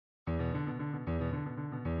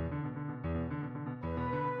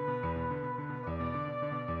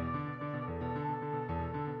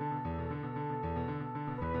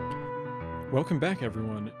Welcome back,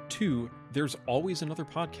 everyone, to There's Always Another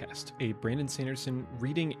Podcast, a Brandon Sanderson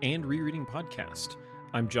reading and rereading podcast.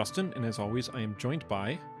 I'm Justin, and as always, I am joined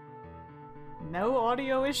by... No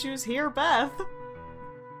audio issues here, Beth.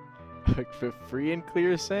 Free and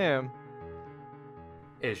clear, Sam.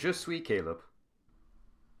 Et je suis Caleb.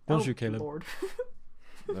 Bonjour, Caleb. Lord.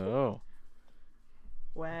 No.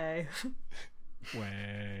 Way.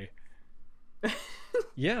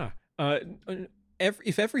 Yeah.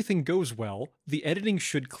 If everything goes well, the editing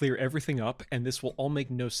should clear everything up, and this will all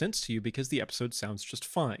make no sense to you because the episode sounds just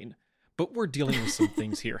fine. But we're dealing with some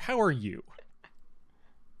things here. How are you?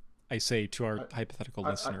 I say to our hypothetical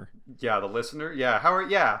listener. The listener? Yeah, how are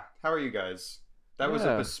you guys? That was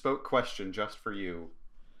a bespoke question just for you.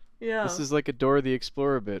 Yeah. This is like a Dora the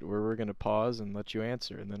Explorer bit where we're going to pause and let you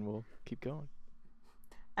answer, and then we'll keep going.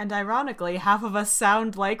 And ironically, half of us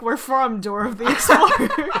sound like we're from Dora the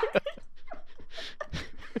Explorer.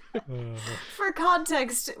 For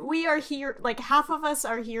context, we are here, like, half of us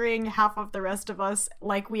are hearing half of the rest of us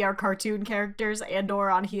like we are cartoon characters and or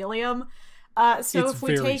on helium. So it's if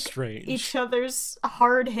we take strange. each other's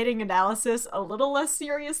hard-hitting analysis a little less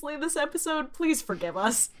seriously this episode, please forgive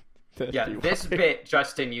us. This bit,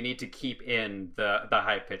 Justin, you need to keep in the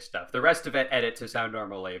high-pitched stuff. The rest of it, edit to sound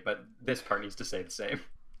normally, but this part needs to stay the same.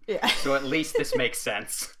 Yeah. So at least this makes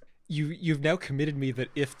sense. You've now committed me that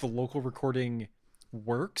if the local recording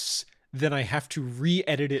works, then I have to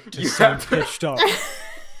re-edit it to sound pitched up.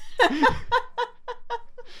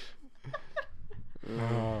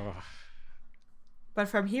 But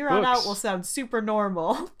from here on out, we'll sound super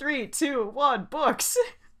normal. 3, 2, 1, books!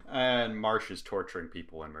 And Marsh is torturing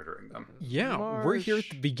people and murdering them. Yeah, we're here at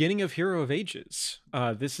the beginning of Hero of Ages.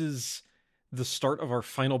 This is the start of our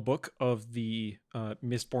final book of the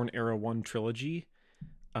Mistborn Era 1 trilogy.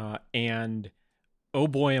 And oh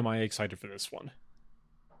boy, am I excited for this one.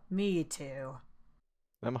 Me too.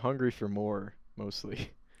 I'm hungry for more,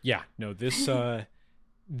 mostly. Yeah, no, this...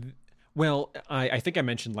 Well, I think I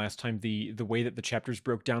mentioned last time the way that the chapters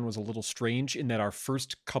broke down was a little strange in that our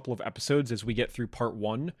first couple of episodes as we get through part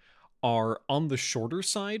 1 are on the shorter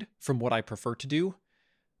side from what I prefer to do.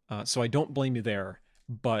 So I don't blame you there,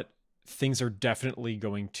 but things are definitely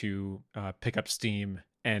going to pick up steam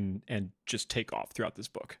and just take off throughout this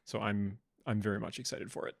book. So I'm very much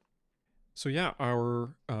excited for it. So yeah,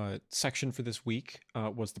 our section for this week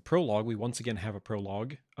was the prologue. We once again have a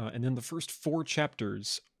prologue, and then the first 4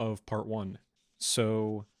 chapters of part 1.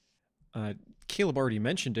 So Caleb already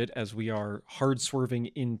mentioned it, as we are hard swerving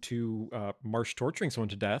into Marsh torturing someone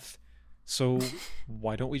to death. So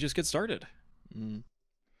why don't we just get started?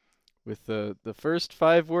 With the first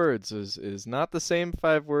 5 words is not the same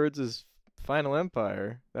 5 words as Final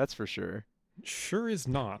Empire, that's for sure. Sure is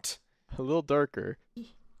not. A little darker.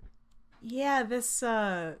 Yeah, this,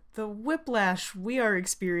 the whiplash we are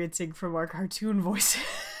experiencing from our cartoon voices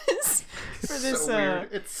for this, so weird.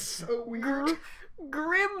 It's so weird.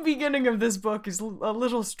 Grim beginning of this book is a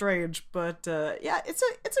little strange, but, yeah, it's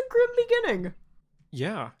a grim beginning.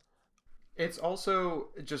 Yeah. It's also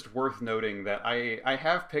just worth noting that I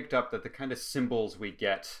have picked up that the kind of symbols we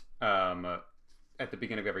get, at the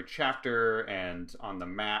beginning of every chapter and on the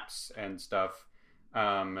maps and stuff,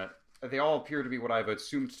 they all appear to be what I've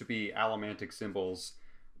assumed to be allomantic symbols,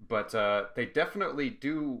 but they definitely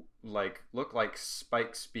do look like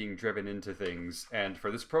spikes being driven into things. And for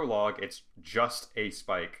this prologue, it's just a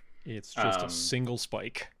spike. It's just a single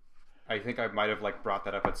spike. I think I might have brought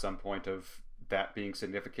that up at some point of that being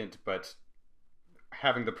significant, but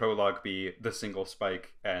having the prologue be the single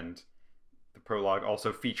spike and the prologue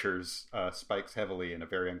also features spikes heavily in a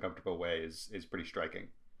very uncomfortable way is pretty striking.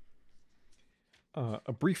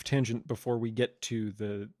 A brief tangent before we get to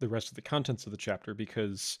the rest of the contents of the chapter,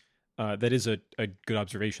 because that is a good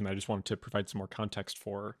observation that I just wanted to provide some more context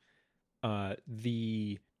for.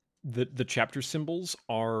 The chapter symbols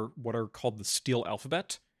are what are called the Steel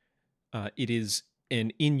Alphabet. It is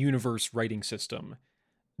an in-universe writing system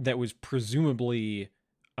that was presumably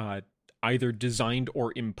either designed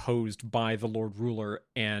or imposed by the Lord Ruler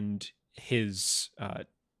and his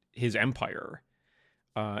empire.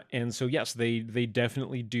 And so, yes, they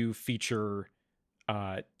definitely do feature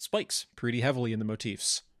spikes pretty heavily in the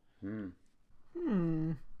motifs.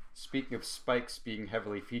 Speaking of spikes being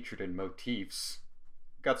heavily featured in motifs,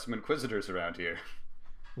 got some Inquisitors around here.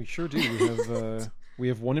 We sure do. We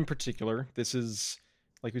have one in particular. This is,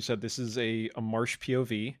 like we said, this is a Marsh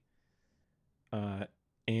POV.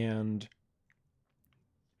 And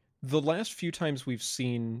the last few times we've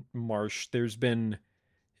seen Marsh, there's been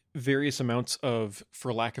various amounts of,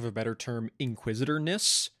 for lack of a better term,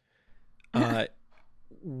 inquisitorness.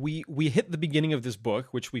 We hit the beginning of this book,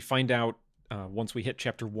 which we find out once we hit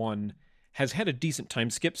chapter 1, has had a decent time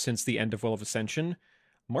skip since the end of Well of Ascension.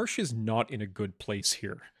 Marsh is not in a good place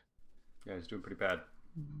here. Yeah, he's doing pretty bad.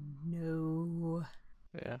 No.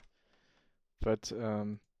 Yeah. But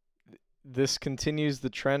this continues the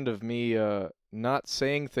trend of me not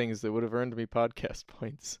saying things that would have earned me podcast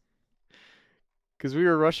points. Because we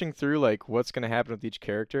were rushing through, like, what's going to happen with each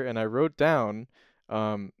character, and I wrote down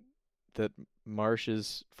that Marsh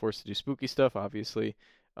is forced to do spooky stuff, obviously.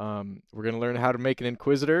 We're going to learn how to make an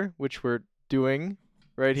Inquisitor, which we're doing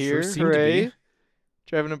right here. Sure seem Hooray! to be.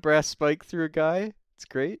 Driving a brass spike through a guy. It's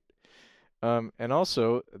great. And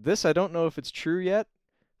also, this I don't know if it's true yet,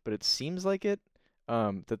 but it seems like it,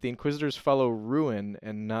 that the Inquisitors follow Ruin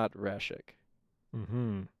and not Rashik.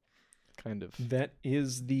 Mm-hmm. Kind of. That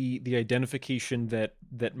is the identification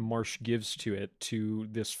that Marsh gives to it, to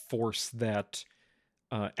this force that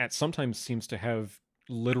at sometimes seems to have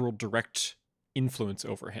literal direct influence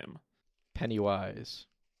over him. Pennywise.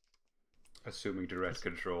 Assuming direct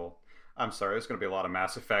control. I'm sorry, there's going to be a lot of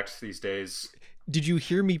Mass Effect these days. Did you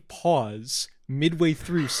hear me pause midway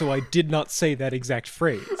through so I did not say that exact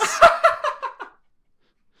phrase?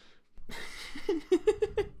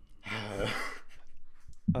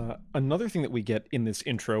 Another thing that we get in this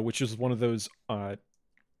intro, which is one of those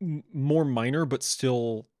more minor but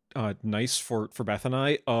still nice for Beth and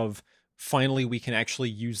I, of finally we can actually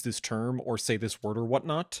use this term or say this word or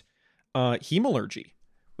whatnot, hemalurgy,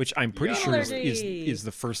 which I'm pretty sure is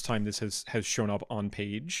the first time this has shown up on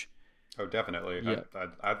page. Oh, definitely. Yeah.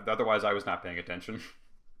 Otherwise, I was not paying attention.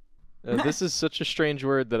 This is such a strange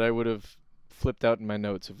word that I would have flipped out in my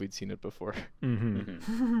notes if we'd seen it before.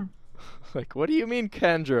 Mm-hmm. Like, what do you mean,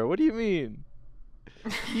 Kendra? What do you mean?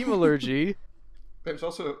 Hemalurgy? There's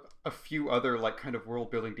also a few other, like, kind of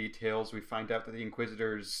world-building details. We find out that the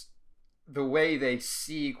Inquisitors, the way they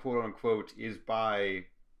see, quote-unquote, is by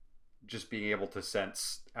just being able to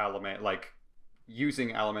sense like, using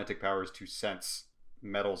elementic powers to sense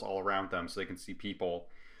metals all around them so they can see people,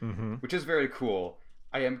 which is very cool.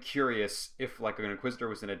 I am curious if, like, an Inquisitor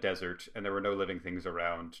was in a desert and there were no living things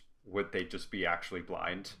around, would they just be actually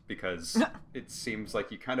blind? Because it seems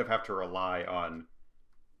like you kind of have to rely on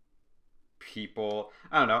people.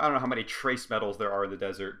 I don't know how many trace metals there are in the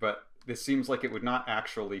desert, but this seems like it would not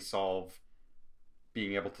actually solve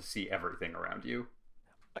being able to see everything around you.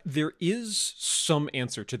 There is some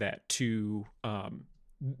answer to that.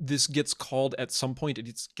 This gets called at some point,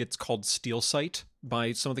 it gets called steel sight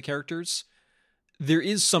by some of the characters. There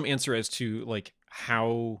is some answer as to, like,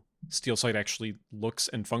 how steel sight actually looks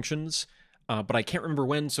and functions, but I can't remember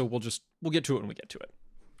when, so we'll get to it when we get to it.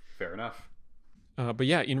 Fair enough. But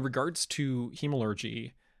yeah, in regards to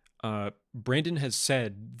hemalurgy, Brandon has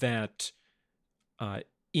said that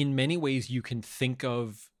in many ways you can think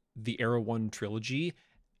of the Era 1 trilogy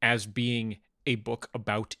as being a book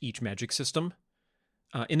about each magic system,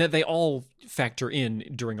 in that they all factor in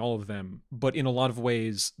during all of them, but in a lot of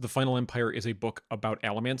ways, The Final Empire is a book about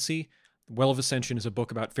allomancy, Well of Ascension is a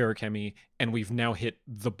book about feruchemy, and we've now hit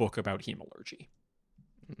the book about hemalurgy.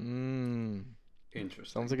 Interesting.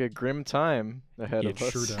 Sounds like a grim time ahead of us.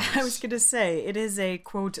 It sure does. I was gonna say, it is a,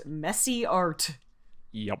 quote, messy art.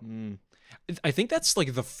 Yep. I think that's,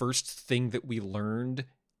 like, the first thing that we learned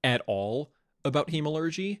at all about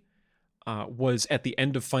hemalurgy, was at the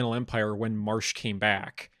end of Final Empire when Marsh came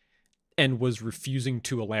back and was refusing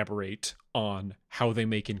to elaborate on how they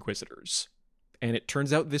make Inquisitors. And it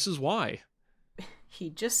turns out this is why.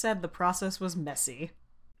 He just said the process was messy.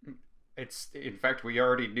 In fact, we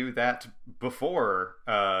already knew that before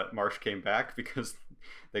Marsh came back, because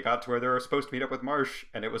they got to where they were supposed to meet up with Marsh,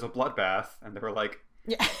 and it was a bloodbath, and they were like,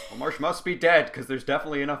 Yeah. well, Marsh must be dead, because there's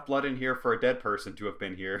definitely enough blood in here for a dead person to have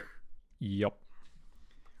been here. Yep.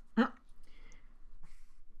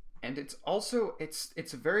 And it's also, it's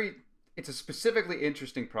a specifically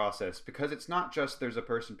interesting process, because it's not just there's a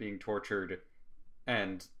person being tortured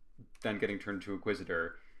and then getting turned into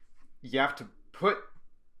Inquisitor. You have to put,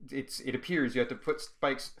 it appears you have to put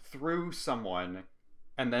spikes through someone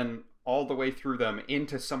and then all the way through them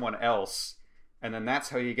into someone else, and then that's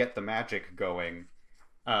how you get the magic going.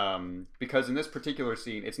 Because in this particular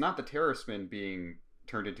scene, it's not the Terroristman being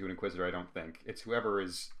turned into an Inquisitor, I don't think. It's whoever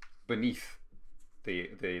is beneath the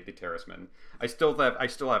Terroristman. I still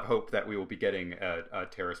have hope that we will be getting a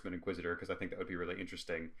Terroristman Inquisitor, because I think that would be really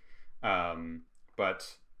interesting.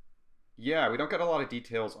 But yeah, we don't get a lot of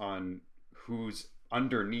details on who's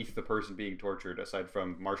underneath the person being tortured, aside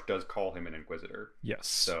from Marsh does call him an Inquisitor. Yes.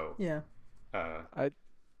 So Yeah. I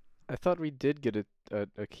thought we did get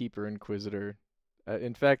a Keeper Inquisitor.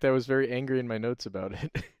 In fact, I was very angry in my notes about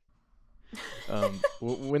it.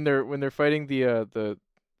 When they're fighting the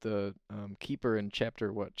the keeper in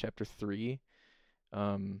chapter 3,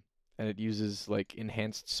 and it uses like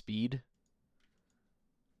enhanced speed.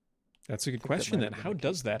 That's a good think that question might then. have been How the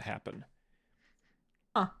does that happen?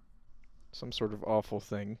 Some sort of awful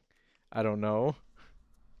thing. I don't know.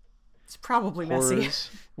 It's probably messy. Horrors.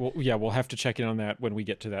 Well, yeah, we'll have to check in on that when we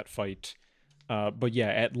get to that fight. But yeah,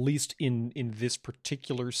 at least in this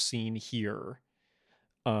particular scene here,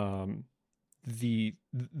 the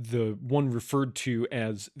one referred to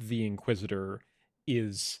as the Inquisitor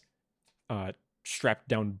is strapped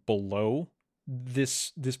down below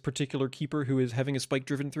this particular keeper who is having a spike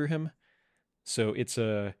driven through him. So it's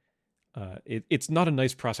it's not a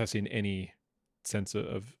nice process in any sense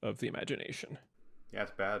of the imagination. Yeah,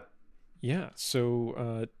 it's bad. Yeah,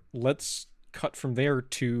 so let's cut from there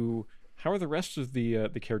to how are the rest of the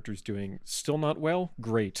characters doing? Still not well?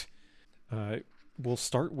 Great. We'll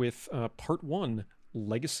start with part 1,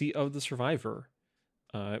 Legacy of the Survivor,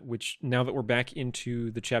 which now that we're back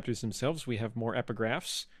into the chapters themselves, we have more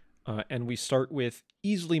epigraphs, and we start with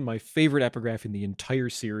easily my favorite epigraph in the entire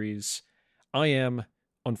series. I am,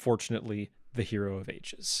 unfortunately, the hero of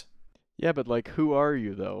ages. Yeah, but like, who are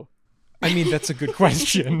you though? I mean, that's a good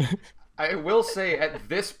question. I will say at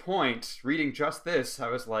this point, reading just this, I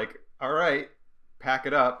was like, all right, pack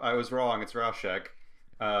it up. I was wrong. It's Rauschek.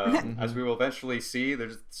 As we will eventually see,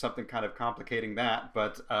 there's something kind of complicating that.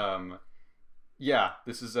 But yeah,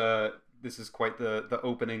 this is quite the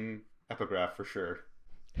opening epigraph for sure.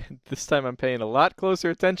 This time I'm paying a lot closer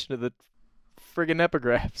attention to the friggin'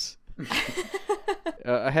 epigraphs.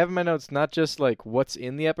 I have in my notes not just like what's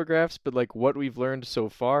in the epigraphs, but like what we've learned so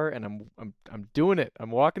far, and I'm doing it. I'm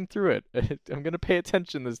walking through it. I'm gonna pay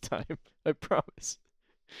attention this time. I promise.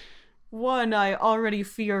 One, I already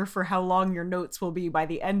fear for how long your notes will be by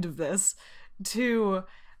the end of this. Two,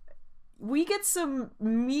 we get some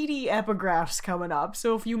meaty epigraphs coming up,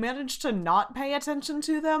 so if you manage to not pay attention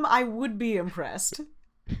to them, I would be impressed.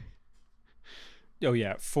 Oh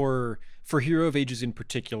yeah, for Hero of Ages in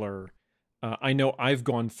particular, I know I've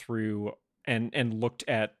gone through and looked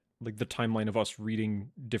at like the timeline of us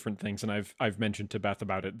reading different things, and I've mentioned to Beth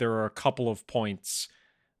about it. There are a couple of points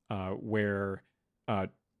where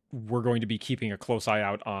we're going to be keeping a close eye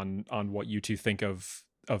out on what you two think of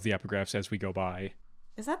the epigraphs as we go by.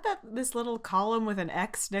 Is that this little column with an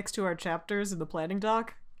X next to our chapters in the planning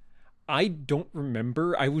doc? I don't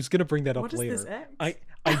remember. I was gonna bring that up What is later. this X?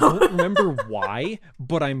 I don't remember why,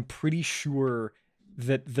 but I'm pretty sure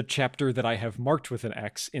that the chapter that I have marked with an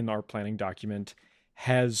X in our planning document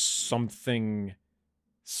has something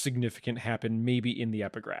significant happen, maybe in the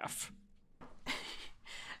epigraph.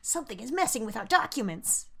 Something is messing with our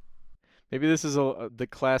documents. Maybe this is the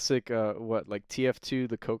classic like TF2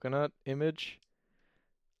 the coconut image.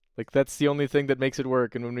 Like that's the only thing that makes it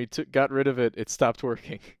work, and when we got rid of it, it stopped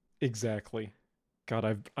working. Exactly.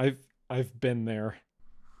 God, I've been there.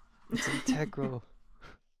 It's integral.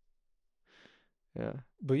 Yeah.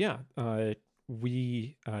 But yeah,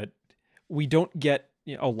 we don't get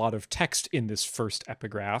a lot of text in this first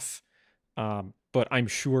epigraph, but I'm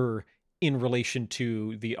sure in relation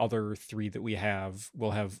to the other 3 that we have,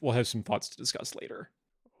 we'll have some thoughts to discuss later.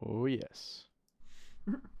 Oh yes.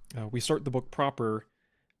 We start the book proper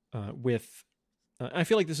with. I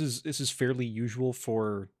feel like this is fairly usual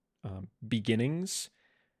for beginnings.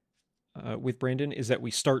 With Brandon, is that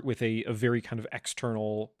we start with a very kind of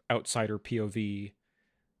external outsider POV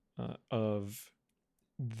of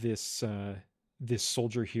this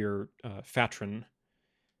soldier here, Fatron,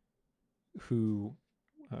 who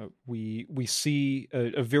we see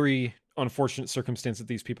a very unfortunate circumstance that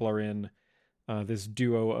these people are in. This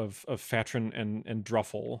duo of Fatron and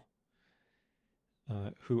Druffle,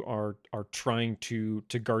 who are trying to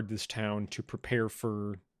guard this town to prepare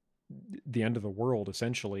for the end of the world,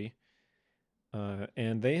 essentially.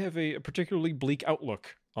 And they have a particularly bleak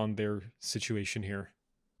outlook on their situation here.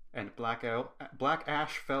 And black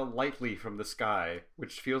ash fell lightly from the sky,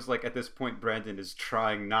 which feels like at this point Brandon is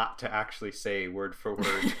trying not to actually say word for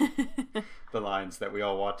word the lines that we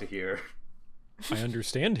all want to hear. I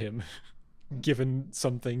understand him, given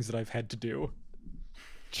some things that I've had to do.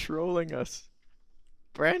 Trolling us.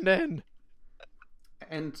 Brandon!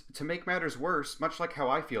 And to make matters worse, much like how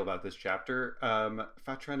I feel about this chapter,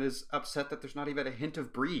 Fatron is upset that there's not even a hint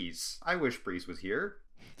of Breeze. I wish Breeze was here.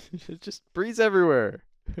 Just breeze everywhere.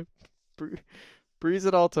 Breeze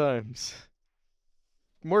at all times.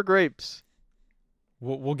 More grapes.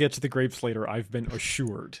 We'll get to the grapes later. I've been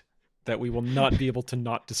assured that we will not be able to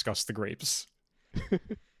not discuss the grapes. But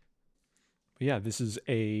yeah, this is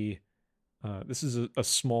a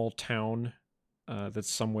small town. That's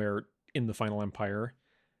somewhere in the Final Empire.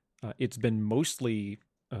 It's been mostly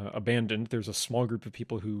abandoned. There's a small group of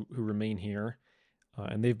people who remain here,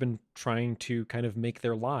 and they've been trying to kind of make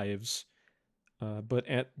their lives. But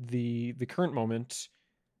at the current moment,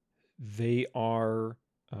 they are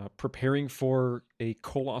preparing for a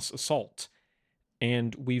Koloss assault.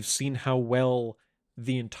 And we've seen how well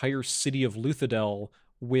the entire city of Luthadel,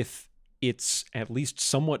 with its at least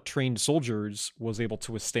somewhat trained soldiers, was able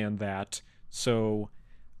to withstand that. So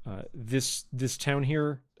this town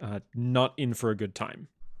here, not in for a good time.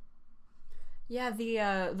 Yeah,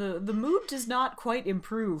 the mood does not quite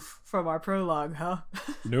improve from our prologue, huh?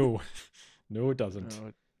 No, no, it doesn't. No,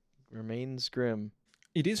 it remains grim.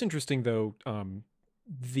 It is interesting, though,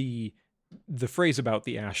 the phrase about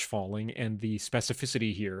the ash falling and the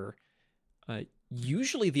specificity here.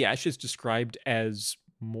 Usually the ash is described as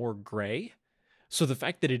more gray, so the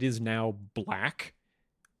fact that it is now black,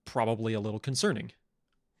 probably a little concerning.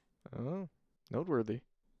 Oh, noteworthy.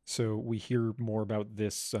 So we hear more about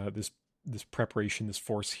this preparation, this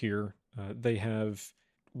force here. They have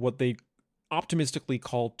what they optimistically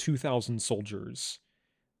call 2,000 soldiers.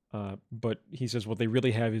 But he says what they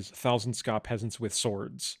really have is 1,000 Ska peasants with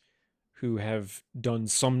swords who have done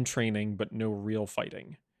some training but no real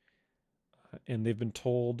fighting. And they've been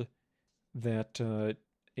told that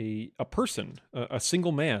a person, a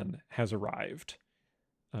single man, has arrived,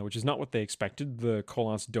 which is not what they expected. The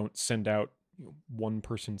Koloss don't send out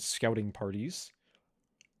one-person scouting parties.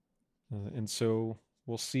 And so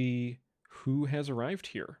we'll see who has arrived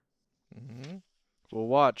here. Mm-hmm. We'll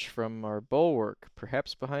watch from our bulwark,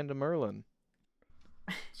 perhaps behind a Merlin.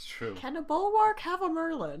 It's true. Can a bulwark have a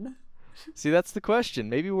Merlin? See, that's the question.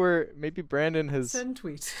 Maybe Brandon has Send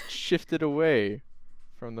tweet. shifted away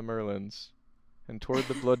from the Merlins and toward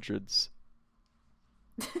the Bloodrids.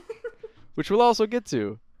 Which we'll also get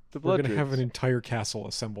to. The Bloodrids. We're going to have an entire castle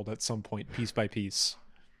assembled at some point, piece by piece.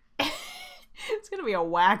 It's gonna be a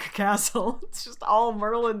whack castle. It's just all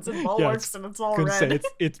Merlins and bulwarks, and it's all red.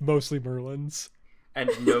 It's mostly Merlins. And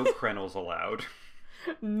no Krenels allowed.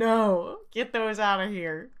 No, get those out of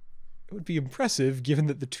here. It would be impressive, given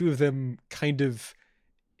that the two of them kind of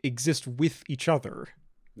exist with each other.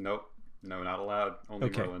 Nope. No, not allowed. Only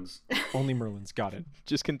Okay. Merlins. Only Merlins, got it.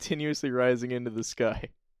 Just continuously rising into the sky.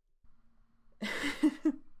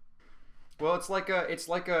 Well, it's like a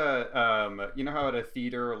you know how at a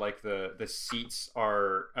theater, like the seats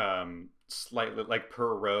are slightly, like,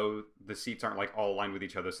 per row, the seats aren't like all aligned with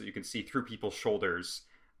each other so you can see through people's shoulders.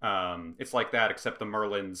 It's like that, except the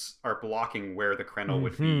Merlins are blocking where the Krenel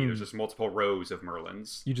would be. There's just multiple rows of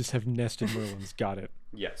Merlins. You just have nested Merlins, got it.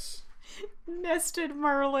 Yes. Nested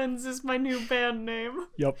Merlins is my new band name.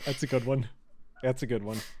 Yep, that's a good one. That's a good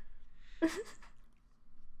one.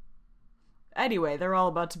 Anyway, they're all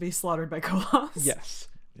about to be slaughtered by Koloss. Yes.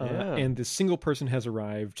 Yeah. And this single person has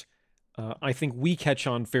arrived. I think we catch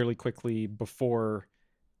on fairly quickly before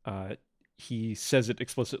he says it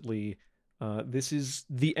explicitly. This is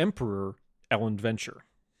the Emperor Ellen Venture.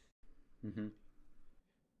 Mm-hmm.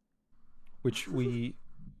 Which we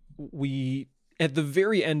at the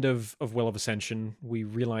very end of Well of Ascension, we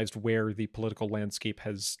realized where the political landscape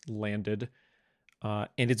has landed. And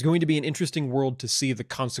it's going to be an interesting world to see the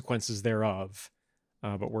consequences thereof.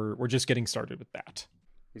 But we're just getting started with that.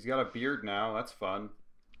 He's got a beard now. That's fun.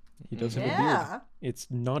 He does have a Yeah. beard. It's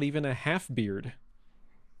not even a half beard.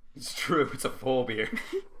 It's true. It's a full beard.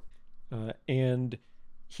 And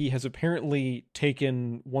he has apparently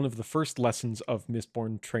taken one of the first lessons of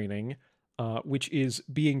Mistborn training, which is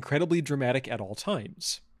be incredibly dramatic at all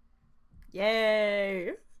times.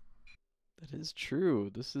 Yay! That is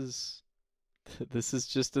true. This is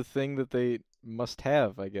just a thing that they must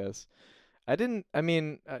have, I guess.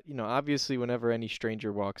 Obviously whenever any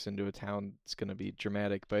stranger walks into a town, it's going to be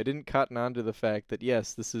dramatic, but I didn't cotton on to the fact that,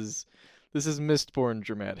 yes, this is Mistborn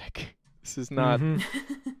dramatic. This is not,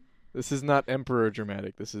 this is not Emperor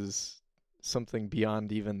dramatic. This is something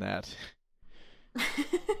beyond even that.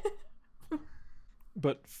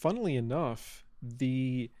 But funnily enough,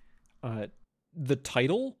 the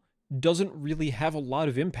title doesn't really have a lot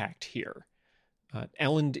of impact here.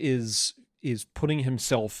 Elend is putting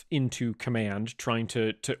himself into command, trying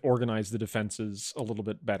to organize the defenses a little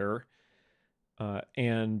bit better,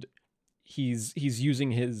 and he's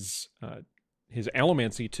using his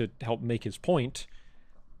allomancy to help make his point.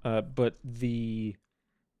 But the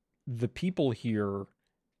people here,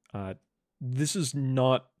 this is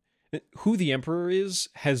not who the Emperor is,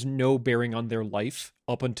 has no bearing on their life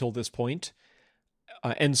up until this point.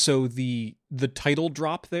 And so the title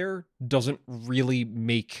drop there doesn't really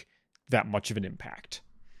make that much of an impact,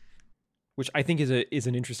 which I think is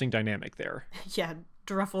an interesting dynamic there. Yeah,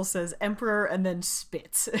 Druffle says Emperor and then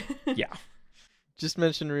spits. Yeah. just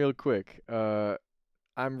mention real quick.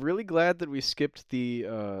 I'm really glad that we skipped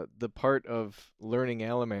the part of learning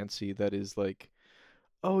allomancy that is like,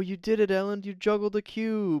 oh, you did it, Ellen. You juggled a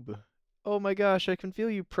cube. Oh my gosh, I can feel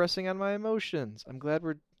you pressing on my emotions. I'm glad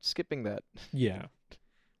we're skipping that. Yeah.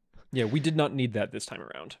 Yeah, we did not need that this time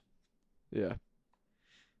around. Yeah.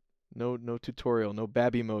 No tutorial, no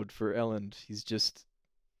babby mode for Ellen. He's just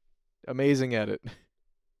amazing at it.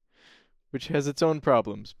 Which has its own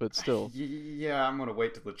problems, but still. Yeah, I'm gonna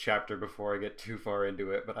wait till the chapter before I get too far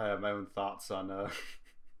into it, but I have my own thoughts on on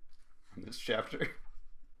this chapter.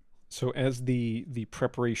 So as the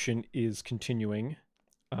preparation is continuing,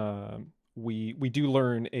 we do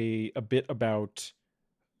learn a bit about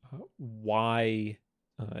why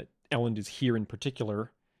Elend is here in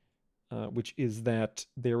particular, which is that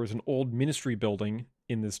there was an old ministry building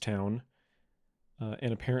in this town,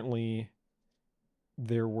 and apparently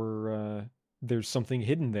there's something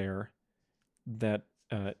hidden there that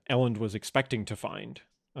Elend was expecting to find,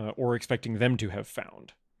 or expecting them to have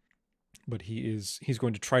found. But he's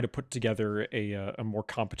going to try to put together a more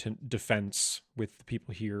competent defense with the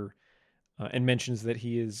people here, and mentions that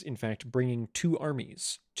he is in fact bringing 2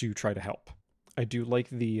 armies to try to help. I do like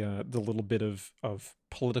the little bit of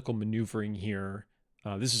political maneuvering here.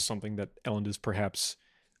 This is something that Elend is perhaps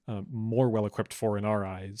more well equipped for in our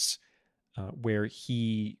eyes, where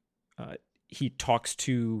he talks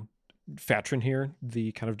to Fatrin here,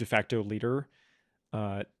 the kind of de facto leader,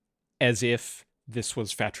 as if this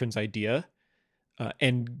was Fatrin's idea,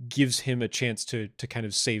 and gives him a chance to kind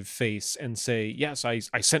of save face and say, yes, I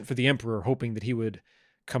sent for the Emperor hoping that he would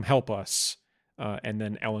come help us. And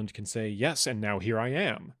then Elend can say, yes, and now here I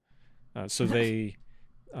am. So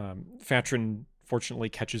Fatrin fortunately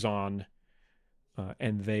catches on,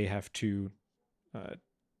 and they have to kind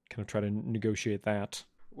of try to negotiate that.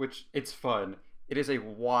 Which, it's fun. It is a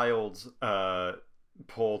wild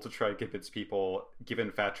pull to try to convince people, given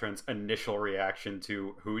Fatrin's initial reaction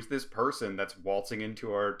to who's this person that's waltzing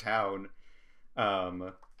into our town.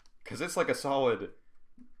 Because it's like a solid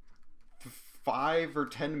 5 or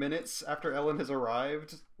 10 minutes after Ellen has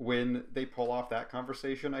arrived when they pull off that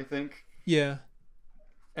conversation, I think. Yeah.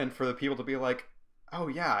 And for the people to be like, oh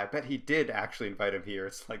yeah, I bet he did actually invite him here.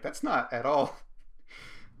 It's like, that's not at all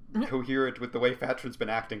coherent with the way Fatrin's been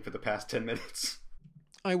acting for the past 10 minutes.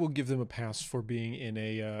 I will give them a pass for being in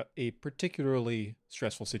a particularly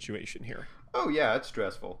stressful situation here. Oh yeah, it's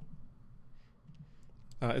stressful.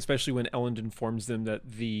 Especially when Elend informs them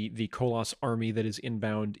that the Kolos army that is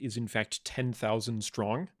inbound is in fact 10,000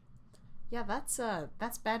 strong. Yeah, that's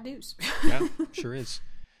bad news. Yeah, sure is.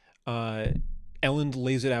 Elend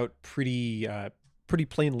lays it out pretty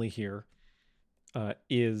plainly here.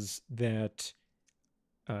 Is that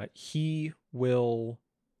he will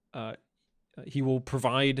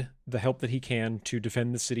provide the help that he can to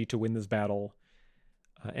defend the city to win this battle,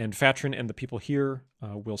 and Fatrin and the people here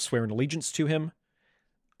will swear an allegiance to him.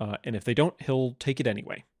 And if they don't, he'll take it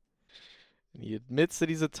anyway. And he admits that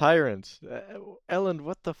he's a tyrant. Elend,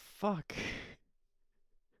 what the fuck?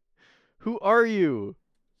 Who are you?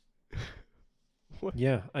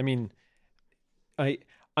 Yeah, I mean, I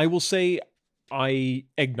will say I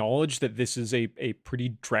acknowledge that this is a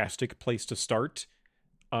pretty drastic place to start.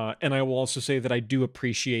 And I will also say that I do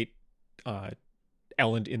appreciate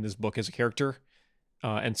Elend in this book as a character.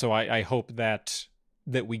 And so I hope that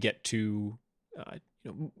we get to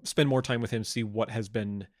spend more time with him, see what has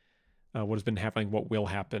been happening, what will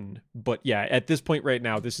happen. But yeah, at this point right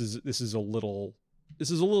now, this is a little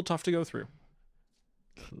tough to go through.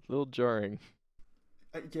 A little jarring.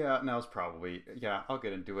 Yeah, no, it's probably. Yeah, I'll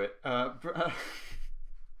get into it.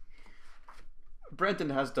 Brenton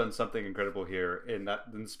has done something incredible here in the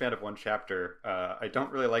span of 1 chapter. I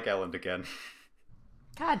don't really like Elend again.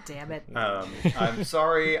 God damn it. I'm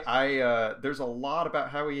sorry. There's a lot about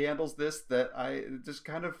how he handles this that just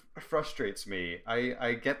kind of frustrates me.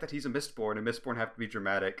 I get that he's a Mistborn and Mistborn have to be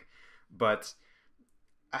dramatic, but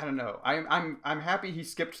I don't know. I'm happy he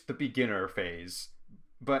skipped the beginner phase,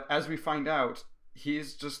 but as we find out,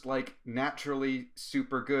 he's just like naturally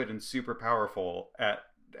super good and super powerful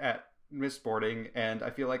at Mistborning, and I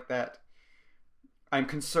feel like that. I'm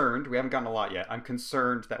concerned. We haven't gotten a lot yet. I'm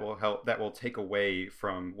concerned that will take away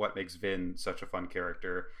from what makes Vin such a fun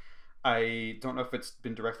character. I don't know if it's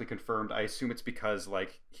been directly confirmed. I assume it's because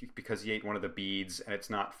he ate one of the beads, and it's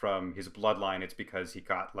not from his bloodline. It's because he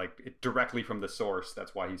got it directly from the source.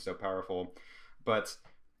 That's why he's so powerful. But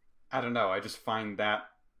I don't know. I just find that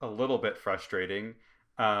a little bit frustrating.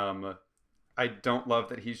 I don't love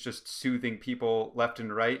that he's just soothing people left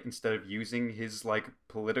and right instead of using his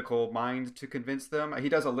political mind to convince them. He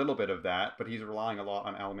does a little bit of that, but he's relying a lot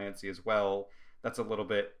on allomancy as well. that's a little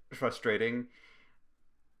bit frustrating.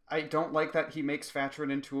 I don't like that he makes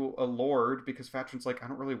Fatrin into a lord, because Fatrin's like, I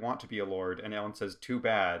don't really want to be a lord. And Elend says, too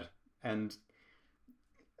bad. And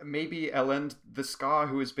maybe Elend, the Ska,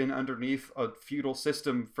 who has been underneath a feudal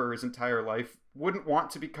system for his entire life, wouldn't want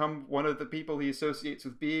to become one of the people he associates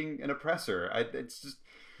with being an oppressor. It's just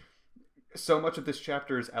so much of this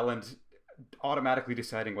chapter is Elend automatically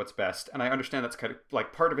deciding what's best. And I understand that's kind of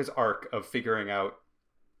like part of his arc of figuring out,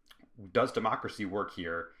 does democracy work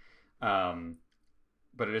here?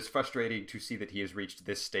 But it is frustrating to see that he has reached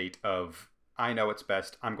this state of, I know what's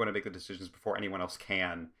best. I'm going to make the decisions before anyone else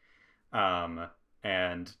can.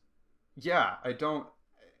 And yeah,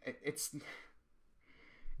 it's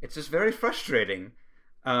just very frustrating.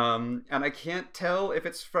 And I can't tell if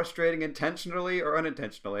it's frustrating intentionally or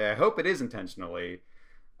unintentionally. I hope it is intentionally.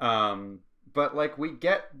 But like we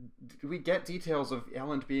get details of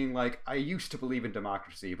Elend being like, I used to believe in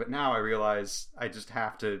democracy, but now I realize I just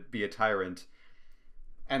have to be a tyrant.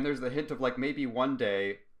 And there's the hint of like, maybe one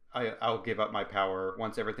day I'll give up my power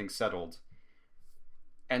once everything's settled.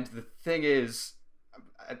 And the thing is,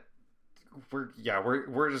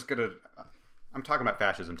 we're just gonna, I'm talking about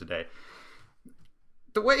fascism today.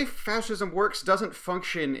 The way fascism works doesn't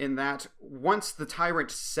function in that once the tyrant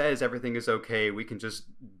says everything is okay, we can just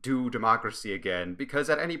do democracy again. Because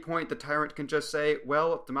at any point, the tyrant can just say,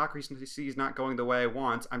 well, if democracy is not going the way I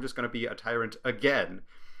want, I'm just going to be a tyrant again.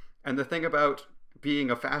 And the thing about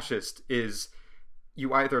being a fascist is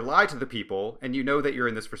you either lie to the people and you know that you're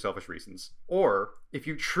in this for selfish reasons, or if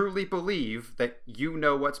you truly believe that you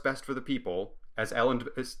know what's best for the people, as Elend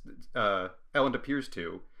appears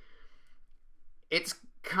to, it's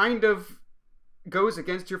kind of goes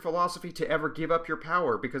against your philosophy to ever give up your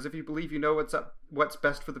power, because if you believe you know what's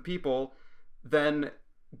best for the people, then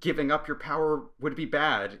giving up your power would be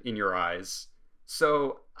bad in your eyes.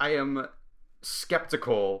 So I am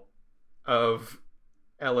skeptical of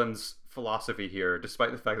Elend's philosophy here,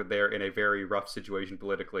 despite the fact that they're in a very rough situation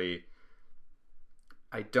politically.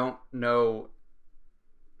 I don't know,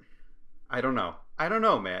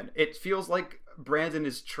 man. It feels like Brandon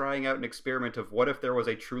is trying out an experiment of what if there was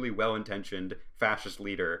a truly well-intentioned fascist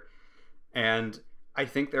leader. And I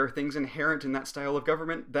think there are things inherent in that style of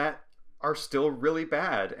government that are still really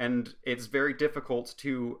bad, and it's very difficult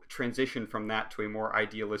to transition from that to a more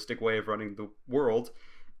idealistic way of running the world.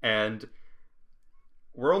 And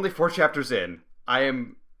we're only 4 chapters in. I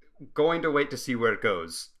am going to wait to see where it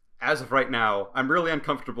goes. As of right now, I'm really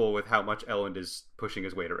uncomfortable with how much Elend is pushing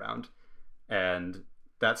his weight around. And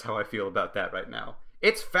that's how I feel about that right now.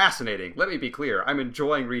 It's fascinating. Let me be clear. I'm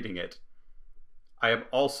enjoying reading it. I am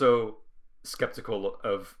also skeptical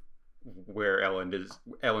of where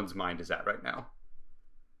Elend's mind is at right now.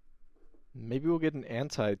 Maybe we'll get an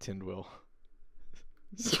anti-Tindwyl.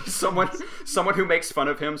 someone who makes fun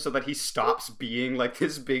of him so that he stops being like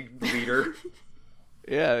this big leader.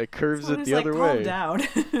 Yeah, it curves Someone it the like, other calm way. down.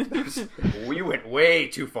 We went way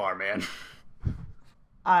too far, man.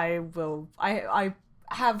 I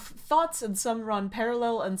have thoughts, and some run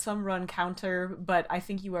parallel and some run counter, but I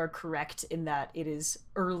think you are correct in that it is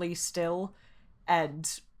early still,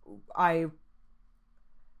 and I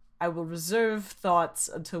will reserve thoughts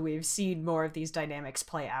until we've seen more of these dynamics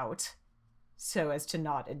play out, so as to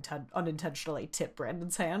not unintentionally tip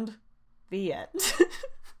Brandon's hand. The end.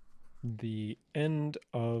 The end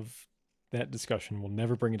of that discussion. We'll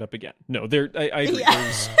never bring it up again. No, I agree.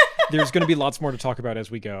 Yeah. There's going to be lots more to talk about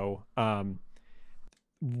as we go.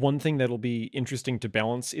 One thing that'll be interesting to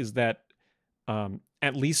balance is that,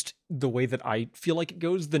 at least the way that I feel like it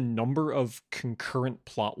goes, the number of concurrent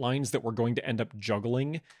plot lines that we're going to end up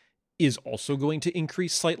juggling is also going to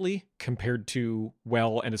increase slightly compared to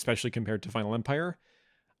and especially compared to Final Empire.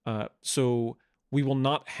 So we will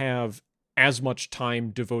not have as much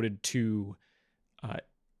time devoted to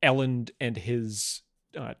Elend and his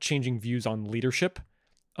changing views on leadership,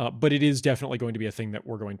 but it is definitely going to be a thing that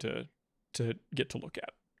we're going to get to look at.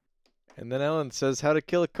 And then Elend says how to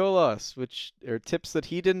kill a Koloss, which are tips that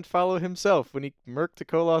he didn't follow himself when he murked a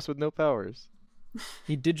Koloss with no powers.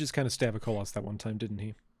 He did just kind of stab a Koloss that one time, didn't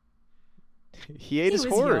he? He ate his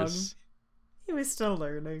horse. He was still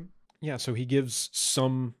learning. Yeah, so he gives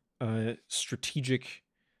some strategic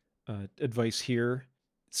advice here.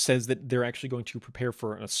 Says that they're actually going to prepare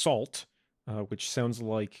for an assault, which sounds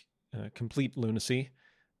like complete lunacy.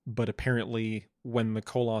 But apparently when the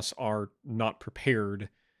Koloss are not prepared,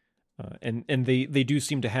 and they do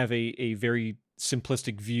seem to have a very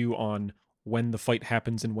simplistic view on when the fight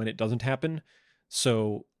happens and when it doesn't happen.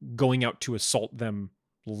 So going out to assault them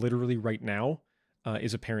literally right now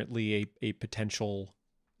is apparently a potential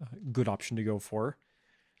good option to go for.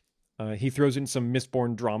 He throws in some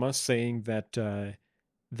Mistborn drama, saying that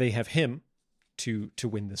they have him to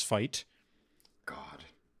win this fight. God.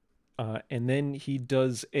 And then he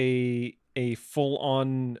does a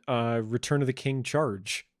full-on Return of the King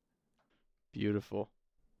charge. Beautiful.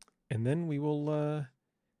 And then we'll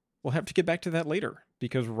have to get back to that later,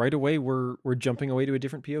 because right away we're jumping away to a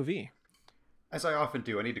different POV. As I often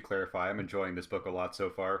do, I need to clarify, I'm enjoying this book a lot so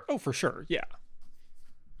far. Oh, for sure, yeah.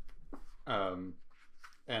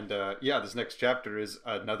 This next chapter is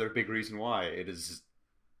another big reason why. It is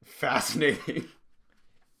fascinating.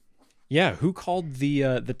 Yeah, who called the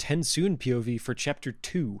Tensoon POV for chapter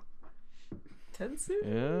 2? Tensoon?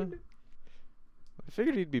 Yeah. I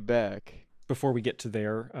figured he'd be back. Before we get to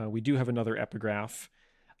there, we do have another epigraph,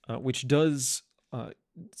 which does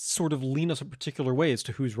sort of lean us a particular way as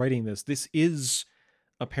to who's writing this. This is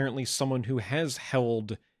apparently someone who has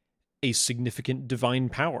held a significant divine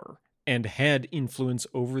power and had influence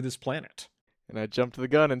over this planet. And I jumped the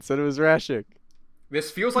gun and said it was Rashik.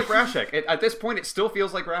 This feels like Rashik. At this point, it still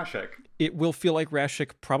feels like Rashik. It will feel like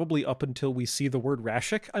Rashik probably up until we see the word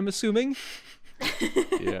Rashik, I'm assuming.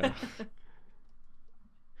 Yeah.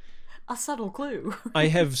 A subtle clue. I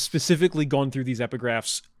have specifically gone through these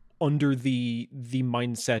epigraphs under the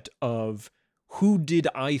mindset of who did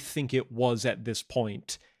I think it was at this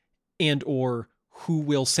point, and or who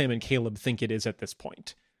will Sam and Caleb think it is at this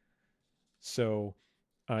point. So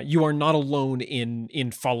you are not alone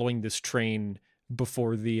in following this train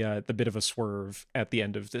before the bit of a swerve at the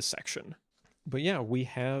end of this section. But yeah, we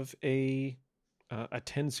have a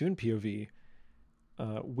Tensoon POV,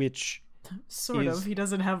 which sort of. He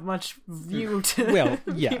doesn't have much view to well,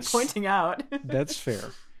 be yes, pointing out. That's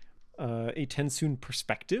fair. A Tensoon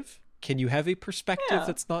perspective. Can you have a perspective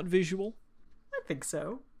that's not visual? I think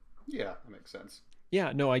so. Yeah, that makes sense.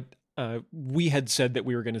 Yeah, no, we had said that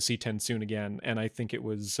we were going to see Tensoon again, and I think it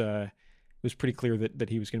was pretty clear that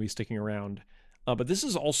he was going to be sticking around. But this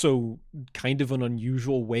is also kind of an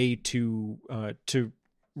unusual way to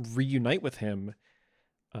reunite with him.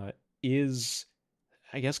 Is,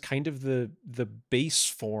 I guess, kind of the base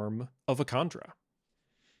form of a Khandra.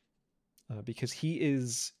 Because he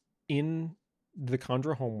is in the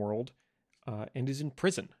Khandra homeworld and is in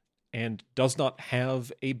prison and does not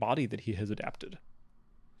have a body that he has adapted.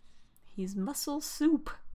 He's muscle soup.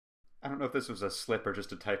 I don't know if this was a slip or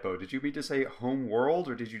just a typo. Did you mean to say home world,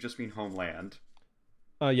 or did you just mean homeland?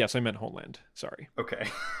 Yes, I meant homeland. Sorry. Okay.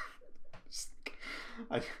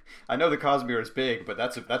 I know the Cosmere is big, but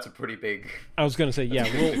that's a pretty big. I was going to say, yeah,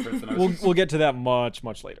 we'll get to that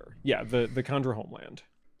much later. Yeah, the Khandra homeland.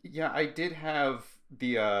 Yeah, I did have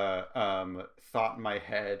the thought in my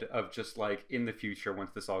head of just like in the future,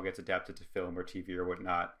 once this all gets adapted to film or TV or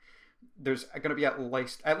whatnot, there's going to be at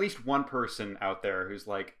least one person out there who's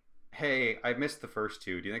like, hey, I missed the first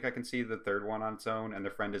two. Do you think I can see the third one on its own? And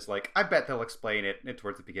their friend is like, I bet they'll explain it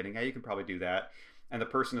towards the beginning. Yeah, you can probably do that. And the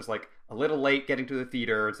person is like a little late getting to the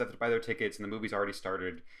theater and stuff to buy their tickets, and the movie's already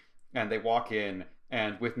started. And they walk in,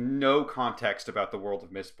 and with no context about the world of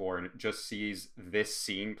Mistborn, just sees this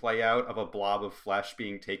scene play out of a blob of flesh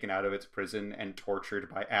being taken out of its prison and tortured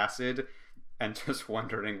by acid, and just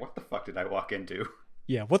wondering, what the fuck did I walk into?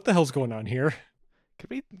 Yeah, what the hell's going on here?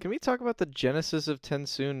 Can we talk about the genesis of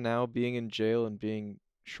Tensoon now being in jail and being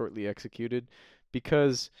shortly executed?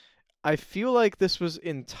 Because I feel like this was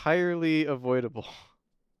entirely avoidable.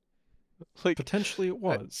 Like, potentially it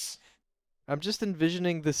was. I'm just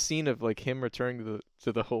envisioning the scene of like him returning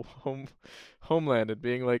to the whole homeland and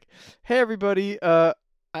being like, "Hey everybody, I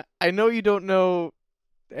know you don't know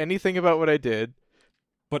anything about what I did,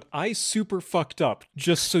 but I super fucked up,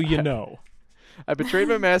 just so you know. I betrayed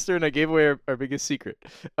my master and I gave away our biggest secret.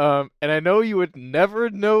 And I know you would never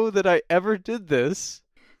know that I ever did this."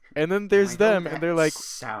 And then there's them, and they're like,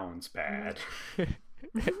 sounds bad.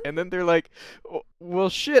 And then they're like, well,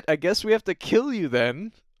 shit, I guess we have to kill you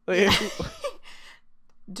then. Like,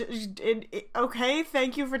 okay,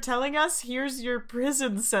 thank you for telling us. Here's your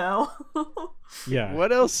prison cell. Yeah.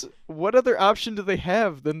 What else? What other option do they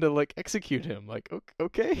have than to like execute him? Like,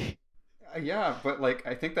 okay. Yeah, but like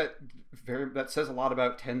I think that says a lot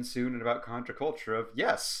about Tensoon and about Khandra culture. Of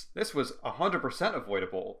yes, this was 100%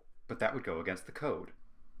 avoidable, but that would go against the code.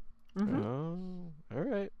 Mm-hmm. Oh, all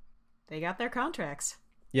right. They got their contracts.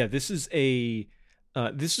 Yeah, this is a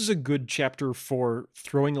good chapter for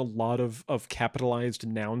throwing a lot of capitalized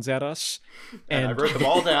nouns at us, and I wrote them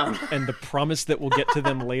all down, and the promise that we'll get to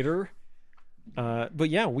them later. But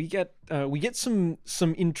yeah, we get some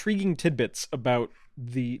intriguing tidbits about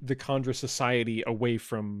the Khandra society away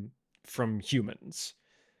from humans.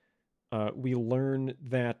 We learn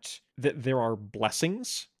that there are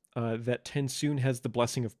blessings that Tensoon has the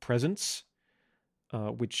blessing of presence,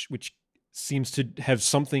 which seems to have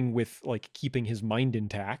something with like keeping his mind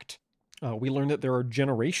intact. We learn that there are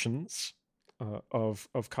generations of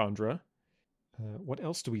Khandra. What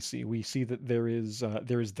else do we see? We see that there is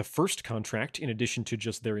the first contract in addition to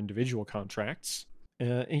just their individual contracts.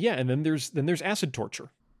 And then there's acid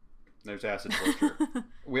torture. There's acid torture.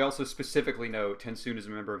 We also specifically know Tensoon is a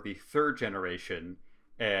member of the third generation,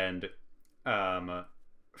 and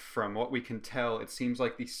from what we can tell, it seems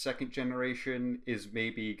like the second generation is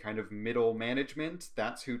maybe kind of middle management.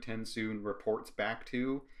 That's who Tensoon reports back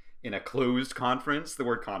to in a closed conference. The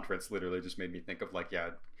word conference literally just made me think of like, yeah,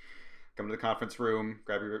 come to the conference room,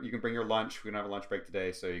 you can bring your lunch. We don't have a lunch break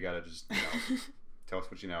today, so you gotta just, tell us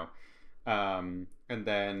what you know. And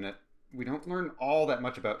then we don't learn all that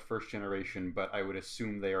much about first generation, but I would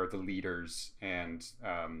assume they are the leaders and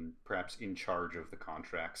perhaps in charge of the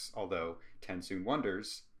contracts. Although Tensoon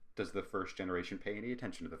wonders, does the first generation pay any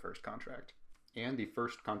attention to the first contract? And the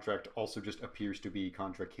first contract also just appears to be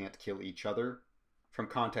Khandra can't kill each other. From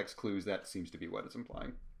context clues, that seems to be what it's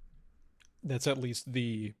implying. That's at least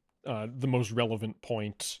the most relevant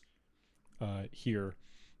point here.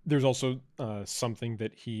 There's also something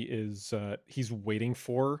that he's waiting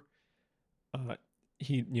for.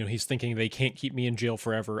 He's thinking they can't keep me in jail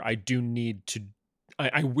forever. I do need to.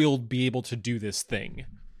 I will be able to do this thing.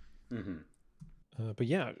 Mm-hmm. But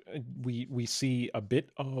yeah, we see a bit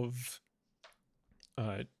of.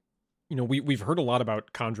 We've heard a lot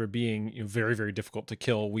about Khandra being very, very difficult to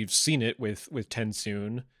kill. We've seen it with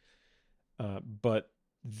Tensoon, but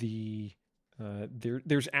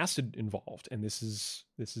there's acid involved, and this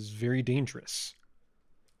is very dangerous.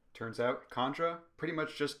 Turns out Khandra pretty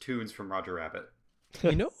much just tunes from Roger Rabbit.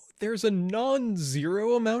 There's a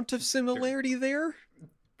non-zero amount of similarity there.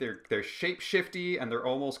 They're shape-shifty and they're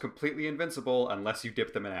almost completely invincible unless you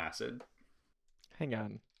dip them in acid. Hang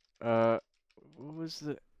on. What was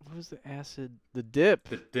the acid? The dip.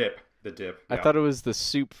 The dip. Yeah. I thought it was the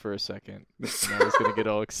soup for a second. And I was gonna get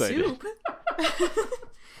all excited. Soup?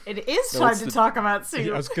 It is time to talk about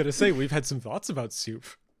soup. I was gonna say we've had some thoughts about soup.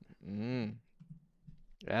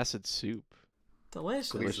 Acid soup.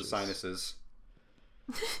 Delicious. Clears the sinuses.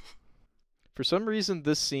 For some reason,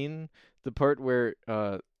 this scene, the part where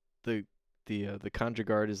the Khandra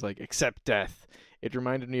guard is like, accept death, it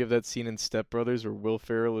reminded me of that scene in Step Brothers where Will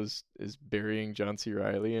Ferrell is burying John C.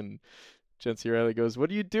 Reilly, and John C. Reilly goes,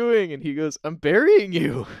 "What are you doing?" And he goes, "I'm burying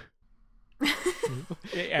you."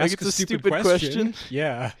 Ask it's a stupid question.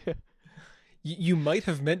 Yeah. You might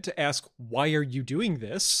have meant to ask, why are you doing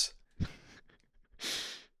this?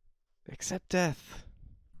 Accept death.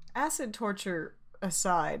 Acid torture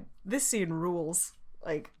aside, this scene rules.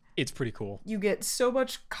 Like, it's pretty cool. You get so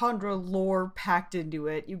much Khandra lore packed into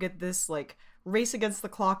it. You get this like race against the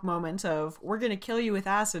clock moment of, we're gonna kill you with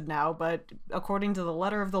acid now, but according to the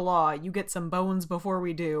letter of the law, you get some bones before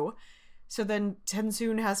we do. So then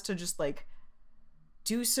Tensoon has to just like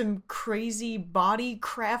do some crazy body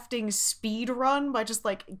crafting speed run by just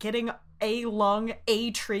like getting a lung,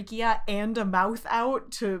 a trachea, and a mouth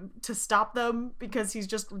out to stop them because he's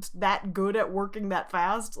just that good at working that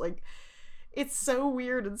fast. Like, it's so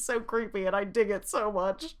weird and so creepy, and I dig it so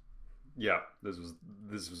much. Yeah,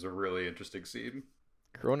 this was a really interesting scene.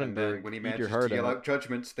 Cronenberg, and then when he manages to yell out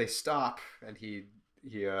judgment, they stop, and he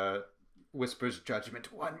whispers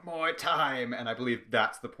judgment one more time, and I believe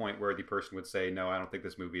that's the point where the person would say, "No, I don't think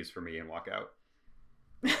this movie is for me," and walk out.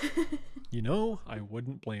 I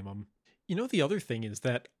wouldn't blame him. The other thing is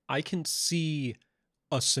that I can see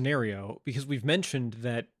a scenario, because we've mentioned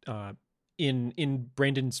that in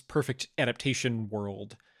Brandon's perfect adaptation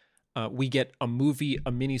world, we get a movie,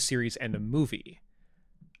 a miniseries, and a movie.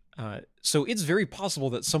 So it's very possible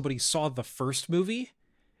that somebody saw the first movie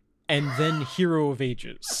and then Hero of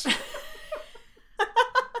Ages.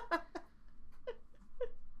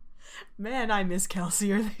 Man, I miss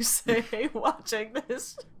Kelsier, they say, watching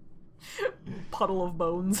this puddle of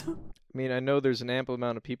bones. I mean, I know there's an ample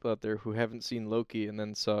amount of people out there who haven't seen Loki and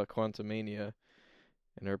then saw Quantumania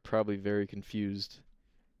and are probably very confused.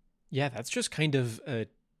 Yeah, that's just kind of a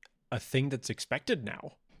thing that's expected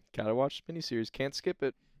now. Gotta watch the miniseries, can't skip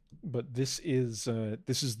it. But this is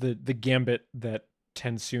the gambit that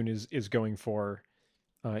Tensoon is going for.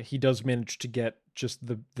 He does manage to get just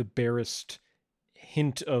the barest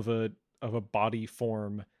hint of a body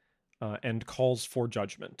form, and calls for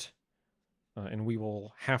judgment. And we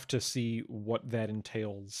will have to see what that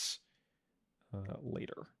entails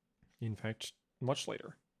later. In fact, much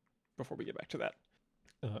later, before we get back to that.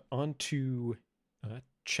 On to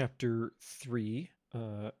chapter 3.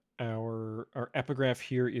 Our epigraph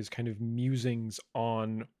here is kind of musings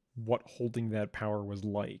on what holding that power was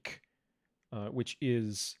like, which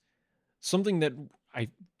is something that I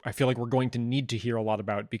feel like we're going to need to hear a lot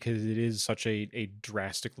about because it is such a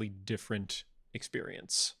drastically different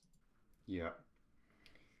experience. Yeah.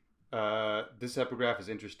 This epigraph is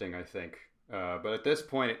interesting, I think. But at this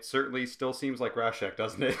point, it certainly still seems like Rashek,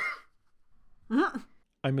 doesn't it?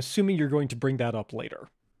 I'm assuming you're going to bring that up later.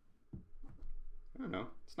 I don't know.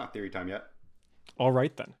 It's not theory time yet. All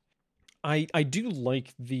right, then. I do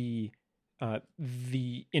like the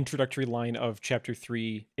introductory line of Chapter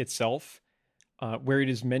 3 itself, where it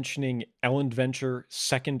is mentioning Ellen Venture,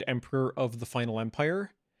 second Emperor of the Final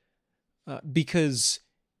Empire, because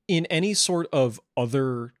in any sort of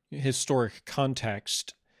other historic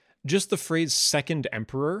context, just the phrase second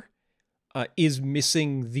Emperor is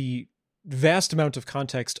missing the vast amount of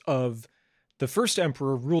context of the first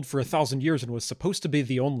Emperor ruled for 1,000 years and was supposed to be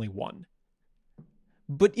the only one.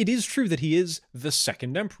 But it is true that he is the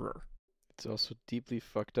second Emperor. It's also deeply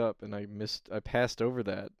fucked up, and I passed over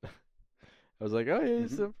that. I was like, oh yeah,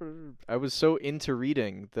 he's Emperor. I was so into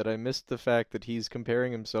reading that I missed the fact that he's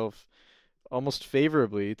comparing himself almost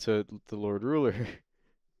favorably to the Lord Ruler.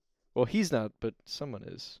 Well, he's not, but someone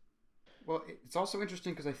is. Well, it's also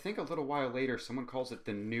interesting because I think a little while later someone calls it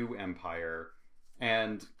the New Empire,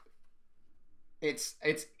 and it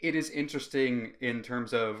is interesting in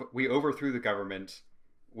terms of we overthrew the government,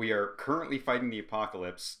 we are currently fighting the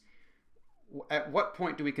apocalypse. At what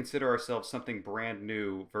point do we consider ourselves something brand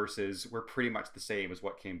new versus we're pretty much the same as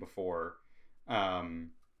what came before?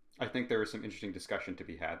 I think there is some interesting discussion to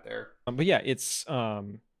be had there. But yeah, it's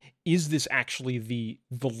is this actually the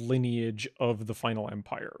lineage of the Final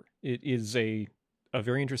Empire? It is a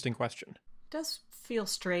very interesting question. It does feel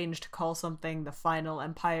strange to call something the Final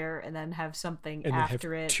Empire and then have something and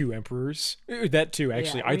after have it. Two emperors. That too,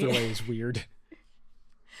 actually. Yeah, either way is weird.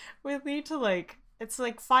 We need to it's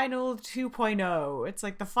like Final 2.0. It's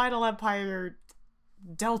like the Final Empire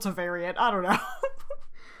Delta variant. I don't know.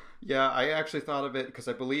 Yeah, I actually thought of it because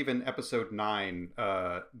I believe in episode 9,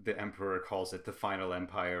 the Emperor calls it the Final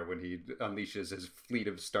Empire when he unleashes his fleet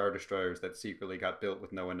of Star Destroyers that secretly got built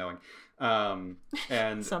with no one knowing.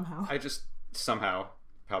 And somehow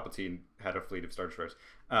Palpatine had a fleet of Star Destroyers.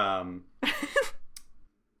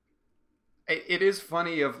 It is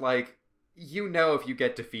funny of if you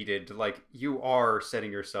get defeated, you are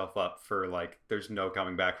setting yourself up for there's no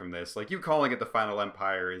coming back from this. You calling it the Final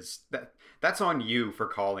Empire that's on you for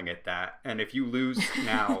calling it that. And if you lose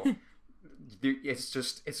now, it's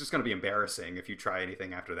just going to be embarrassing if you try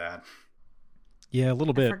anything after that. Yeah, a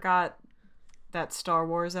little bit. I forgot that Star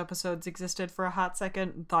Wars episodes existed for a hot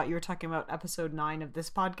second and thought you were talking about episode 9 of this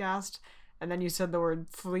podcast. And then you said the word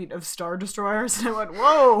fleet of Star Destroyers, and I went,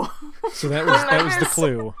 whoa! So that was the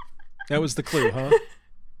clue. That was the clue, huh?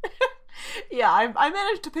 Yeah, I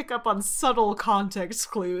managed to pick up on subtle context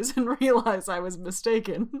clues and realize I was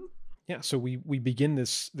mistaken. Yeah, so we begin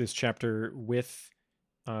this chapter with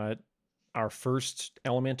our first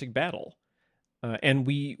Allomantic battle. And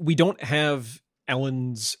we don't have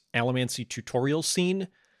Ellen's Allomancy tutorial scene.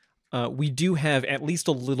 We do have at least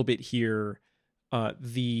a little bit here.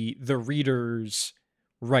 The readers,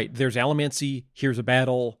 right, there's Allomancy, here's a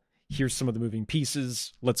battle, here's some of the moving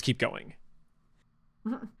pieces, let's keep going.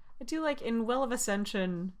 I do in Well of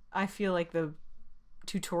Ascension, I feel like the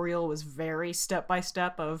tutorial was very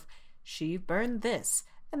step-by-step of she burned this,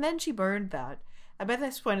 and then she burned that. And by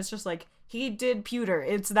this point, it's just he did pewter,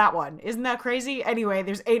 it's that one. Isn't that crazy? Anyway,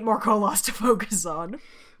 there's 8 more Kolos to focus on.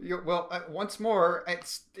 Well, once more,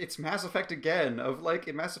 it's Mass Effect again.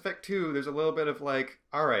 In Mass Effect 2, there's a little bit of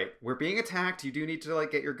all right, we're being attacked. You do need to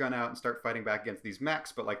get your gun out and start fighting back against these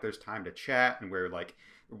mechs, but there's time to chat, and we're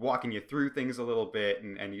walking you through things a little bit,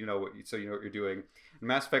 and you know what you're doing. In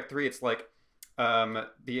Mass Effect 3, it's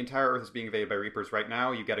the entire Earth is being invaded by Reapers right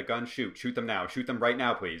now. You got a gun, shoot them now. Shoot them right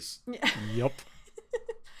now, please. Yep.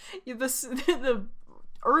 The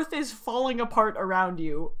Earth is falling apart around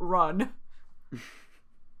you. Run.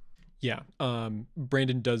 Yeah.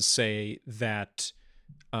 Brandon does say that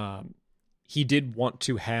he did want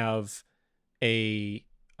to have a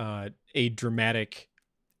dramatic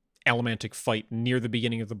Allomantic fight near the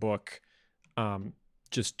beginning of the book,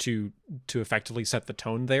 just to effectively set the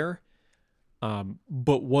tone there.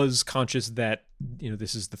 But was conscious that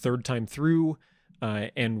this is the third time through,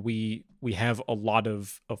 and we have a lot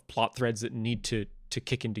of plot threads that need to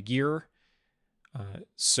kick into gear.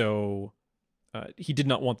 So he did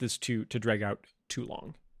not want this to drag out too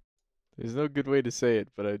long. There's no good way to say it,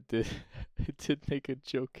 but I did make a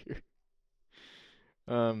joke here.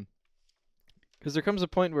 Because there comes a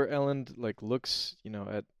point where Ellen looks,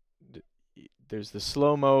 at there's the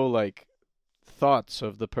slow-mo thoughts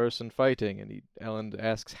of the person fighting, and Ellen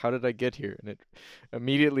asks, "How did I get here?" And it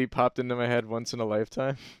immediately popped into my head, "Once in a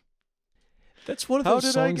lifetime." That's one of How those did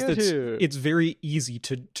I songs get that's here? it's very easy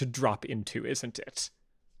to drop into, isn't it?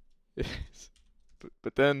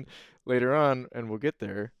 But then later on, and we'll get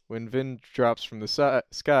there, when Vin drops from the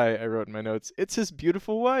sky, I wrote in my notes, "It's his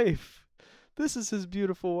beautiful wife. This is his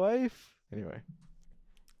beautiful wife." Anyway.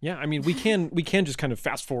 Yeah, I mean, we can just kind of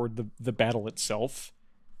fast forward the battle itself,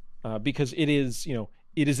 because it is an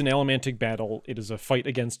elementic battle. It is a fight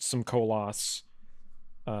against some Koloss.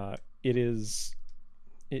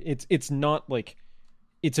 It's not like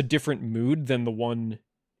it's a different mood than the one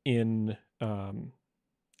in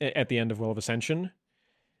at the end of Well of Ascension.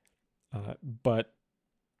 But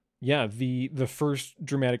yeah, the first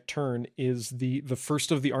dramatic turn is the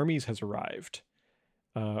first of the armies has arrived,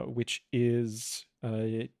 which is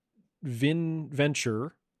Vin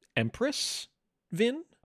Venture, Empress Vin.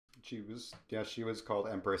 She was called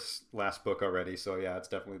Empress last book already, so yeah, it's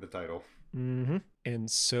definitely the title. Mm-hmm. And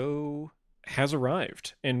so has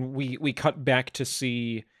arrived, and we cut back to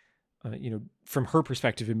see, from her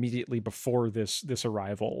perspective immediately before this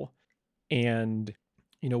arrival, and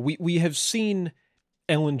we have seen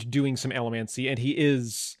Elend doing some allomancy, and he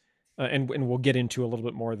is, and we'll get into a little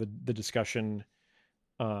bit more of the discussion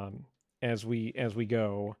as we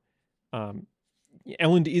go.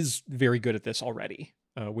 Elend is very good at this already,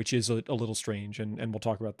 which is a little strange, and we'll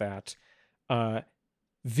talk about that.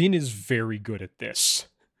 Vin is very good at this.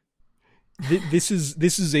 This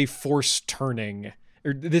is a force turning,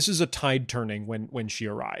 or this is a tide turning when she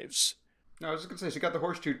arrives. No, I was just gonna say she got the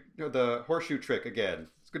horseshoe trick again.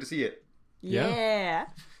 It's good to see it. Yeah.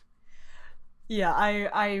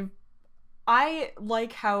 I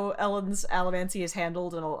like how Ellen's allomancy is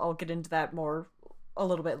handled, and I'll get into that more a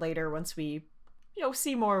little bit later once we,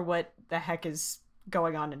 see more what the heck is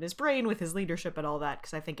going on in his brain with his leadership and all that,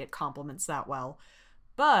 because I think it complements that well.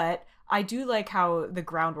 But I do like how the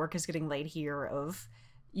groundwork is getting laid here of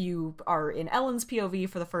you are in Ellen's POV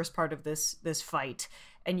for the first part of this fight,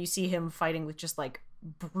 and you see him fighting with just like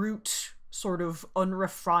brute, sort of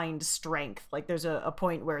unrefined strength. Like there's a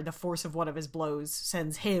point where the force of one of his blows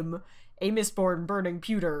sends him, a mistborn burning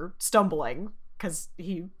pewter, stumbling, because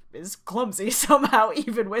he is clumsy somehow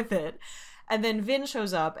even with it. And then Vin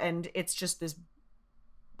shows up, and it's just this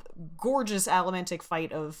gorgeous allomantic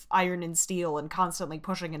fight of iron and steel and constantly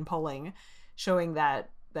pushing and pulling, showing that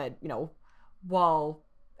while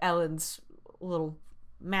Ellen's little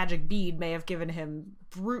magic bead may have given him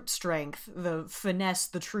brute strength, the finesse,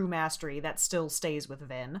 the true mastery, that still stays with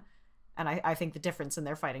Vin. And I think the difference in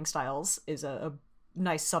their fighting styles is a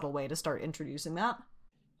nice subtle way to start introducing that.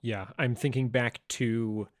 Yeah, I'm thinking back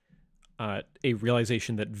to a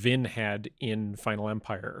realization that Vin had in Final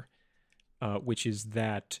Empire, which is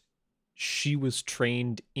that she was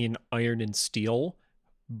trained in iron and steel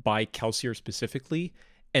by Kelsier specifically,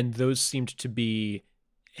 and those seemed to be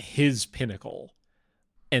his pinnacle.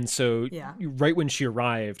 And so right when she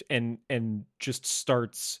arrived and just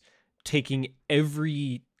starts taking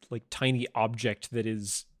every like tiny object that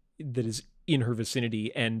is in her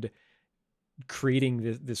vicinity and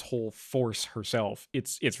creating this whole force herself,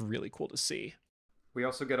 it's really cool to see. We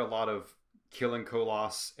also get a lot of killing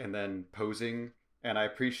Koloss and then posing, and I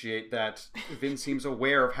appreciate that Vin seems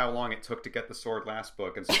aware of how long it took to get the sword last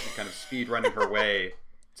book, and so she's kind of speed running her way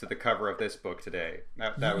to the cover of this book today.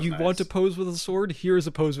 That was you nice. Want to pose with a sword? Here's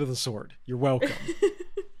a pose with a sword. You're welcome.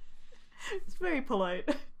 It's very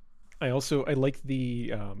polite. I like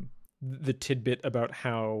the tidbit about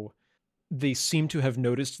how they seem to have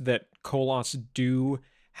noticed that Koloss do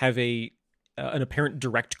have an apparent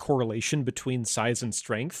direct correlation between size and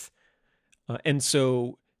strength. And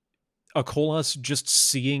so a Koloss just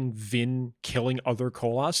seeing Vin killing other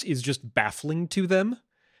Koloss is just baffling to them.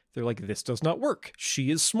 They're like, this does not work.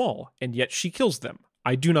 She is small, and yet she kills them.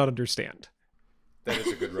 I do not understand. That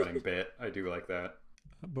is a good running bit. I do like that.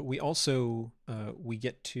 But we also we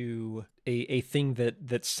get to a thing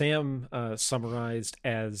that Sam summarized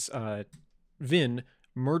as Vin,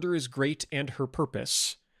 murder is great and her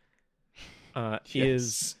purpose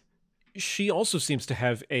is she also seems to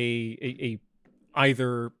have a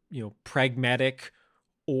either pragmatic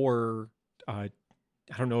or I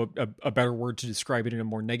don't know a better word to describe it in a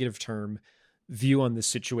more negative term view on this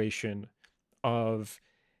situation of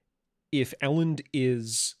if Elend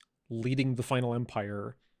is leading the Final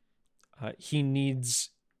Empire, he needs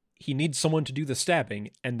someone to do the stabbing,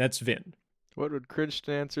 and that's Vin. What would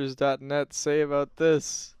ChristianAnswers.net say about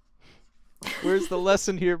this? Where's the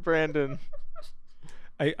lesson here, Brandon?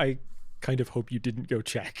 I kind of hope you didn't go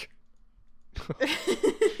check.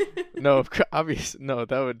 No, obvious. No,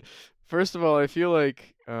 that would First of all, I feel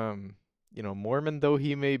like, Mormon though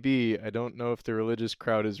he may be, I don't know if the religious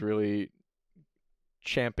crowd is really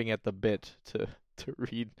champing at the bit to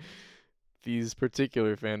read these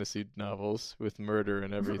particular fantasy novels with murder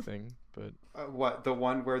and everything. But What, the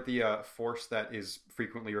one where the force that is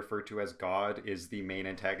frequently referred to as God is the main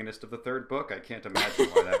antagonist of the third book? I can't imagine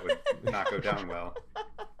why that would not go down well.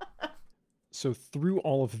 So through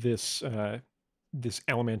all of this this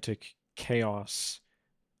Allomantic chaos,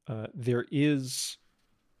 there is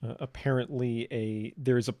apparently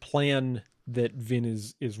there is a plan that Vin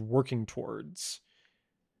is working towards,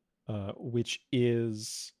 which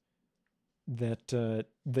is that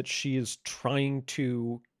she is trying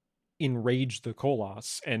to enrage the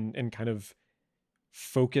Koloss and kind of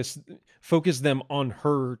focus them on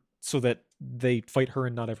her so that they fight her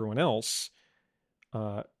and not everyone else,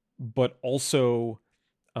 but also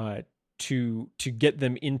to get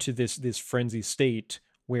them into this frenzy state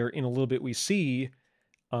where in a little bit we see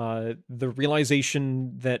the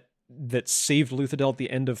realization that saved Luthadel at the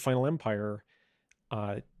end of Final Empire,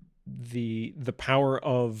 the power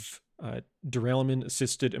of duralumin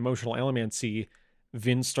assisted emotional allomancy.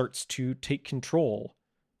 Vin starts to take control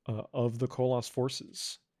of the Koloss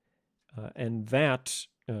forces, and that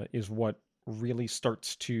is what really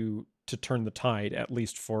starts to turn the tide, at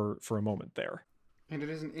least for a moment there. And it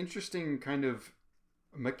is an interesting kind of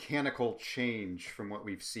mechanical change from what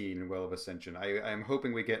we've seen in Well of Ascension. I'm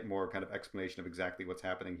hoping we get more kind of explanation of exactly what's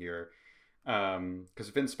happening here. Because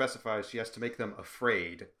Vin specifies she has to make them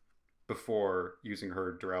afraid before using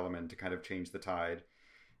her duralumin to kind of change the tide.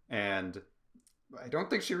 And I don't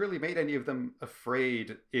think she really made any of them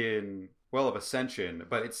afraid in Well of Ascension,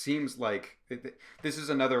 but it seems like this is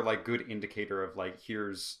another like good indicator of like,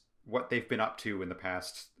 here's what they've been up to in the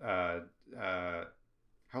past.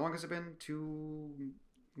 How long has it been? 2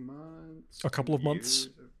 months? A couple of months.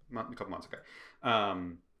 A couple months, okay.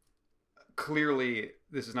 Clearly,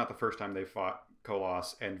 this is not the first time they've fought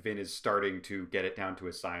Koloss, and Vin is starting to get it down to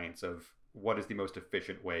a science of what is the most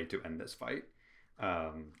efficient way to end this fight.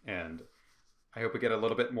 And I hope we get a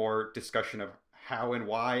little bit more discussion of how and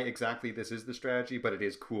why exactly this is the strategy, but it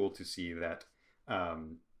is cool to see that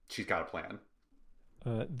she's got a plan.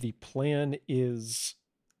 The plan is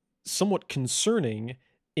somewhat concerning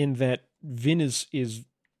in that Vin is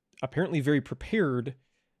apparently very prepared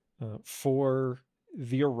for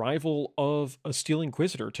the arrival of a Steel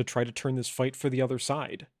Inquisitor to try to turn this fight for the other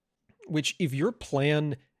side. Which, if your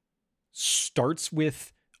plan starts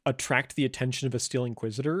with attract the attention of a Steel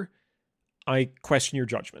Inquisitor, I question your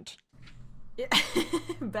judgment. Yeah.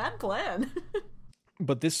 Bad plan.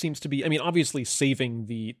 But this seems to be, I mean, obviously saving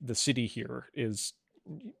the city here is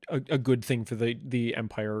a good thing for the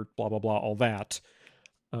Empire, blah, blah, blah, all that.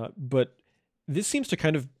 But this seems to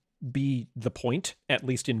kind of be the point, at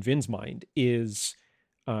least in Vin's mind, is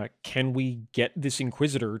can we get this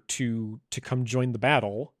Inquisitor to come join the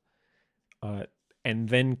battle? And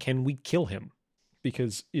then can we kill him?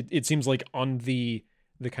 Because it seems like on the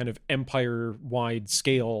kind of Empire-wide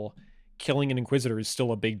scale, killing an Inquisitor is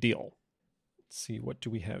still a big deal. Let's see, what do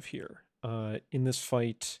we have here? In this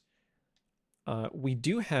fight, we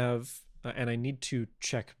do have, and I need to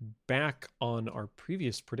check back on our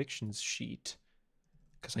previous predictions sheet,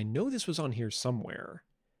 because I know this was on here somewhere.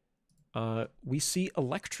 We see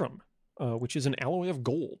Electrum, which is an alloy of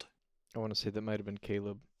gold. I want to say that might have been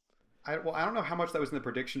Caleb. I don't know how much that was in the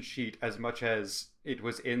prediction sheet as much as it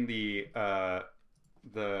was in the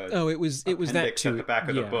it was that too at the back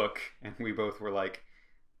of the book, and we both were like,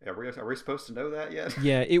 are we supposed to know that yet?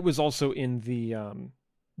 Yeah, it was also in the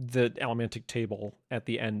Allomantic table at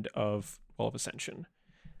the end of Well of Ascension.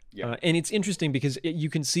 Yeah. And it's interesting because you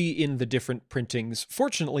can see in the different printings,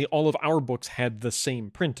 fortunately, all of our books had the same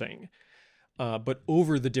printing. But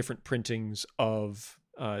over the different printings of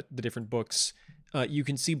the different books, you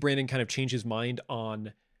can see Brandon kind of change his mind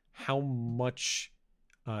on how much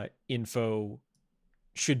info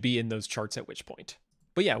should be in those charts at which point.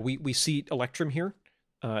 But yeah, we see Electrum here.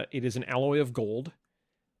 It is an alloy of gold.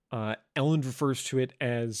 Ellen refers to it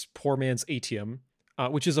as poor man's atium,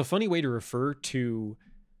 which is a funny way to refer to,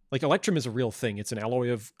 like, Electrum is a real thing. It's an alloy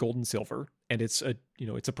of gold and silver, and it's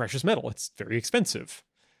a precious metal. It's very expensive.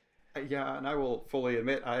 Yeah, and I will fully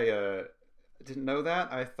admit I didn't know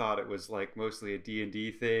that. I thought it was like mostly a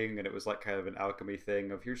D&D thing, and it was like kind of an alchemy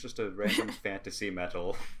thing of here's just a random fantasy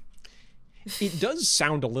metal. It does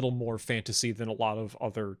sound a little more fantasy than a lot of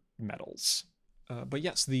other metals. But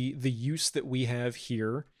yes, the use that we have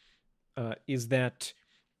here is that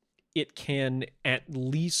it can at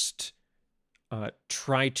least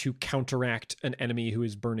try to counteract an enemy who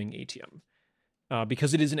is burning atium.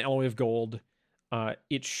 Because it is an alloy of gold,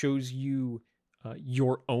 it shows you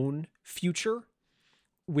your own future,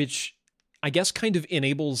 which I guess kind of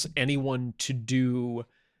enables anyone to do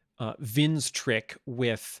Vin's trick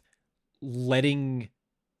with letting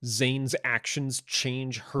Zane's actions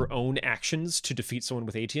change her own actions to defeat someone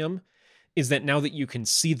with atium, is that now that you can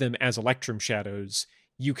see them as Electrum shadows,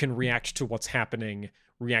 you can react to what's happening,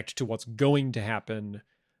 react to what's going to happen,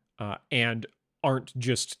 and aren't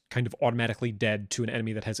just kind of automatically dead to an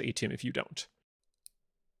enemy that has atium if you don't.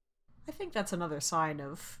 I think that's another sign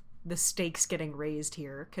of the stakes getting raised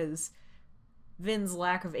here, because Vin's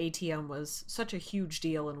lack of ATM was such a huge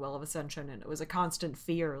deal in Well of Ascension, and it was a constant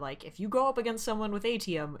fear, like, if you go up against someone with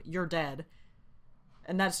ATM, you're dead.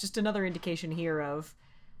 And that's just another indication here of,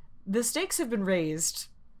 the stakes have been raised.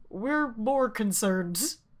 We're more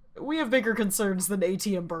concerned. We have bigger concerns than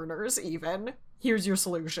ATM burners, even. Here's your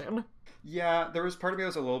solution. Yeah, there was part of me that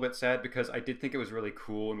was a little bit sad, because I did think it was really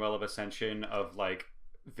cool in Well of Ascension of, like,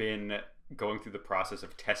 Vin going through the process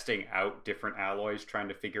of testing out different alloys, trying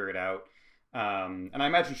to figure it out. And I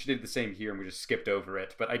imagine she did the same here and we just skipped over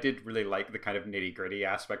it, but I did really like the kind of nitty-gritty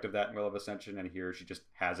aspect of that in Will of Ascension, and here she just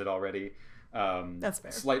has it already. That's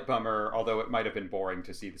fair. Slight bummer, although it might have been boring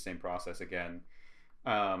to see the same process again.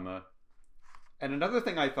 And another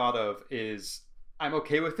thing I thought of is I'm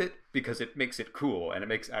okay with it because it makes it cool and it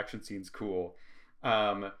makes action scenes cool.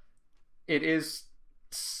 It is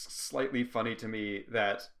slightly funny to me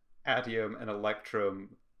that Atium and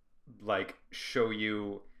Electrum like show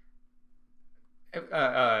you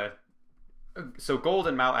so Gold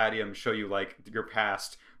and Maladium show you like your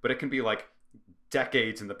past, but it can be like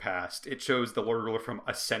decades in the past. It shows the Lord Ruler from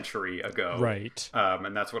a century ago, Right?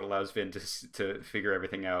 And that's what allows Vin to figure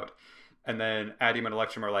everything out. And then Atium and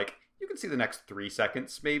Electrum are like, you can see the next 3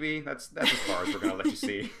 seconds, maybe. That's as far as we're gonna let you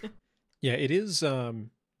see. Yeah, it is.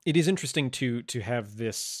 It is interesting to have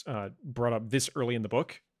this brought up this early in the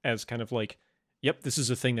book as kind of like, yep, this is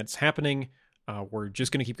a thing that's happening. We're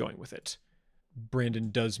just gonna keep going with it.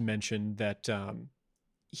 Brandon does mention that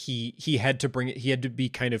he had to bring it. He had to be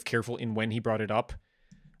kind of careful in when he brought it up,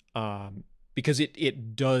 because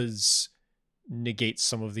it does negate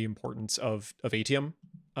some of the importance of atium,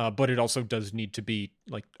 but it also does need to be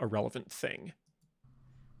like a relevant thing.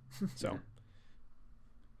 So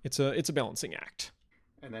it's a balancing act.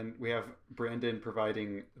 And then we have Brandon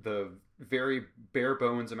providing the very bare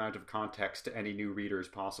bones amount of context to any new readers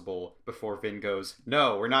possible before Vin goes,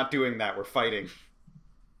 no, we're not doing that, we're fighting.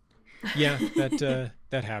 Yeah,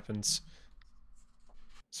 that happens.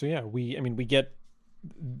 So yeah, we get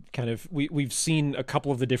kind of we've seen a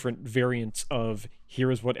couple of the different variants of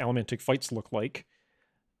here is what Elementic fights look like.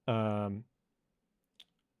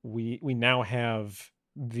 We now have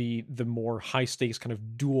the more high stakes kind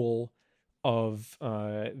of duel of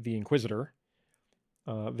the Inquisitor.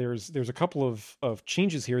 There's a couple of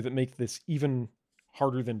changes here that make this even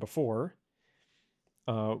harder than before.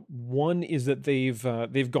 One is that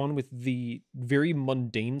they've gone with the very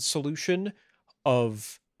mundane solution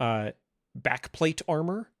of backplate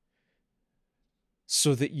armor,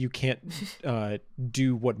 so that you can't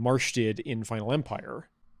do what Marsh did in Final Empire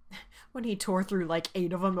when he tore through like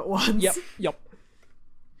 8 of them at once. Yep.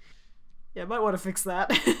 Yeah, might want to fix that.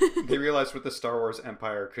 They realized what the Star Wars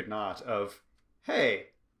Empire could not of, hey,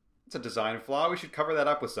 it's a design flaw, we should cover that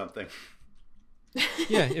up with something.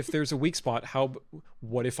 Yeah, if there's a weak spot,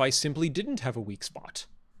 what if I simply didn't have a weak spot?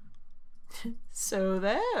 So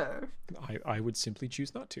there. I would simply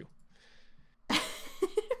choose not to.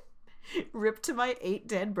 Rip to my 8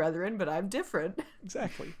 dead brethren, but I'm different.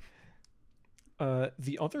 Exactly.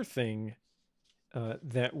 The other thing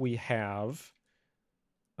that we have,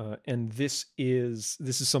 and this is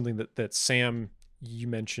something that Sam, you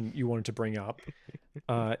mentioned you wanted to bring up,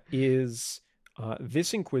 is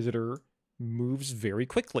this Inquisitor moves very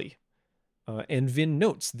quickly, and Vin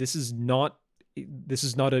notes this is not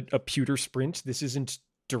a pewter sprint. This isn't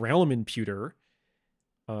Duralumin pewter,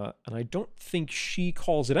 and I don't think she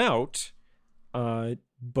calls it out,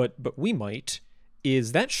 but we might.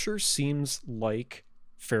 Is that sure seems like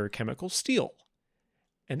ferrochemical steel,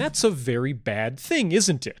 and that's a very bad thing,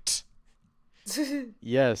 isn't it?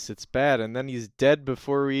 Yes, it's bad, and then he's dead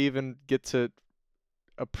before we even get to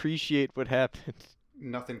appreciate what happened.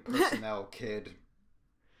 Nothing personnel, kid.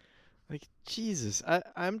 Like, Jesus,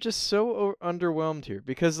 I'm just so underwhelmed here,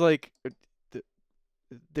 because, like,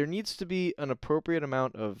 there needs to be an appropriate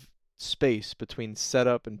amount of space between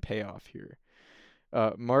setup and payoff here.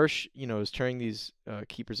 Marsh, is turning these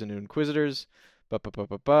keepers into Inquisitors.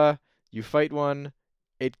 You fight one,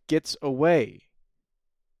 it gets away.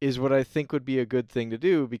 is what I think would be a good thing to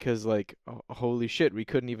do, because, like, holy shit, we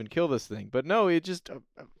couldn't even kill this thing. But no, it just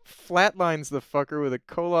flatlines the fucker with a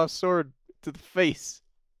Koloth sword to the face.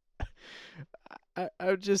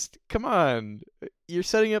 I just, come on. You're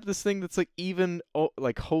setting up this thing that's like even,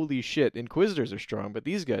 like, holy shit, Inquisitors are strong, but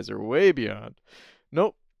these guys are way beyond.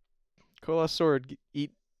 Nope. Koloth sword,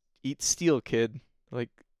 eat steel, kid. Like,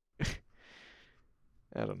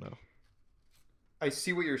 I don't know. I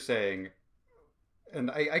see what you're saying,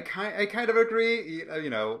 and I kind of agree. You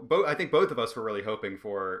know, I think both of us were really hoping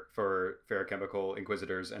for ferrochemical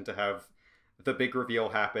Inquisitors, and to have the big reveal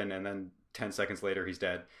happen, and then 10 seconds later he's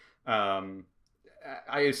dead.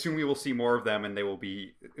 I assume we will see more of them, and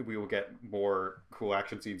we will get more cool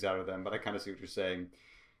action scenes out of them. But I kind of see what you're saying.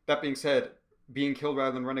 That being said, being killed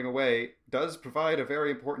rather than running away does provide a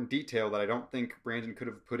very important detail that I don't think Brandon could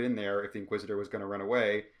have put in there if the Inquisitor was going to run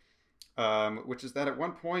away, which is that at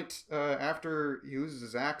one point, after he loses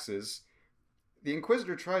his axes, the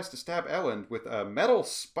Inquisitor tries to stab Elend with a metal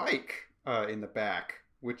spike in the back,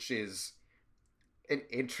 which is an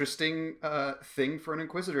interesting thing for an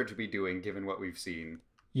Inquisitor to be doing, given what we've seen.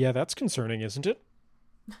 Yeah, that's concerning, isn't it?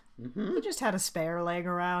 Mm-hmm. He just had a spare leg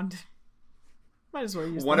around. Might as well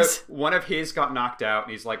use this. One of his got knocked out,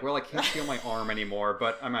 and he's like, well, I can't feel my arm anymore,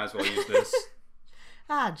 but I might as well use this.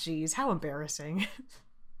 Ah, geez, how embarrassing.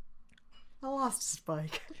 I lost a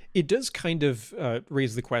spike. It does kind of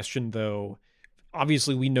raise the question, though.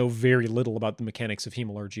 Obviously, we know very little about the mechanics of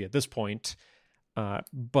hemalurgy at this point,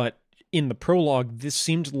 but in the prologue, this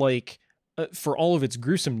seemed like, for all of its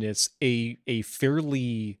gruesomeness, a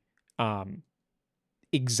fairly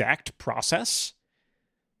exact process.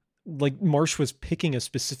 Like, Marsh was picking a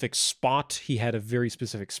specific spot. He had a very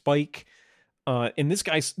specific spike. And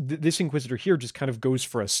this Inquisitor here just kind of goes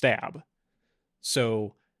for a stab.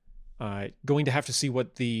 So, going to have to see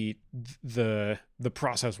what the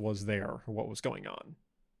process was there, or what was going on.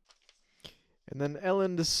 And then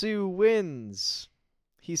Elend Sue wins.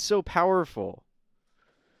 He's so powerful.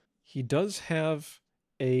 He does have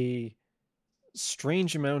a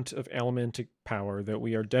strange amount of elementic power that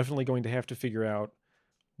we are definitely going to have to figure out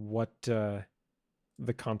what the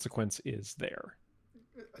consequence is there.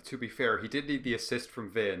 To be fair, he did need the assist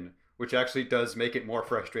from Vin, which actually does make it more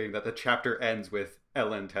frustrating that the chapter ends with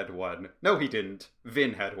Elend had won. No, he didn't.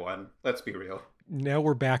 Vin had won. Let's be real. Now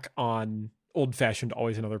we're back on old-fashioned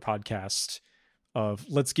Always Another podcast of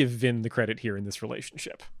let's give Vin the credit here in this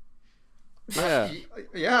relationship. Yeah.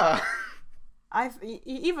 Yeah.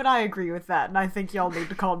 Even I agree with that, and I think y'all need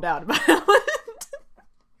to calm down about it.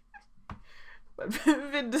 But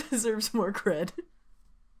Vin deserves more cred.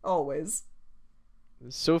 Always.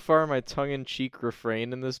 So far, my tongue-in-cheek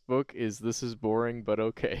refrain in this book is, this is boring, but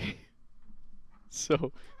okay.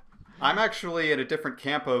 So... I'm actually in a different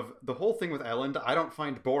camp of the whole thing with Elend I don't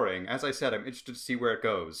find boring. As I said, I'm interested to see where it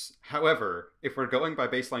goes. However, if we're going by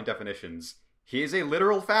baseline definitions, he is a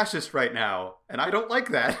literal fascist right now, and I don't like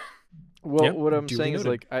that. Well, Yep, what I'm duly saying is,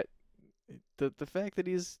 noted. like, the fact that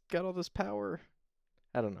he's got all this power,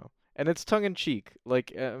 I don't know. And it's tongue-in-cheek.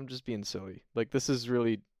 Like, I'm just being silly. Like, this is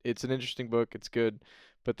really, it's an interesting book, it's good,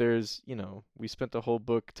 but there's, we spent the whole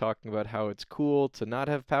book talking about how it's cool to not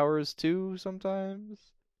have powers, too, sometimes.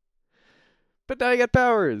 But now I got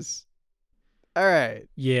powers. All right.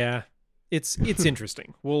 Yeah, it's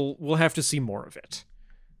interesting. We'll have to see more of it.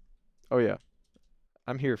 Oh, yeah.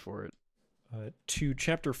 I'm here for it. To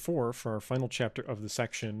chapter 4 for our final chapter of the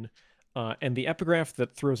section, and the epigraph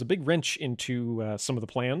that throws a big wrench into some of the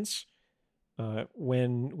plans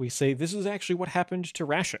when we say this is actually what happened to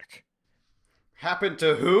Rashik. Happened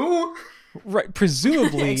to who? Right,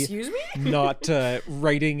 presumably Excuse me? not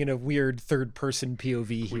writing in a weird third-person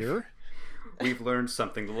POV here. We've learned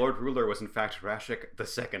something. The Lord Ruler was in fact Rashik the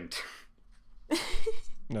Second.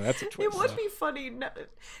 No, that's a twist. It would be funny.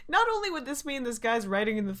 Not only would this mean this guy's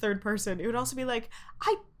writing in the third person, it would also be like,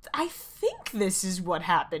 I think this is what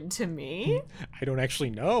happened to me. I don't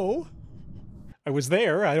actually know. I was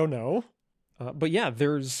there. I don't know. But yeah,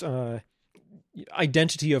 there's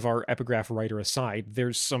identity of our epigraph writer aside.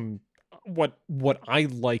 There's some what I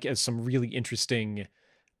like as some really interesting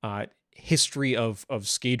history of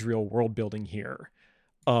Scadrial world building here.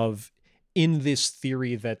 Of in this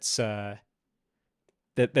theory that's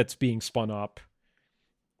being spun up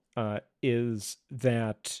is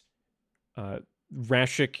that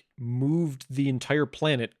Rashik moved the entire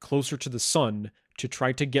planet closer to the sun to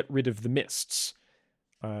try to get rid of the mists.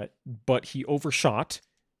 But he overshot,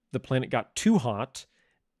 the planet got too hot,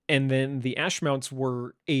 and then the ash mounts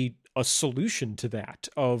were a solution to that,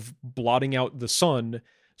 of blotting out the sun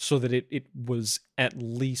so that it was at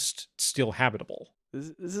least still habitable.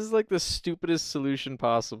 This is like the stupidest solution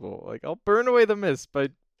possible. Like, I'll burn away the mist by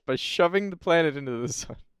shoving the planet into the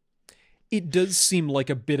sun. It does seem like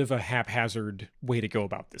a bit of a haphazard way to go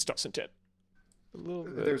about this, doesn't it? A little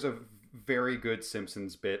bit. There's a very good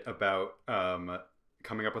Simpsons bit about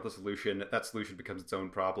coming up with a solution. That solution becomes its own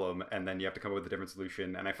problem, and then you have to come up with a different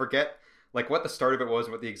solution. And I forget like what the start of it was,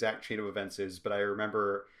 what the exact chain of events is, but I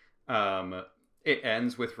remember it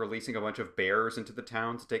ends with releasing a bunch of bears into the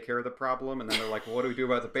town to take care of the problem, and then they're like, well, what do we do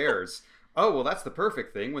about the bears? Oh, well, that's the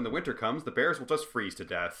perfect thing. When the winter comes, the bears will just freeze to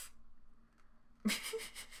death.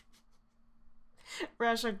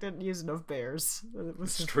 Rashok didn't use enough bears. It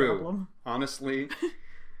was his true. problem. Honestly.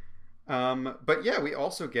 But yeah, we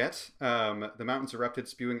also get the mountains erupted,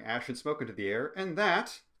 spewing ash and smoke into the air, and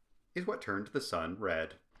that is what turned the sun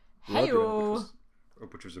red. Hey-o.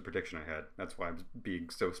 Which was a prediction I had. That's why I'm being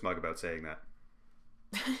so smug about saying that.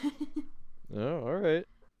 Oh, all right.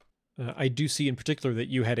 I do see in particular that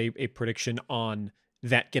you had a prediction on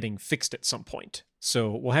that getting fixed at some point.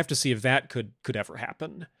 So we'll have to see if that could ever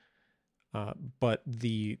happen. But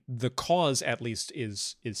the cause at least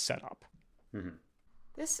is set up. Mm-hmm.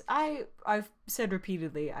 This I've said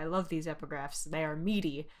repeatedly, I love these epigraphs. They are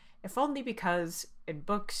meaty, if only because in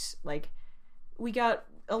books, like, we got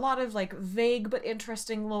a lot of like vague but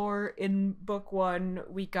interesting lore in book 1.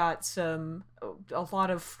 We got a lot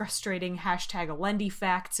of frustrating #Alendi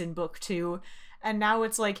facts in book 2, and now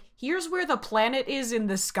it's like, here's where the planet is in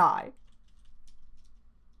the sky.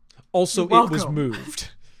 Also, it was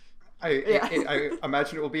moved. I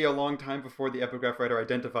imagine it will be a long time before the epigraph writer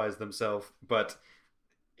identifies themselves, but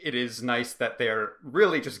it is nice that they're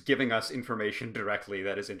really just giving us information directly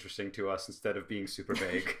that is interesting to us instead of being super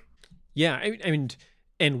vague. Yeah, I mean,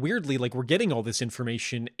 and weirdly, like, we're getting all this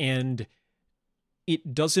information, and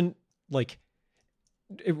it doesn't, like,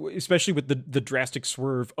 especially with the drastic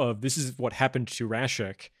swerve of this is what happened to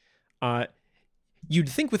Rashok, you'd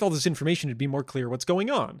think with all this information it'd be more clear what's going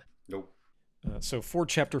on. Nope. So for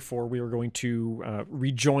Chapter 4, we are going to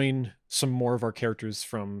rejoin some more of our characters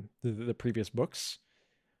from the previous books.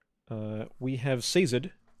 We have Sazed,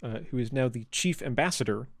 who is now the chief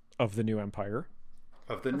ambassador of the new empire.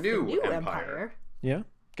 Of the new empire. Yeah,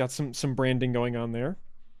 got some branding going on there.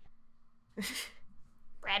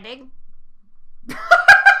 Branding?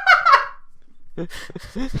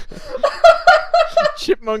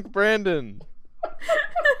 Chipmunk Brandon.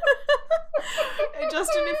 Hey,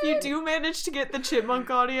 Justin, if you do manage to get the chipmunk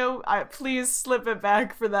audio, please slip it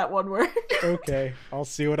back for that one word. Okay, I'll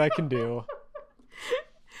see what I can do.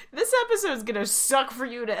 This episode's gonna suck for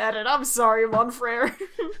you to edit. I'm sorry, Monfrere.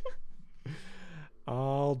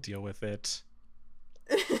 I'll deal with it.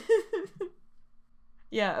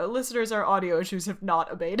 Yeah, listeners, our audio issues have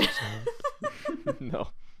not abated. No.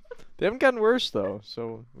 They haven't gotten worse, though,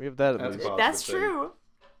 so we have that at least. That's true.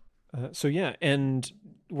 So yeah, and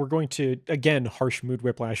we're going to, again, harsh mood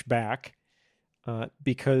whiplash back,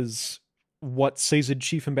 because what Sazed,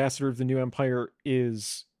 chief ambassador of the new empire,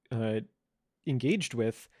 is engaged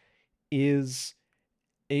with is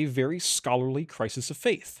a very scholarly crisis of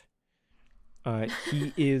faith.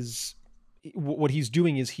 He is, what he's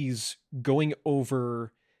doing is he's going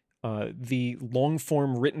over the long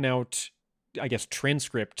form written out, I guess,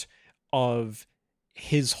 transcript of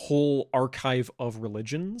his whole archive of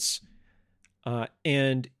religions.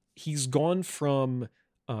 And he's gone from,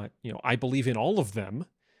 I believe in all of them,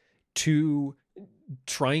 to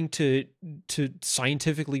trying to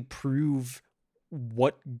scientifically prove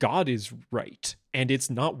what God is right. And it's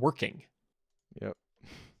not working. Yep.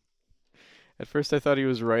 At first I thought he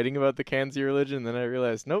was writing about the Kanzi religion, then I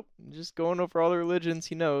realized, nope, just going over all the religions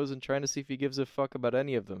he knows and trying to see if he gives a fuck about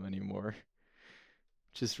any of them anymore.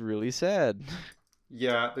 Just really sad.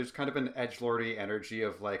 Yeah, there's kind of an edgelordy energy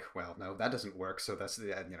of like, well, no, that doesn't work, so that's,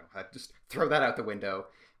 I just throw that out the window.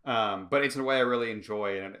 But it's in a way I really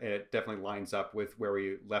enjoy, and it definitely lines up with where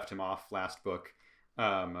we left him off last book.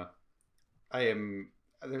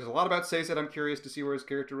 There's a lot about Sazed I'm curious to see where his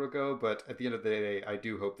character will go, but at the end of the day, I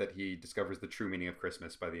do hope that he discovers the true meaning of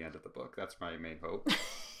Christmas by the end of the book. That's my main hope.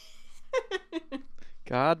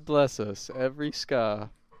 God bless us, every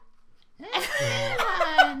ska.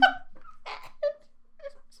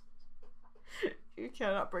 You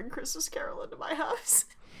cannot bring Christmas Carol into my house.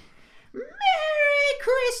 Merry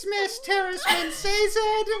Christmas, Terraceman Sazed!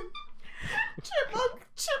 Chipmunk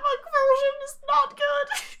version is not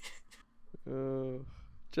good.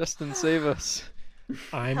 Justin, save us.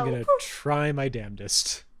 I'm going to try my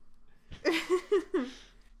damnedest.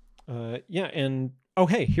 Yeah, and oh,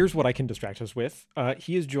 hey, here's what I can distract us with.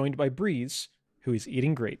 He is joined by Breeze, who is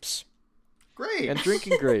eating grapes. Great! And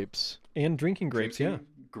drinking grapes. And drinking grapes,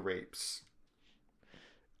 Grapes.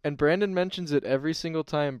 And Brandon mentions it every single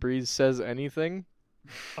time Breeze says anything.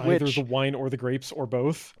 Either Which- the wine or the grapes or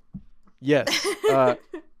both. Yes.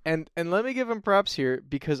 And let me give him props here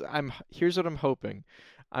because here's what I'm hoping.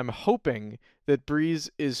 I'm hoping that Breeze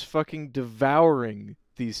is fucking devouring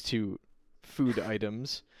these two food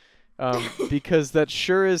items. Because that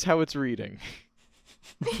sure is how it's reading.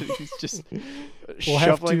 He's just We'll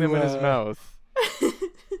have shuffling to, them in his mouth.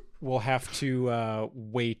 We'll have to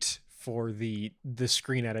wait for the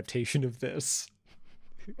screen adaptation of this.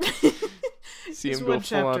 See This him go one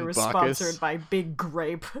full on chapter was Bacchus. sponsored by Big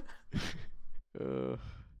Grape.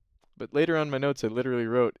 But later on in my notes, I literally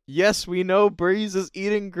wrote, "Yes, we know Breeze is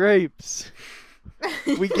eating grapes.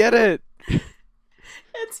 We get it."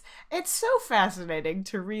 It's so fascinating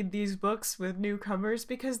to read these books with newcomers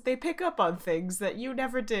because they pick up on things that you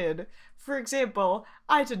never did. For example,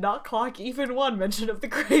 I did not clock even one mention of the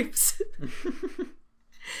grapes.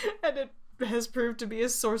 And it has proved to be a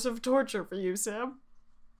source of torture for you, Sam.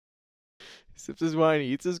 He sips his wine, he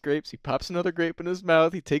eats his grapes, he pops another grape in his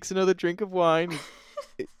mouth, he takes another drink of wine.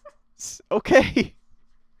 It's okay.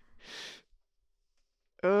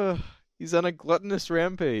 He's on a gluttonous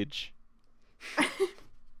rampage.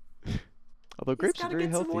 Although grapes He's are gotta very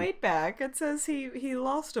get healthy. some weight back. It says he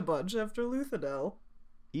lost a bunch after Luthadel.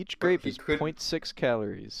 Each grape He is could- 0.6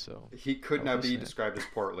 calories, so He could now Healthy be snack. described as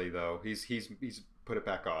portly, though. He's put it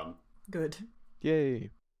back on. Good.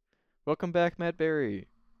 yay. Welcome back, Matt Berry.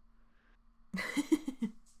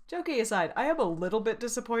 Joking aside, I am a little bit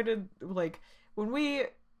disappointed. Like, when we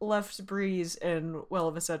left Breeze in Well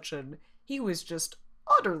of Ascension, he was just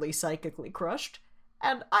utterly psychically crushed.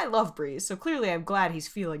 And I love Breeze, so clearly I'm glad he's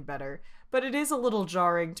feeling better. But it is a little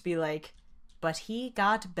jarring to be like, but he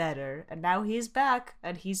got better, and now he's back,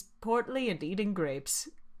 and he's portly and eating grapes.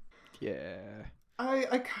 Yeah.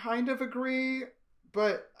 I kind of agree,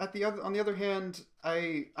 but on the other hand,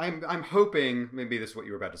 I'm hoping, maybe this is what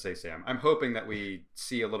you were about to say, Sam. I'm hoping that we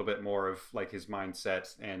see a little bit more of like his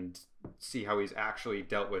mindset and see how he's actually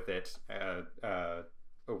dealt with it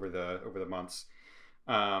over the months.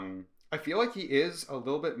 I feel like he is a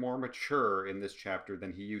little bit more mature in this chapter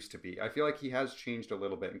than he used to be. I feel like he has changed a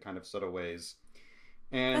little bit in kind of subtle ways.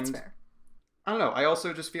 And That's fair. I don't know. I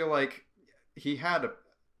also just feel like he had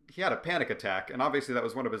a panic attack, and obviously that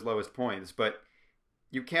was one of his lowest points, but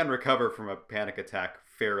you can recover from a panic attack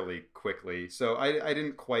fairly quickly. So I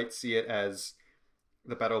didn't quite see it as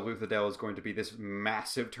the Battle of Luthadel is going to be this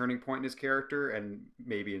massive turning point in his character, and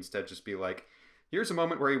maybe instead just be like, here's a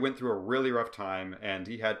moment where he went through a really rough time and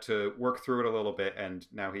he had to work through it a little bit, and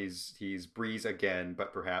now he's Breeze again,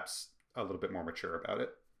 but perhaps a little bit more mature about it.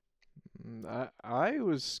 I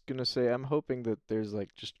was gonna say I'm hoping that there's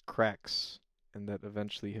like just cracks and that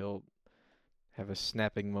eventually he'll have a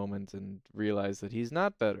snapping moment and realize that he's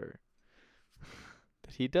not better.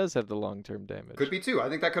 That he does have the long-term damage. Could be too. I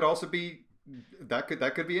think that could also be that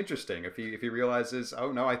could be interesting if he realizes,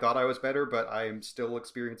 oh no, I thought I was better, but I'm still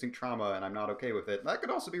experiencing trauma and I'm not okay with it. That could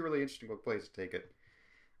also be a really interesting place to take it.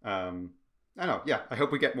 I don't know. Yeah, I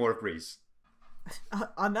hope we get more of Breeze.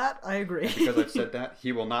 On that, I agree. And because I've said that,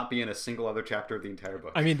 he will not be in a single other chapter of the entire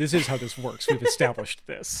book. I mean, this is how this works. We've established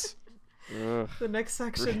this. Ugh. The next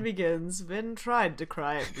section begins. Vin tried to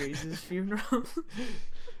cry at Breeze's funeral.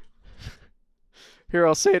 Here,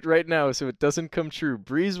 I'll say it right now so it doesn't come true.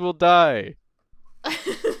 Breeze will die.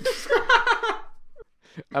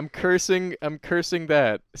 I'm cursing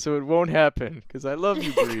that so it won't happen because I love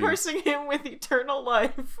you, Breeze. Cursing him with eternal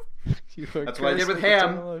life. You are That's what I did cursed with Ham.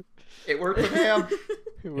 eternal life. It worked with Ham.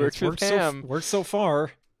 It works It's with worked Ham. worked so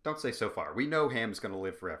far. Don't say so far. We know Ham's going to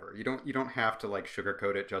live forever. You don't have to like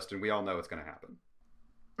sugarcoat it, Justin. We all know it's going to happen.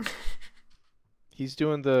 He's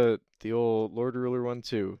doing the old Lord Ruler one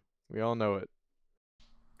too. We all know it.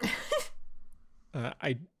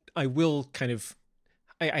 I will kind of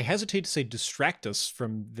I hesitate to say distract us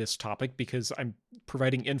from this topic because I'm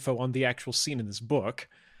providing info on the actual scene in this book.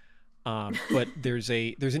 But there's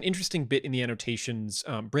an interesting bit in the annotations.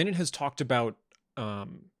 Brandon has talked about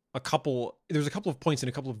there's a couple of points in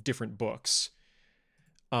a couple of different books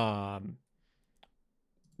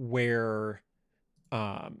where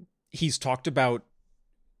he's talked about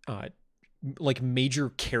like major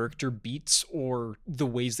character beats or the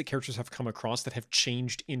ways that characters have come across that have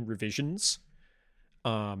changed in revisions.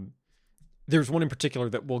 There's one in particular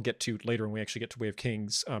that we'll get to later when we actually get to Way of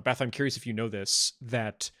Kings. Beth, I'm curious if you know this,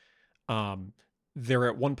 that there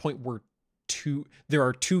at one point there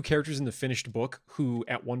are two characters in the finished book who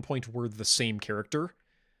at one point were the same character,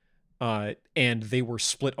 and they were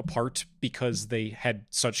split apart because they had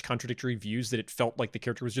such contradictory views that it felt like the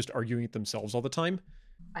character was just arguing with themselves all the time.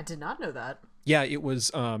 I did not know that. Yeah, it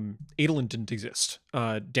was Adolin didn't exist.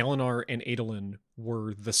 Dalinar and Adolin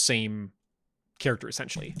were the same character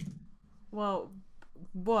essentially. Well,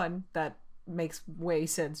 one, that makes way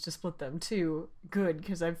sense to split them. Two, good,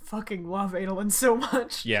 because I fucking love Adolin so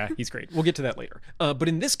much. Yeah, he's great. We'll get to that later. But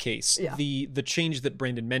in this case, Yeah. the change that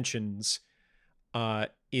Brandon mentions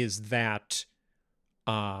is that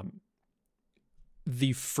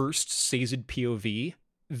the first Sazed POV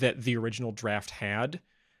that the original draft had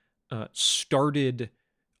started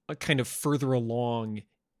kind of further along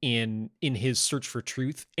in his search for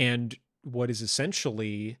truth and what is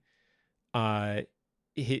essentially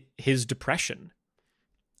his depression.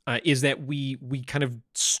 Is that we kind of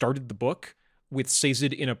started the book with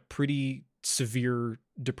Sazed in a pretty severe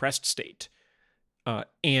depressed state.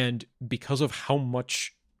 And because of how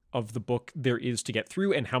much of the book there is to get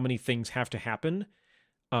through and how many things have to happen,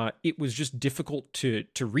 it was just difficult to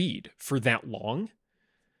read for that long.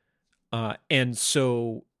 And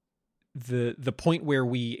so the point where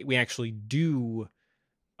we actually do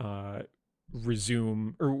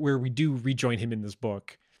resume, or where we do rejoin him in this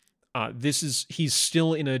book, he's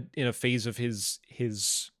still in a phase of his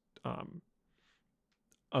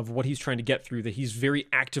of what he's trying to get through, that he's very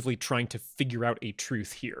actively trying to figure out a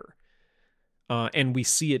truth here. And we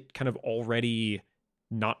see it kind of already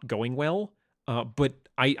not going well. But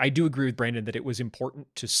I do agree with Brandon that it was important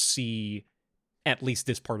to see at least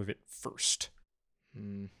this part of it first.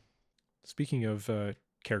 Speaking of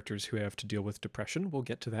characters who have to deal with depression, we'll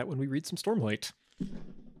get to that when we read some Stormlight.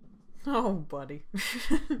 Oh, buddy.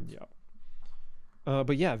 Yeah.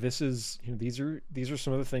 But yeah, this is, these are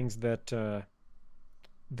some of the things that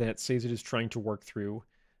that Sazed is trying to work through.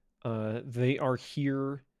 They are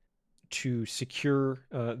here to secure.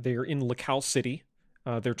 They're in Lacal City.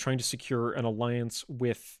 They're trying to secure an alliance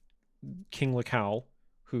with King Lacal,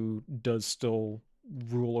 who does still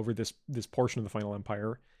rule over this portion of the Final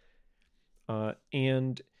Empire.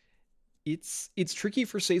 And it's tricky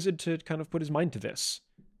for Sazed to kind of put his mind to this.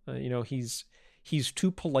 He's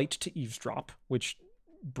too polite to eavesdrop, which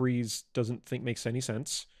Breeze doesn't think makes any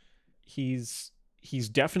sense. He's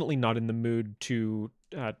definitely not in the mood to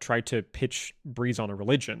try to pitch Breeze on a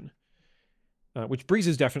religion, which Breeze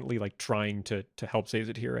is definitely like trying to help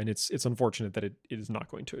Sazed here, and it's unfortunate that it is not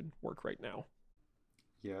going to work right now.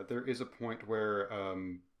 Yeah, there is a point where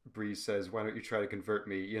Breeze says, "Why don't you try to convert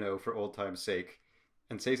me, for old time's sake?"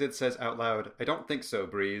 And Sazed says out loud, "I don't think so,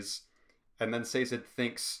 Breeze." And then Sazed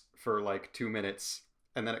thinks for like 2 minutes,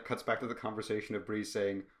 and then it cuts back to the conversation of Breeze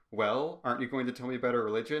saying, "Well, aren't you going to tell me about a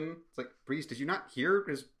religion?" It's like, Breeze, did you not hear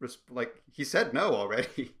his, he said no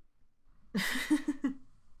already.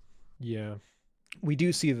 Yeah. We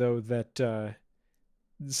do see, though, that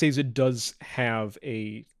Sazed does have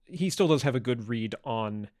he still does have a good read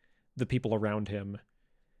on the people around him,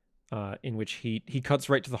 in which he cuts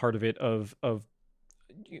right to the heart of it, of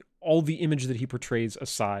all the image that he portrays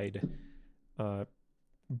aside.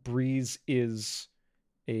 Breeze is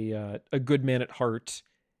a good man at heart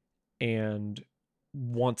and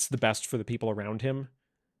wants the best for the people around him.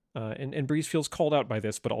 And Breeze feels called out by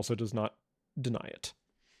this, but also does not deny it.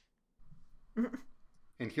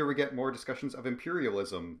 And here we get more discussions of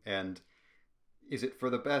imperialism, and is it for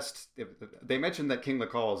the best? They mentioned that King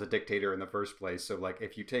Lacal is a dictator in the first place, so like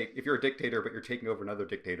if you're a dictator but you're taking over another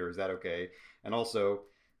dictator, is that okay? And also,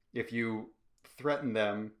 if you threaten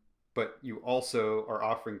them but you also are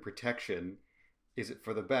offering protection, is it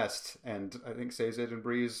for the best? And I think Sazed and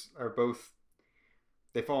Breeze are both,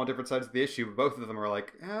 they fall on different sides of the issue, but both of them are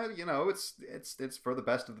like, it's for the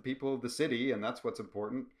best of the people of the city, and that's what's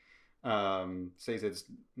important. Sazed's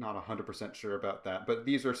not 100% sure about that, but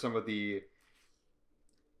these are some of the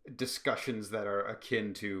discussions that are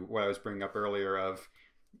akin to what I was bringing up earlier of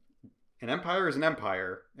an empire is an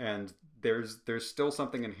empire, and there's still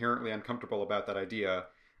something inherently uncomfortable about that idea.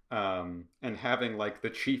 And having like the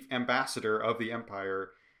chief ambassador of the empire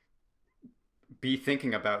be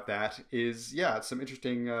thinking about that is, it's some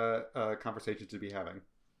interesting conversations to be having.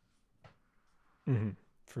 Mm-hmm,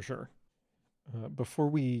 for sure. Before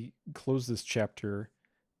we close this chapter,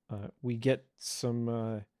 we get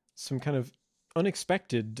some kind of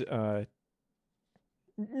unexpected,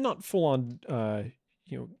 not full on,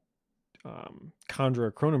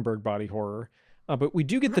 Kandra Cronenberg body horror. But we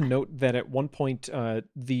do get the note that at one point,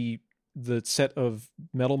 the set of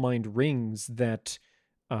Metal Mind rings that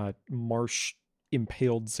Marsh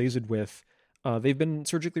impaled Sazed with, they've been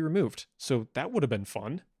surgically removed. So that would have been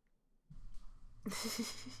fun.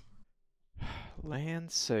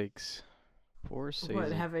 Land's sakes. Poor Sazed.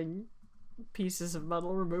 What, having pieces of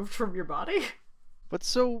metal removed from your body? What's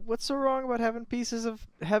so wrong about having pieces of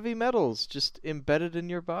heavy metals just embedded in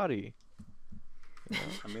your body? You know?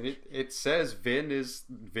 I mean, it says Vin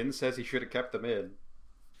says he should have kept them in.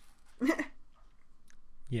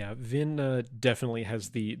 Yeah, Vin definitely has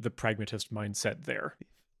the pragmatist mindset there,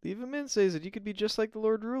 Leave him in, says it. You could be just like the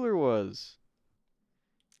Lord Ruler was.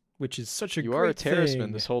 which is such a You great are a Terraceman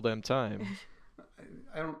thing. this whole damn time.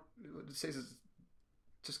 I don't it says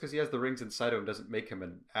just because he has the rings inside of him doesn't make him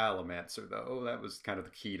an Allomancer, though. That was kind of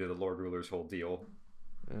the key to the Lord Ruler's whole deal.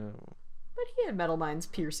 Oh. But he had metal mines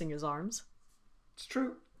piercing his arms. It's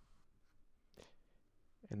true.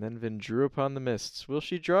 And then Vin drew upon the mists. Will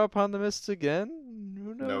she draw upon the mists again?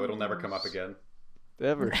 Who knows? No, it'll never come up again.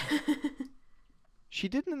 Ever. She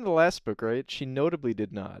didn't in the last book, right? She notably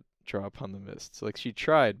did not draw upon the mists. Like, she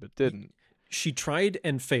tried, but didn't. She tried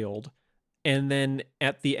and failed, and then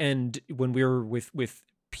at the end, when we were with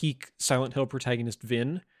peak Silent Hill protagonist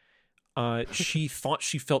Vin, she thought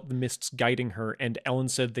she felt the mists guiding her, and Ellen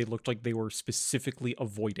said they looked like they were specifically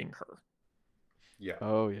avoiding her. Yeah.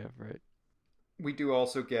 Oh, yeah, right. We do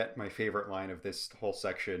also get my favorite line of this whole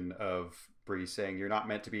section of Bree saying, "You're not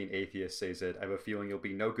meant to be an atheist," says it. "I have a feeling you'll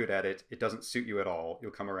be no good at it. It doesn't suit you at all.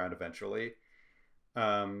 You'll come around eventually."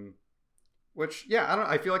 Which, yeah,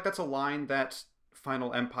 I feel like that's a line that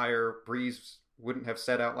Final Empire Breeze wouldn't have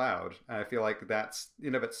said out loud. And I feel like that's,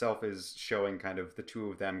 in of itself, is showing kind of the two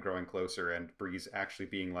of them growing closer and Breeze actually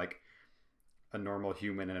being like a normal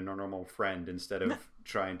human and a normal friend instead of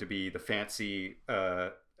trying to be the fancy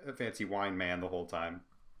wine man the whole time.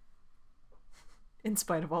 In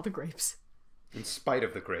spite of all the grapes. In spite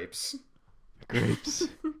of the grapes. Grapes.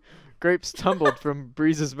 Grapes tumbled from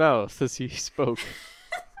Breeze's mouth as he spoke.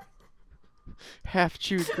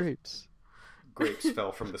 Half-chewed grapes. Grapes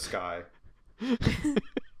fell from the sky.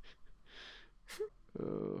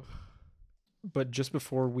 But just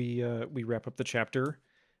before we wrap up the chapter,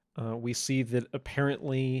 we see that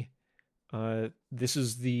apparently this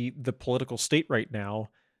is the political state right now,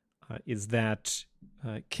 is that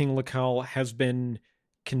King Lacal has been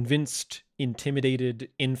convinced, intimidated,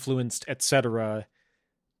 influenced, etc.,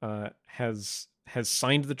 has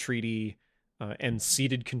signed the treaty and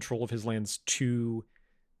ceded control of his lands to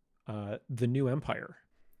the new empire.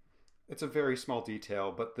 It's a very small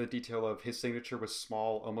detail, but the detail of his signature was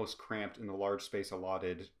small, almost cramped in the large space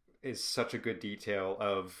allotted, is such a good detail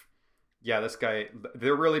of, yeah, this guy,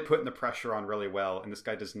 they're really putting the pressure on really well, and this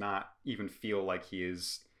guy does not even feel like he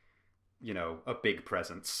is, a big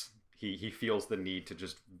presence. He feels the need to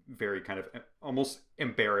just very kind of almost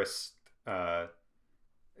embarrassed,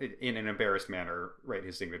 in an embarrassed manner, write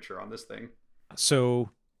his signature on this thing. So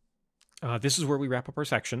this is where we wrap up our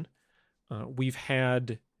section. We've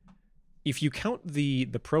had, if you count the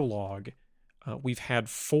prologue, we've had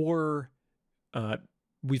four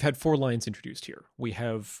lines introduced here. We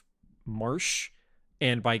have Marsh,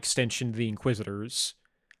 and by extension the Inquisitors,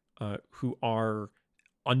 who are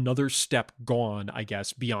another step gone, I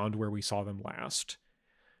guess, beyond where we saw them last.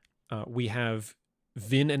 We have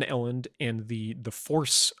Vin and Elend and the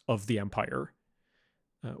force of the Empire.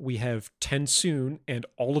 We have Tensoon and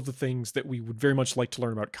all of the things that we would very much like to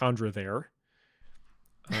learn about Khandra there.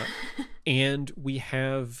 And we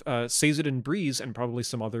have Sazed and Breeze and probably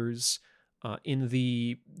some others in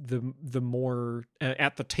the more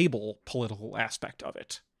at the table political aspect of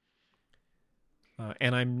it.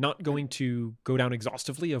 And I'm not going to go down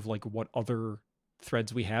exhaustively of like what other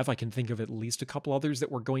threads we have. I can think of at least a couple others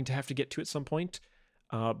that we're going to have to get to at some point.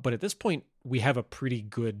 But at this point, we have a pretty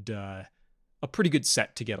good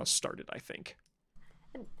set to get us started, I think.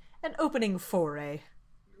 An opening foray.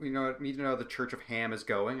 We need to know how the Church of Ham is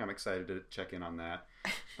going. I'm excited to check in on that.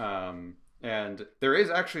 And there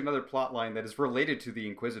is actually another plot line that is related to the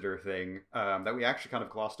Inquisitor thing that we actually kind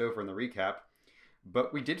of glossed over in the recap.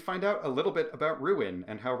 But we did find out a little bit about Ruin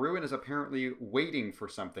and how Ruin is apparently waiting for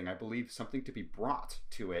something. I believe something to be brought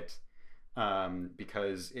to it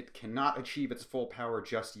because it cannot achieve its full power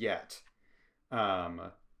just yet.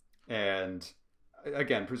 And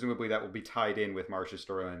again, presumably that will be tied in with Marsh's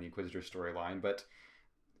storyline and the Inquisitor storyline, but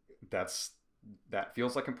that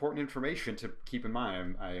feels like important information to keep in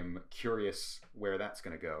mind. I am curious where that's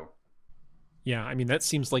going to go. Yeah, I mean, that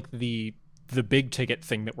seems like the big ticket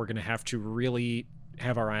thing that we're going to have to really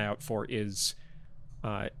have our eye out for is,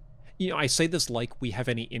 I say this like we have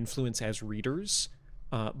any influence as readers,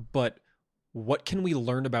 but what can we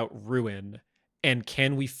learn about Ruin, and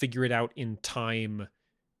can we figure it out in time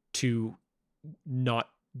to not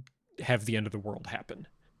have the end of the world happen?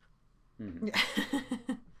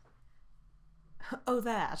 Oh,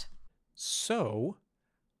 that. So,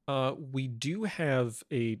 We do have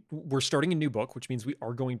we're starting a new book, which means we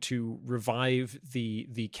are going to revive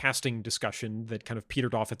the casting discussion that kind of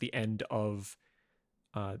petered off at the end of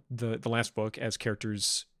the last book as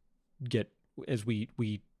characters as we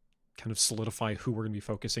kind of solidify who we're going to be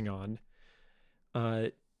focusing on.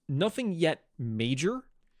 Nothing yet major.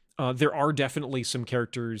 There are definitely some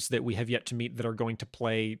characters that we have yet to meet that are going to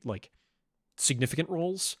play like significant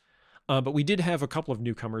roles. But we did have a couple of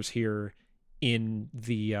newcomers here in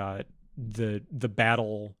the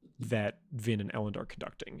battle that Vin and Elend are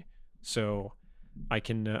conducting. So I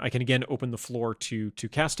can again open the floor to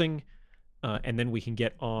casting, and then we can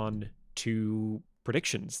get on to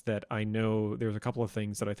predictions that I know there's a couple of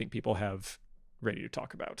things that I think people have ready to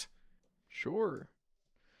talk about. Sure.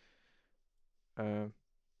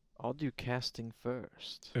 I'll do casting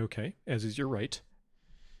first. Okay, as is your right.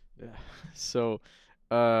 Yeah. So,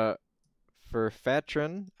 for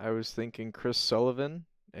Fatron, I was thinking Chris Sullivan,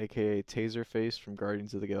 aka Taserface from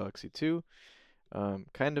Guardians of the Galaxy 2.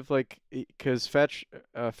 Kind of like, because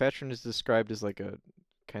Fatron is described as like a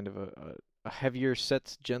kind of a heavier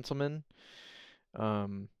set gentleman,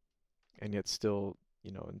 and yet still,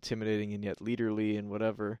 intimidating and yet leaderly and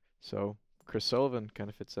whatever. So Chris Sullivan kind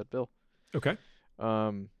of fits that bill. Okay.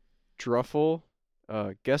 Druffle,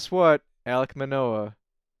 guess what? Alec Manoa.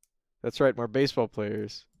 That's right, more baseball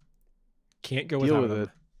players. Can't go Deal without with him. it.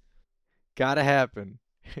 Gotta happen.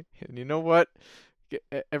 And you know what?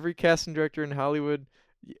 Every casting director in Hollywood,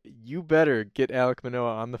 you better get Alec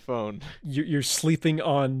Manoa on the phone. You're sleeping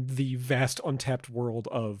on the vast untapped world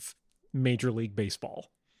of Major League Baseball.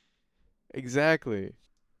 Exactly.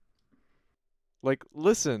 Like,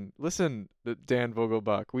 listen, Dan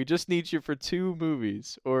Vogelbach. We just need you for 2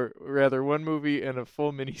 movies, or rather 1 movie and a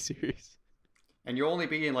full miniseries. And you'll only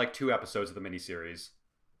be in like 2 episodes of the miniseries.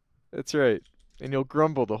 That's right. And you'll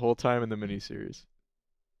grumble the whole time in the miniseries.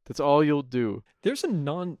 That's all you'll do. There's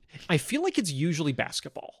I feel like it's usually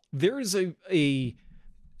basketball. There is a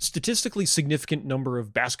statistically significant number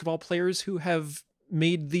of basketball players who have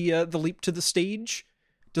made the leap to the stage.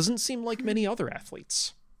 Doesn't seem like many other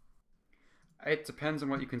athletes. It depends on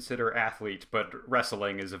what you consider athlete, but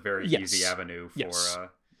wrestling is a very easy avenue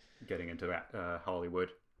for getting into Hollywood.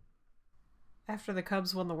 After the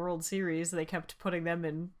Cubs won the World Series, they kept putting them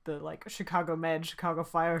in the like Chicago Med, Chicago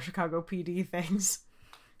Fire, Chicago PD things.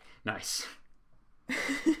 Nice.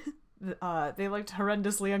 They looked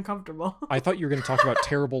horrendously uncomfortable. I thought you were going to talk about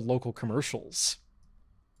terrible local commercials.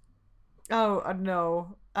 Oh,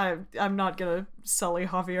 no. I'm not going to sully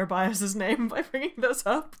Javier Baez's name by bringing those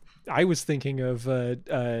up. I was thinking of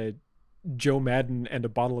Joe Madden and a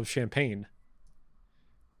bottle of champagne.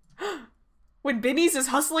 When Binnie's is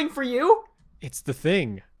hustling for you? It's the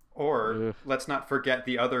thing. Or let's not forget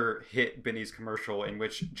the other hit Binnie's commercial in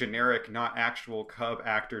which generic, not actual Cub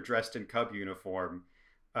actor dressed in Cub uniform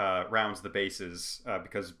rounds the bases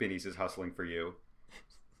because Binnie's is hustling for you.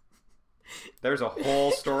 There's a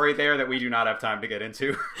whole story there that we do not have time to get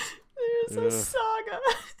into. There's a saga.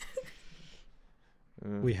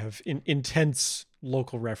 We have intense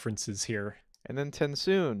local references here. And then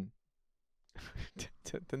Tensoon.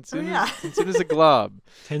 Tensoon, yeah. Tensoon is a glob.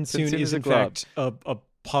 Tensoon is in fact a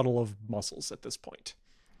puddle of muscles at this point.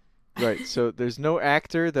 Right, so there's no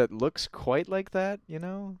actor that looks quite like that,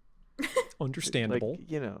 Understandable.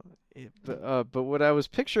 But what I was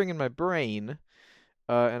picturing in my brain,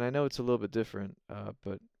 and I know it's a little bit different,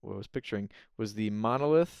 but what I was picturing was the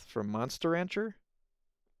monolith from Monster Rancher.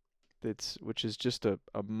 Which is just a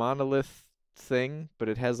monolith thing, but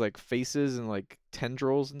it has like faces and like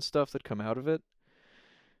tendrils and stuff that come out of it.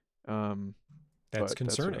 That's concerning.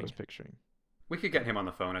 That's what I was picturing. We could get him on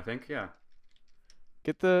the phone, I think. Yeah.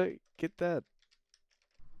 Get that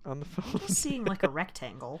on the phone. Seeing like a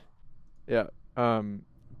rectangle. Yeah.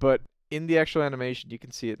 But in the actual animation, you can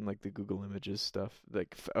see it in like the Google Images stuff.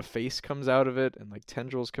 Like a face comes out of it, and like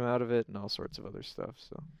tendrils come out of it, and all sorts of other stuff.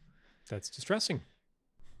 So that's distressing.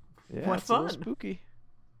 Yeah, what it's fun! A little spooky.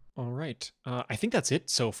 All right. I think that's it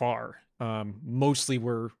so far. Mostly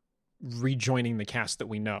we're rejoining the cast that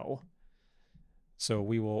we know. So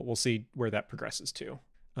we'll see where that progresses to.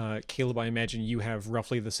 Caleb, I imagine you have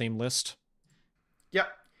roughly the same list. Yep.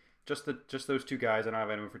 Just those 2 guys. I don't have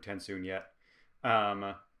anyone for Tensoon yet.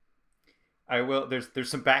 I will. There's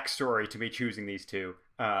some backstory to me choosing these 2.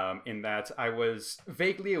 In that I was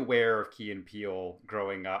vaguely aware of Key and Peele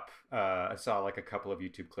growing up. I saw like a couple of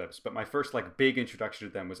YouTube clips, but my first like big introduction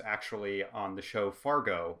to them was actually on the show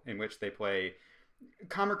Fargo, in which they play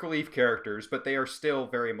comic relief characters, but they are still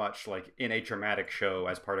very much like in a dramatic show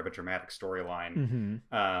as part of a dramatic storyline.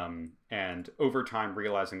 And over time,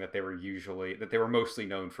 realizing that they were mostly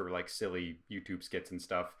known for like silly YouTube skits and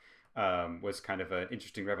stuff, was kind of an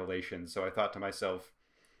interesting revelation. So I thought to myself,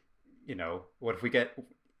 what if we get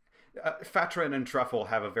Fatran and Truffle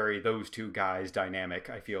have a very those two guys dynamic,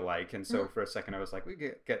 I feel like. And so for a second I was like, we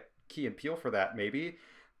could get Key and Peele for that maybe.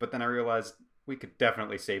 But then I realized we could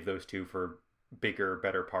definitely save those two for bigger,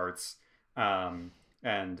 better parts.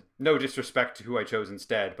 And no disrespect to who I chose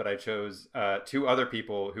instead, but I chose two other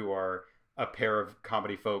people who are a pair of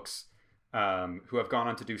comedy folks who have gone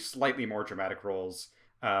on to do slightly more dramatic roles.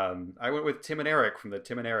 I went with Tim and Eric from the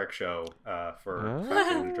Tim and Eric Show for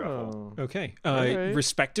Fatran and Truffle. Okay. Right.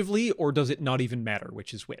 Respectively, or does it not even matter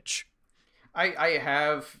which is which?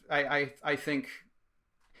 I think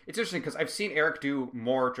it's interesting because I've seen Eric do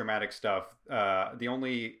more dramatic stuff. The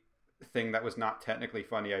only thing that was not technically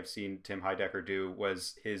funny I've seen Tim Heidecker do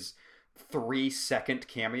was his 3-second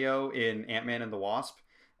cameo in Ant-Man and the Wasp,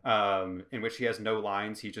 in which he has no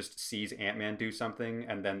lines. He just sees Ant-Man do something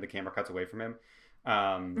and then the camera cuts away from him.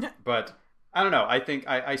 But I don't know. I think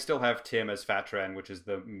I still have Tim as Fatran, which is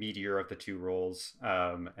the meteor of the two roles.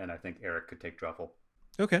 And I think Eric could take Truffle.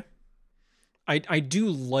 Okay. I do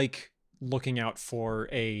like looking out for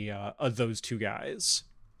a those two guys.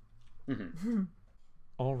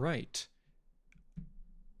 All right.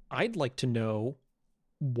 I'd like to know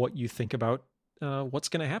what you think about what's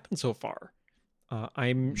going to happen so far.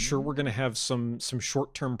 I'm sure we're going to have some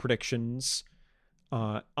short-term predictions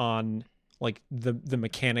on like the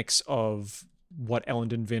mechanics of what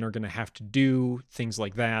Elend and Vin are going to have to do, things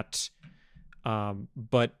like that.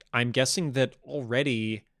 But I'm guessing that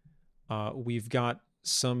already we've got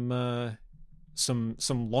some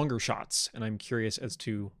longer shots, and I'm curious as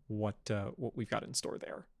to what we've got in store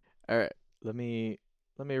there. All right, let me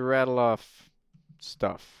rattle off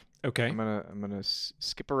stuff. Okay. I'm gonna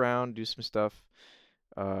skip around, do some stuff,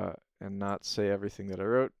 and not say everything that I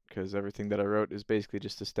wrote, because everything that I wrote is basically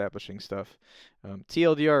just establishing stuff.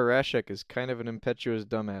 TLDR, Rashek is kind of an impetuous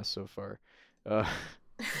dumbass so far.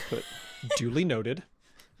 But duly noted.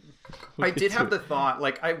 I did have the thought,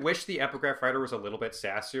 like, I wish the epigraph writer was a little bit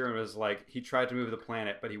sassier and was like, he tried to move the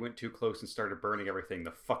planet, but he went too close and started burning everything.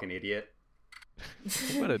 The fucking idiot.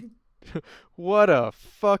 What a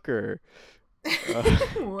fucker.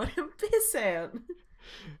 What a pissant.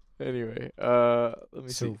 Anyway, let me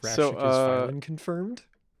see. Rashek So, is Phylan confirmed?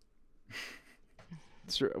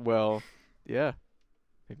 well, yeah.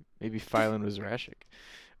 Maybe Phylan was Rashek.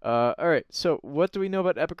 All right, so what do we know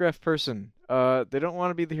about Epigraph Person? They don't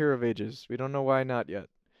want to be the Hero of Ages. We don't know why not yet.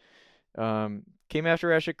 Came after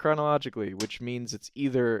Rashek chronologically, which means it's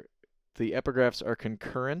either the epigraphs are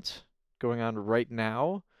concurrent, going on right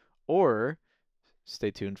now, or,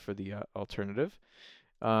 stay tuned for the alternative,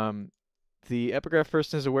 the epigraph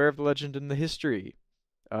person is aware of the legend and the history,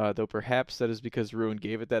 though perhaps that is because Ruin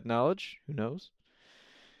gave it that knowledge. Who knows?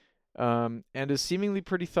 And is seemingly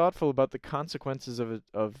pretty thoughtful about the consequences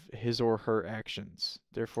of his or her actions.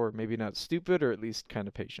 Therefore, maybe not stupid, or at least kind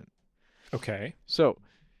of patient. Okay. So,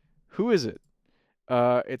 who is it?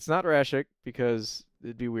 It's not Rashek, because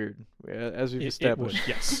it'd be weird, as we've established.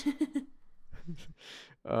 It would,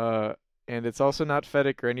 yes. And it's also not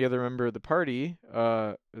Fedek or any other member of the party,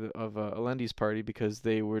 of Elendi's party, because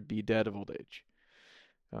they would be dead of old age,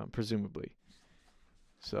 presumably.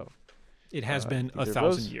 So. It has been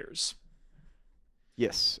 1,000 years.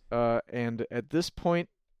 Yes. And at this point,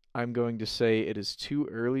 I'm going to say it is too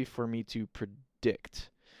early for me to predict.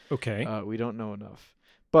 Okay. We don't know enough.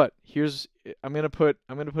 But I'm gonna put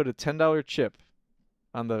a $10 chip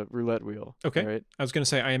on the roulette wheel. Okay. Right? I was gonna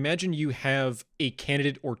say, I imagine you have a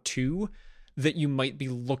candidate or two that you might be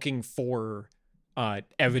looking for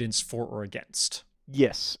evidence for or against.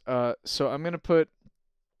 Yes. So I'm gonna put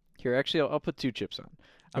here. Actually, I'll put 2 chips on.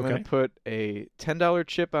 I'm going to put a $10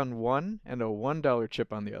 chip on one and a $1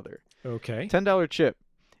 chip on the other. Okay. $10 chip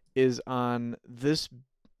is on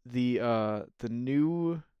the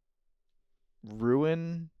new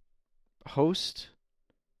Ruin host,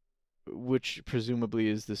 which presumably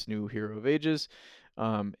is this new Hero of Ages,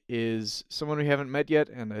 is someone we haven't met yet,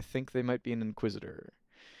 and I think they might be an Inquisitor.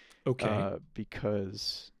 Okay.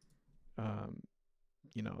 Because,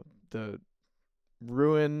 the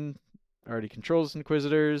Ruin already controls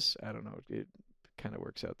Inquisitors. I don't know. It kind of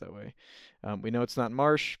works out that way. We know it's not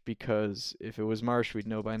Marsh, because if it was Marsh, we'd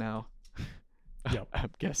know by now. Yep.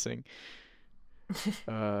 I'm guessing.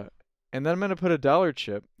 And then I'm going to put a $1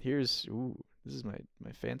 chip. This is my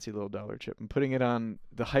fancy little $1 chip. I'm putting it on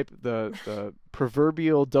the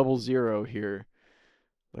proverbial 00 here.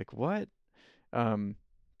 Like, what?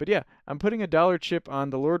 But yeah, I'm putting a dollar chip on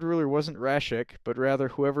the Lord Ruler wasn't Rashek, but rather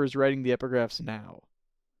whoever is writing the epigraphs now.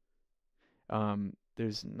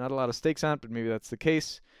 There's not a lot of stakes on it, but maybe that's the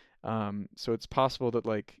case. So it's possible that,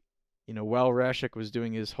 like, while Rashek was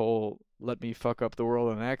doing his whole "let me fuck up the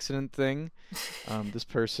world on accident" thing, this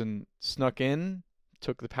person snuck in,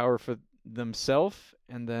 took the power for themselves,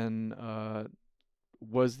 and then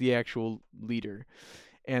was the actual leader.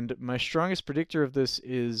 And my strongest predictor of this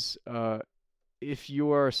is if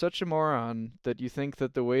you are such a moron that you think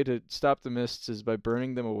that the way to stop the mists is by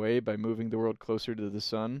burning them away, by moving the world closer to the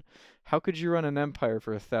sun, how could you run an empire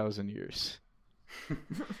for 1,000 years?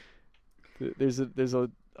 There's a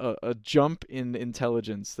jump in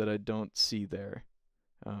intelligence that I don't see there.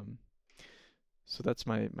 So that's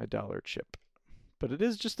my dollar chip. But it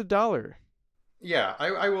is just a dollar. Yeah,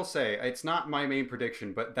 I will say, it's not my main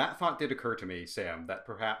prediction, but that thought did occur to me, Sam, that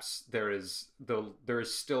perhaps there is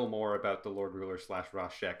still more about the Lord Ruler /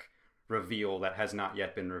 Rashek reveal that has not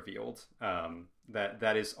yet been revealed.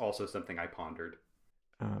 That is also something I pondered.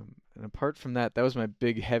 And apart from that was my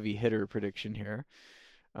big heavy hitter prediction here.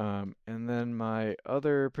 And then my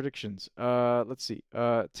other predictions. Let's see.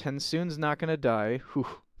 Tensoon's not gonna die. Whew.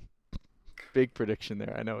 Big prediction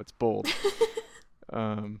there. I know it's bold.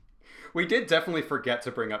 We did definitely forget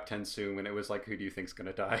to bring up Tensoon when it was like, who do you think's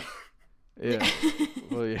gonna die? Yeah.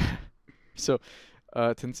 Well, yeah. So,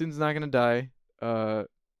 Tensoon's not gonna die.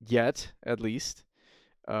 Yet, at least.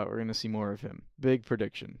 We're gonna see more of him. Big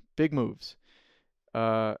prediction. Big moves.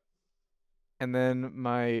 And then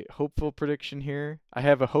my hopeful prediction here. I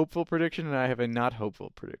have a hopeful prediction and I have a not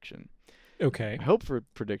hopeful prediction. Okay. My hopeful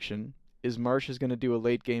prediction is Marsh is gonna do a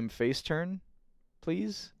late game face turn,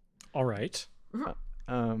 please. All right.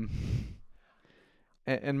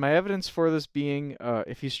 And my evidence for this being,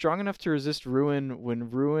 if he's strong enough to resist Ruin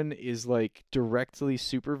when Ruin is like directly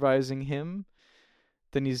supervising him,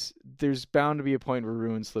 then there's bound to be a point where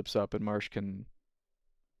Ruin slips up and Marsh can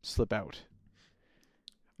slip out.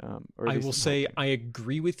 I will say I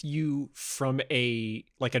agree with you from a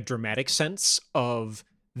dramatic sense of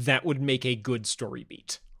that would make a good story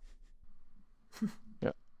beat.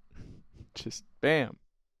 Yeah. Just bam.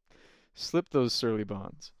 Slip those surly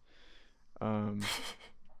bonds. And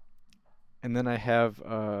then I have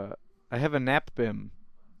a nap bim.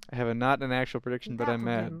 I have not an actual prediction, but I'm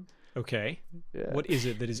mad. Okay. Yeah. What is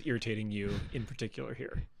it that is irritating you in particular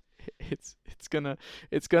here? It's gonna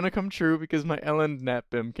come true because my Ellen nap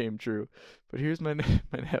bim came true. But here's my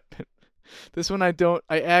nap bim. This one I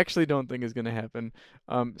actually don't think is gonna happen.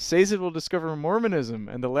 Sazed will discover Mormonism,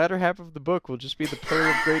 and the latter half of the book will just be the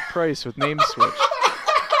Pearl of Great Price with name switch.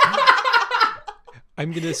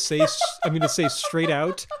 I'm gonna say straight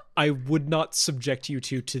out, I would not subject you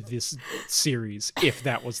to this series if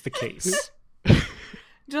that was the case.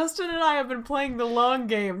 Justin and I have been playing the long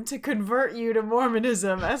game to convert you to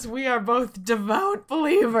Mormonism, as we are both devout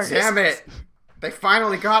believers. Damn it! They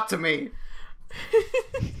finally got to me.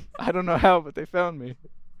 I don't know how, but they found me.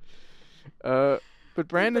 But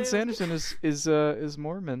Brandon Sanderson is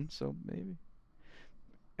Mormon, so maybe.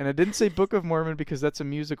 And I didn't say Book of Mormon because that's a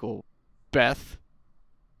musical. Beth.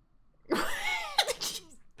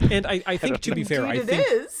 And I think, to be fair,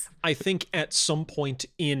 I think at some point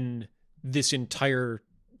in this entire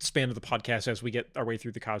span of the podcast, as we get our way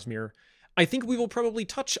through the Cosmere, I think we will probably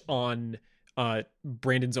touch on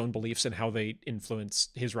Brandon's own beliefs and how they influence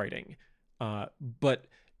his writing. But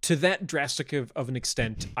to that drastic of an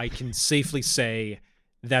extent, I can safely say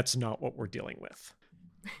that's not what we're dealing with.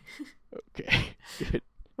 Okay, good.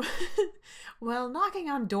 Well, knocking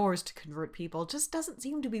on doors to convert people just doesn't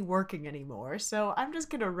seem to be working anymore, so I'm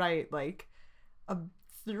just gonna write,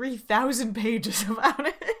 3,000 pages about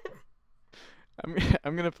it.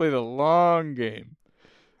 I'm gonna play the long game.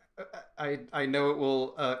 I know it will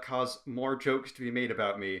cause more jokes to be made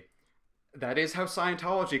about me. That is how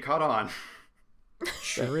Scientology caught on.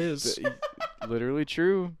 Sure is. Literally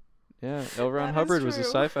true. Yeah, L. Ron That Hubbard is was a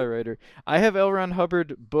true. sci-fi writer. I have L. Ron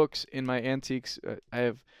Hubbard books in my antiques. I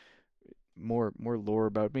have more lore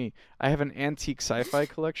about me. I have an antique sci-fi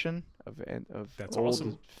collection of That's old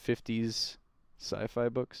awesome. 50s sci-fi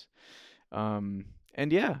books. And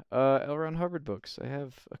yeah, L. Ron Hubbard books. I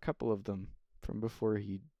have a couple of them from before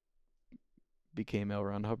he became L.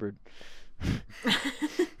 Ron Hubbard.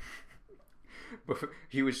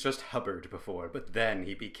 He was just Hubbard before, but then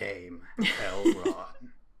he became L.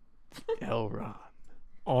 Ron. L. Ron.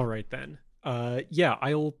 All right, then. Yeah,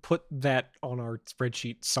 I'll put that on our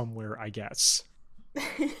spreadsheet somewhere, I guess.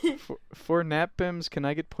 For nap bims, can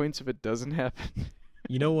I get points if it doesn't happen?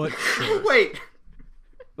 You know what? Sure. Wait!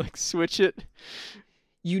 Like switch it.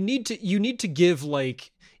 You need to give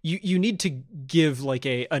you need to give like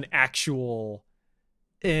an actual.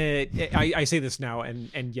 I say this now,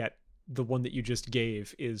 and yet the one that you just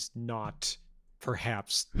gave is not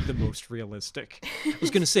perhaps the most realistic. I was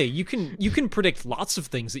gonna say you can predict lots of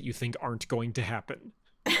things that you think aren't going to happen.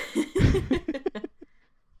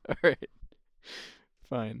 All right.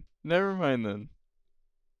 Fine. Never mind then.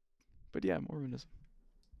 But yeah, Mormonism.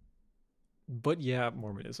 But yeah,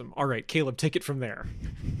 Mormonism. All right, Caleb, take it from there.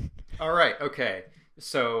 All right. Okay.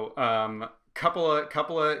 So, couple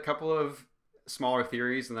of smaller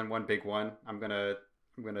theories and then one big one. I'm gonna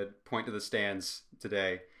point to the stands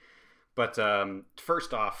today. But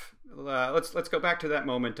first off, let's go back to that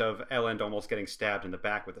moment of Elend almost getting stabbed in the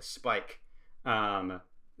back with a spike.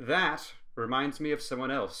 That reminds me of someone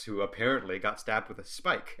else who apparently got stabbed with a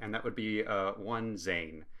spike, and that would be one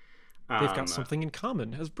Zane. They've got something in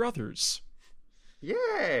common as brothers.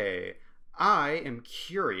 Yay! I am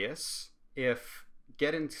curious if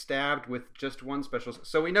getting stabbed with just one special...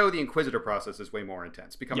 So we know the Inquisitor process is way more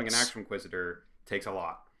intense. Becoming an actual Inquisitor takes a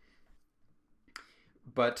lot.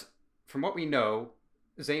 But from what we know,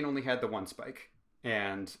 Zane only had the one spike.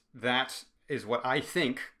 And that is what I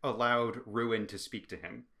think allowed Ruin to speak to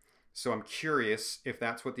him. So I'm curious if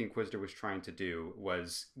that's what the Inquisitor was trying to do,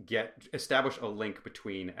 was establish a link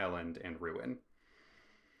between Elend and Ruin.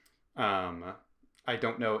 I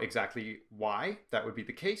don't know exactly why that would be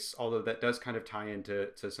the case, although that does kind of tie into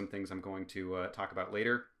some things I'm going to talk about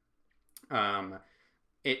later.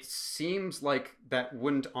 It seems like that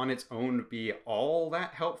wouldn't on its own be all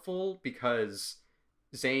that helpful, because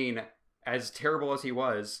Zane, as terrible as he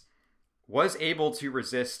was able to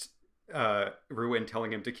resist Ruin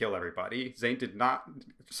telling him to kill everybody. Zane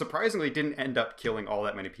surprisingly didn't end up killing all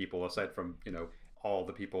that many people, aside from, all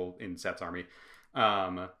the people in Set's army.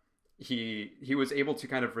 He was able to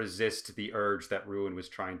kind of resist the urge that Ruin was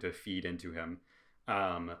trying to feed into him.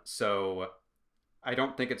 So I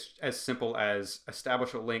don't think it's as simple as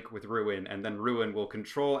establish a link with Ruin and then Ruin will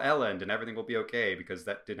control Elend and everything will be okay, because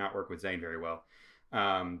that did not work with Zane very well.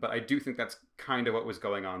 But I do think that's kind of what was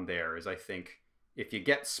going on there, is I think if you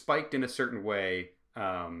get spiked in a certain way,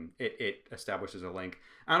 it establishes a link.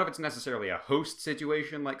 I don't know if it's necessarily a host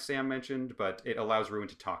situation like Sam mentioned, but it allows Ruin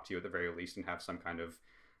to talk to you at the very least and have some kind of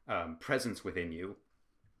presence within you.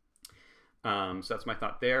 So that's my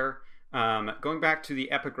thought there. Going back to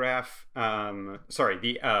the epigraph,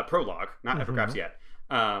 the prologue, not epigraphs yet.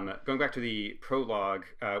 Going back to the prologue,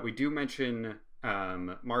 we do mention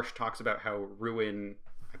Marsh talks about how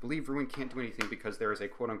I believe Ruin can't do anything because there is a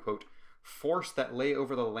quote-unquote force that lay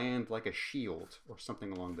over the land like a shield, or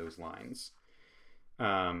something along those lines.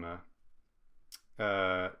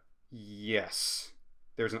 Yes.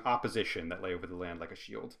 There's an opposition that lay over the land like a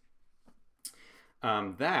shield.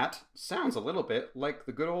 That sounds a little bit like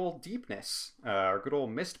the good old deepness, our good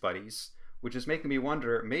old mist buddies, which is making me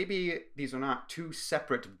wonder, maybe these are not two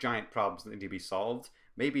separate giant problems that need to be solved.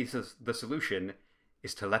 Maybe the solution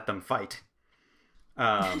is to let them fight.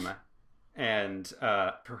 And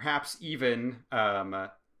perhaps even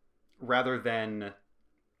rather than...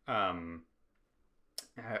 how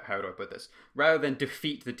do I put this? Rather than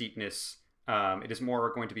defeat the deepness... it is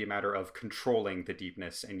more going to be a matter of controlling the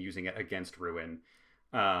deepness and using it against Ruin.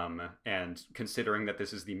 And considering that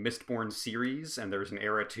this is the Mistborn series, and there's an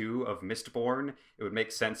era 2 of Mistborn, it would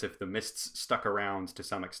make sense if the Mists stuck around to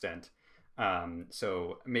some extent.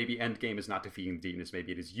 So maybe Endgame is not defeating the deepness,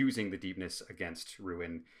 maybe it is using the deepness against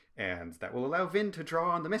Ruin, and that will allow Vin to draw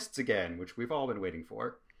on the Mists again, which we've all been waiting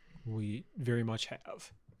for. We very much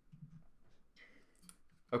have.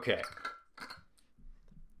 Okay.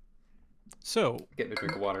 So, getting a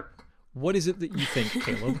drink of water. What is it that you think,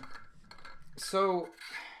 Caleb? So,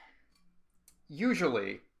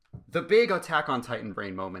 usually, the big Attack on Titan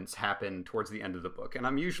brain moments happen towards the end of the book, and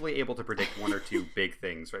I'm usually able to predict one or two big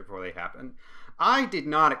things right before they happen. I did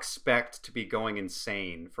not expect to be going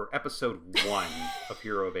insane for episode 1 of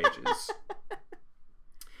Hero of Ages.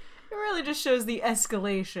 It really just shows the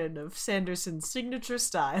escalation of Sanderson's signature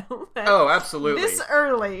style. Oh, absolutely. This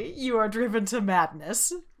early, you are driven to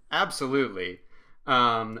madness. Absolutely.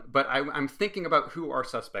 But I'm thinking about who our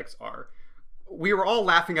suspects are. We were all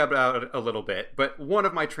laughing about it a little bit, but one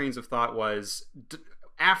of my trains of thought was,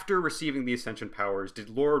 after receiving the Ascension powers, did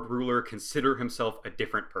Lord Ruler consider himself a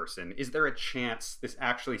different person? Is there a chance this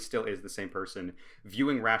actually still is the same person,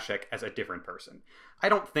 viewing Rashek as a different person? I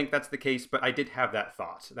don't think that's the case, but I did have that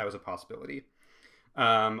thought. That was a possibility.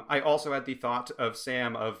 I also had the thought of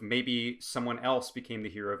Sam of maybe someone else became the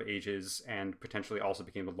Hero of Ages and potentially also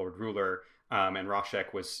became the Lord Ruler, and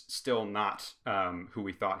Rashek was still not who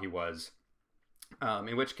we thought he was.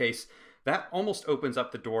 In which case, that almost opens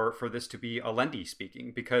up the door for this to be Alendi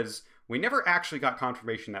speaking, because we never actually got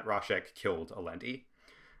confirmation that Rashek killed Alendi.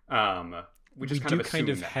 We just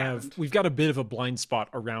we've got a bit of a blind spot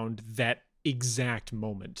around that exact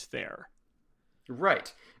moment there.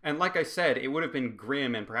 Right. And like I said, it would have been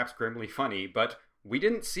grim and perhaps grimly funny, but we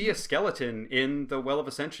didn't see a skeleton in the Well of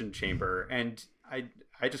Ascension chamber, and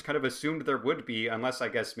I just kind of assumed there would be, unless I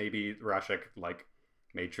guess maybe Rashek like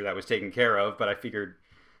made sure that was taken care of, but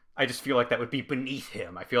I just feel like that would be beneath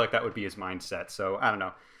him. I feel like that would be his mindset. So I don't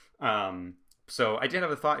know. So I did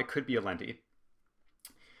have a thought it could be Alendi.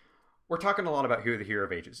 We're talking a lot about who the Hero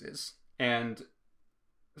of Ages is. And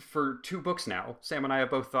for 2 books now, Sam and I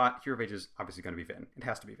have both thought Hero of Ages is obviously going to be Vin. It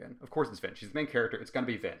has to be Vin. Of course it's Vin. She's the main character. It's going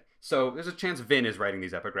to be Vin. So there's a chance Vin is writing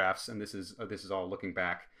these epigraphs, and this is all looking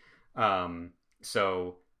back. In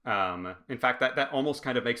fact, that almost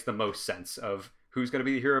kind of makes the most sense of who's going to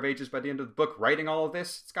be the Hero of Ages by the end of the book writing all of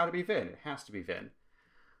this. It's got to be Vin. It has to be Vin.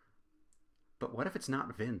 But what if it's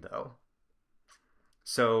not Vin, though?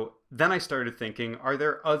 So then I started thinking, are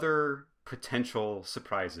there other potential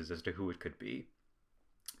surprises as to who it could be?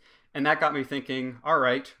 And that got me thinking, all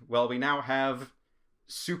right, well, we now have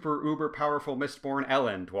super uber powerful Mistborn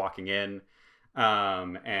Elend walking in.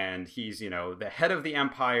 And he's, the head of the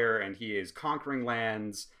Empire, and he is conquering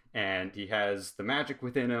lands, and he has the magic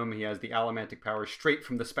within him. He has the allomantic power straight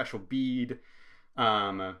from the special bead.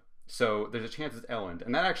 So there's a chance it's Elend.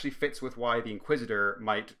 And that actually fits with why the Inquisitor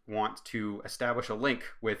might want to establish a link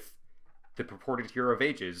with the purported Hero of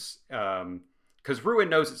Ages. Because Ruin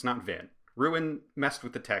knows it's not Vin. Ruin messed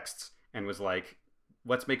with the texts and was like,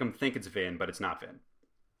 let's make him think it's Vin, but it's not Vin.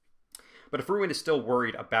 But if Ruin is still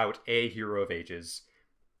worried about a Hero of Ages,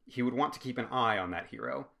 he would want to keep an eye on that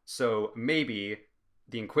hero. So maybe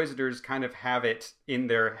the Inquisitors kind of have it in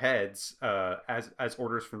their heads as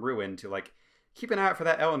orders from Ruin to like keep an eye out for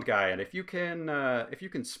that Elend guy, and if you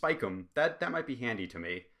can spike him, that might be handy to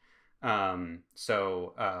me.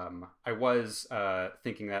 So I was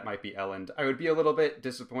thinking that might be Elend. I would be a little bit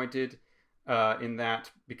disappointed in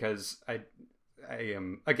that, because I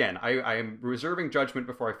am reserving judgment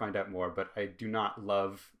before I find out more, but I do not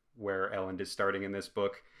love where Elend is starting in this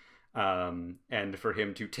book. And for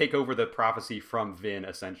him to take over the prophecy from Vin,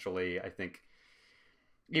 essentially, I think,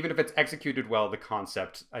 even if it's executed well, the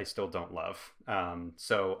concept I still don't love.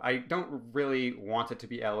 So I don't really want it to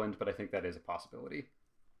be Elend, but I think that is a possibility.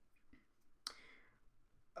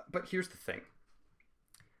 But here's the thing.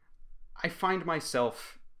 I find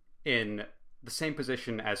myself in the same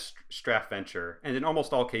position as Straff Venture, and in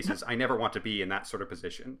almost all cases, I never want to be in that sort of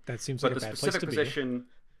position. That seems like a bad place to be.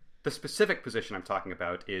 The specific position I'm talking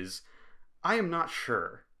about is, I am not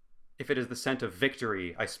sure if it is the scent of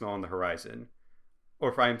victory I smell on the horizon,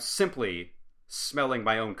 or if I am simply smelling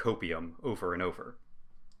my own copium over and over.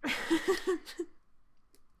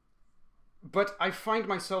 But I find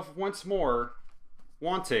myself once more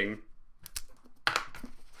wanting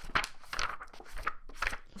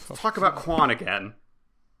to talk about Quan again.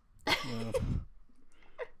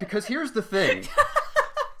 Because here's the thing.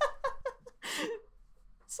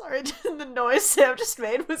 Sorry, the noise Sam just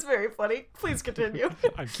made was very funny. Please continue.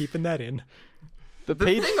 I'm keeping that in. The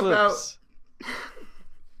page flips.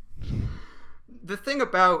 The thing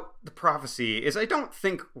about the prophecy is I don't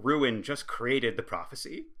think Ruin just created the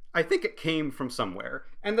prophecy. I think it came from somewhere.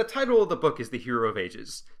 And the title of the book is The Hero of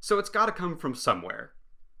Ages, so it's got to come from somewhere.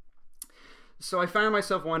 So I found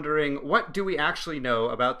myself wondering, what do we actually know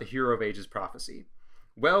about the Hero of Ages prophecy?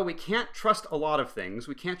 Well, we can't trust a lot of things.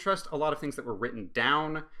 We can't trust a lot of things that were written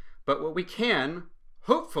down, but what we can,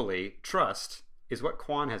 hopefully, trust is what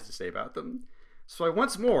Quan has to say about them. So I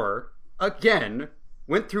once more, again,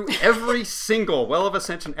 went through every single Well of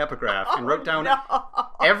Ascension epigraph and wrote down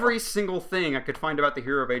every single thing I could find about the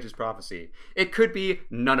Hero of Ages prophecy. It could be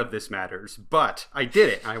none of this matters, but I did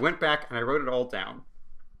it, and I went back and I wrote it all down.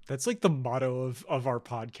 That's like the motto of our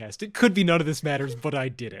podcast. It could be none of this matters, but I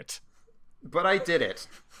did it. But I did it.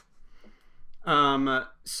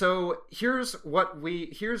 So here's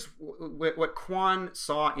what Quan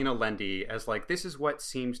saw in Alendi as like, this is what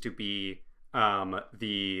seems to be why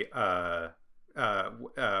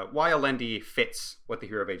Alendi fits what the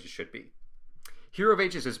Hero of Ages should be. Hero of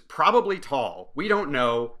Ages is probably tall. We don't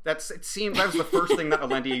know. It seems that was the first thing that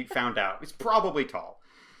Alendi found out. It's probably tall.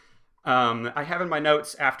 I have in my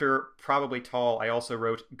notes after probably tall, I also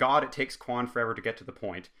wrote, God, it takes Quan forever to get to the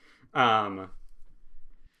point.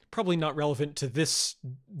 Probably not relevant to this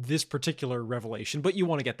particular revelation, but you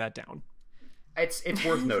want to get that down. It's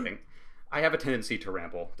worth noting. I have a tendency to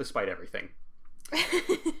ramble, despite everything.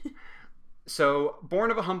 So, born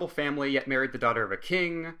of a humble family, yet married the daughter of a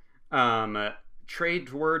king,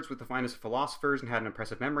 Traded words with the finest philosophers and had an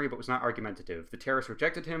impressive memory, but was not argumentative. The terrorists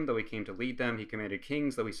rejected him, though he came to lead them. He commanded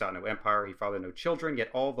kings, though he sought no empire. He fathered no children, yet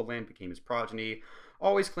all the land became his progeny.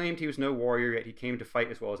 Always claimed he was no warrior, yet he came to fight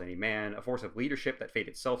as well as any man. A force of leadership that fate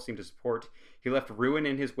itself seemed to support. He left ruin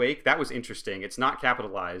in his wake. That was interesting. It's not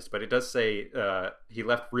capitalized, but it does say he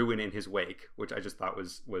left ruin in his wake, which I just thought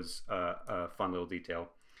was a fun little detail.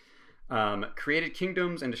 Created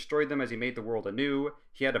kingdoms and destroyed them as he made the world anew.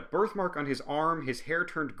 He had a birthmark on his arm. His hair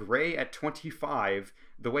turned gray at 25.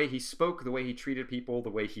 The way he spoke, the way he treated people, the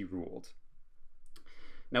way he ruled.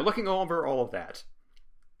 Now, looking over all of that,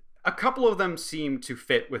 a couple of them seem to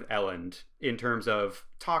fit with Elend in terms of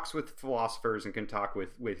talks with philosophers and can talk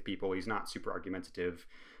with people. He's not super argumentative.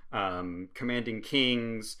 Commanding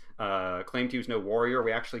kings, claimed he was no warrior.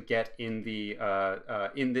 We actually get in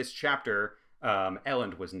in this chapter,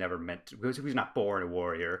 Elend was never meant to, he was not born a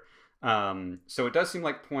warrior. So it does seem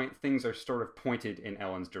like things are sort of pointed in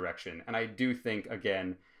Elend's direction. And I do think,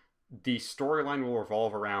 again, the storyline will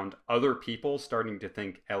revolve around other people starting to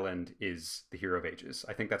think Elend is the hero of ages.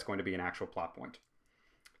 I think that's going to be an actual plot point.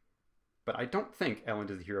 But I don't think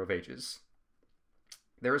Elend is the hero of ages.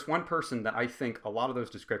 There is one person that I think a lot of those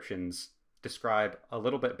descriptions describe a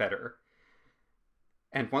little bit better.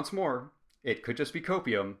 And once more, it could just be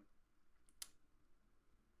copium.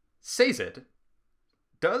 Sazed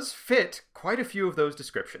does fit quite a few of those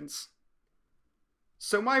descriptions.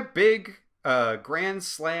 So my big grand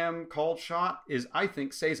slam called shot is I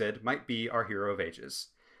think Sazed might be our hero of ages.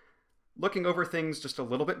 Looking over things just a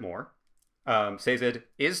little bit more, Sazed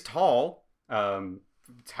is tall,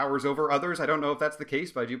 towers over others. I don't know if that's the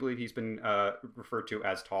case, but I do believe he's been referred to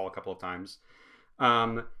as tall a couple of times.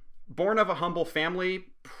 Born of a humble family,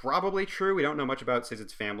 probably true. We don't know much about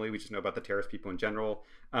Sazed's family. We just know about the terrorist people in general.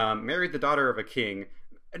 Married the daughter of a king.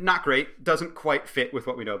 Not great. Doesn't quite fit with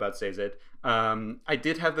what we know about Sazed. I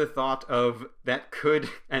did have the thought of that could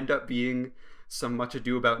end up being some much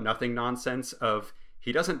ado about nothing nonsense of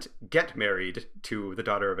he doesn't get married to the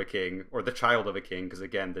daughter of a king or the child of a king, because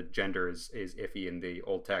again, the gender is iffy in the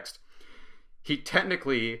old text. He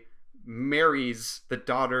technically marries the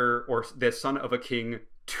daughter or the son of a king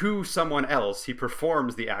to someone else. He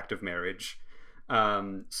performs the act of marriage.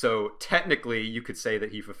 So technically you could say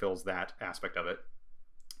that he fulfills that aspect of it.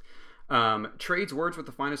 Trades words with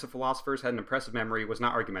the finest of philosophers, had an impressive memory, was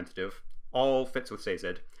not argumentative. All fits with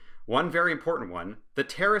Sazed. One very important one, the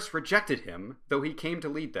terrorists rejected him, though he came to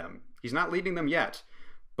lead them. He's not leading them yet,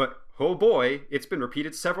 but oh boy, it's been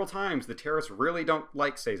repeated several times. The terrorists really don't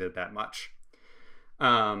like Sazed that much.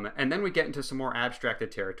 And then we get into some more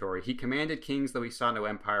abstracted territory. He commanded kings, though he saw no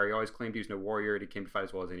empire. He always claimed he was no warrior. He came to fight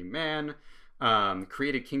as well as any man.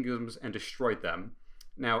 Created kingdoms and destroyed them.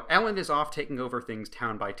 Now, Elend is off taking over things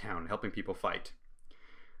town by town, helping people fight.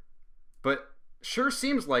 But sure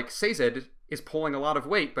seems like Sazed is pulling a lot of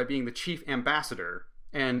weight by being the chief ambassador.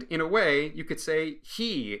 And in a way, you could say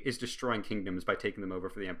he is destroying kingdoms by taking them over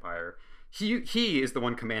for the empire. He is the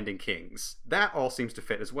one commanding kings. That all seems to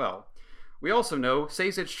fit as well. We also know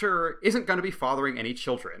Sazed sure isn't going to be fathering any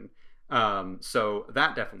children. So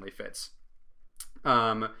that definitely fits.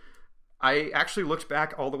 I actually looked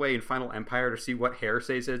back all the way in Final Empire to see what hair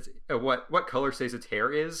Sazed's, what color Sazed's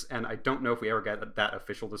hair is, and I don't know if we ever get that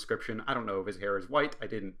official description. I don't know if his hair is white. I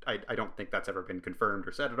don't think that's ever been confirmed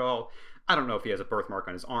or said at all. I don't know if he has a birthmark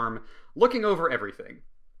on his arm. Looking over everything.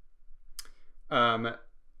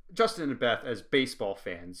 Justin and Beth, as baseball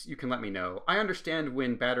fans, you can let me know. I understand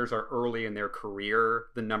when batters are early in their career,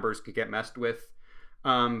 the numbers could get messed with.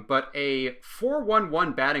 But a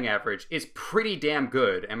 4.11 batting average is pretty damn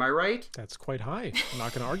good. Am I right? That's quite high. I'm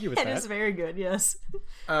not going to argue with that. It is very good, yes.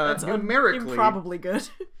 That's numerically, improbably good.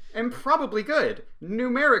 And probably good.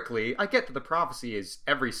 Numerically, I get that the prophecy is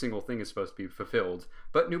every single thing is supposed to be fulfilled.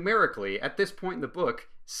 But numerically, at this point in the book,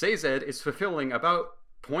 Sazed is fulfilling about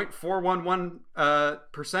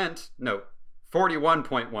 0.411%. No,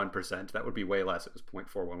 41.1%. That would be way less. It was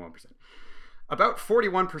 0.411%. About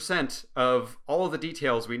 41% of all of the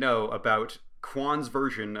details we know about Quan's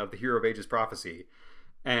version of the Hero of Ages prophecy.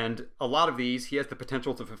 And a lot of these he has the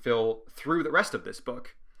potential to fulfill through the rest of this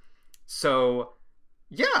book. So,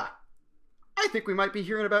 yeah, I think we might be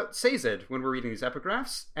hearing about Sazed when we're reading these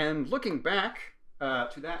epigraphs. And looking back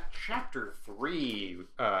to that chapter 3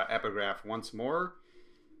 epigraph once more,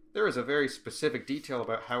 there is a very specific detail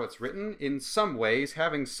about how it's written. In some ways,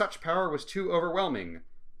 having such power was too overwhelming.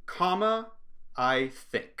 Comma, I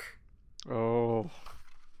think. Oh.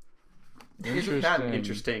 Isn't that an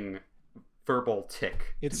interesting verbal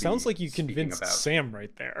tick? It sounds like you convinced Sam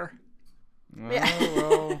right there. Oh,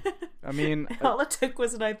 well, I mean... all it took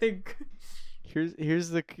was an I think. Here's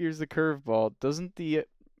the curveball. Doesn't the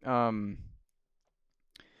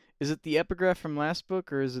is it the epigraph from last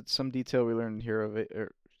book, or is it some detail we learned in Hero of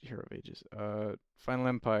Ages, Final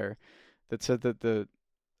Empire, that said that the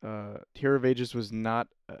Hero of Ages was not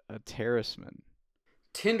a Terraceman?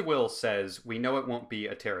 Tindwyl says we know it won't be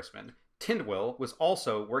a Terraceman. Tindwyl was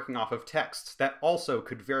also working off of texts that also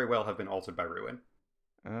could very well have been altered by Ruin.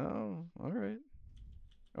 Oh, all right.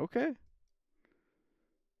 Okay.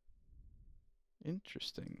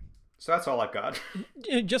 Interesting. So that's all I've got.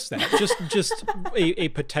 Just that. Just a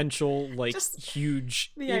potential, like, Just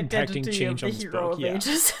huge The impacting identity change of on the this Hero book. of Yeah.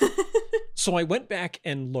 Ages. So I went back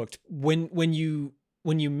and looked. When you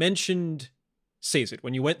mentioned Sazed,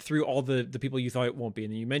 when you went through all the people you thought it won't be,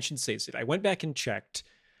 and then you mentioned Sazed, I went back and checked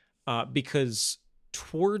because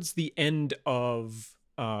towards the end of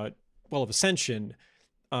Ascension,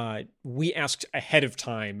 we asked ahead of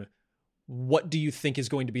time, what do you think is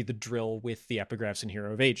going to be the drill with the epigraphs in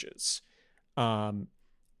Hero of Ages? And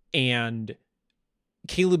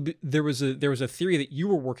Caleb, there was a theory that you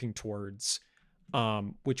were working towards,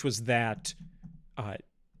 which was that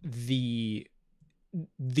the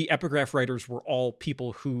epigraph writers were all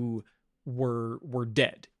people who were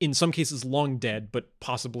dead, in some cases long dead, but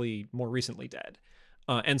possibly more recently dead.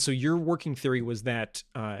 And so your working theory was that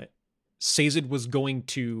Sazed was going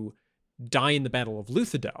to die in the Battle of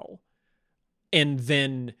Luthadel, and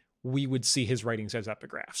then we would see his writings as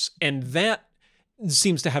epigraphs. And that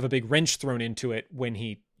seems to have a big wrench thrown into it when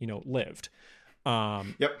he, lived.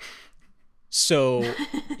 Yep. So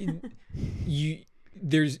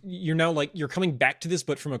you're now like, you're coming back to this,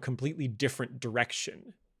 but from a completely different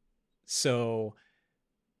direction. So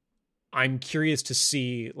I'm curious to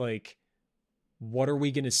see, like, what are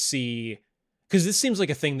we going to see? Because this seems like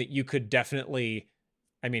a thing that you could definitely,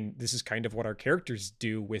 I mean, this is kind of what our characters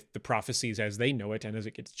do with the prophecies as they know it and as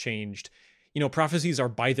it gets changed. Prophecies are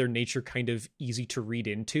by their nature kind of easy to read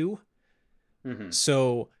into. Mm-hmm.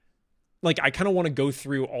 So, like, I kind of want to go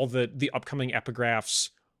through all the upcoming epigraphs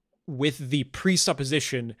with the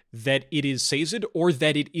presupposition that it is Sazed, or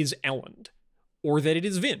that it is Elend, or that it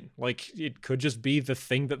is Vin. Like, it could just be the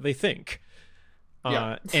thing that they think.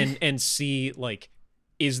 Yeah. and see, like,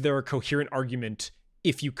 is there a coherent argument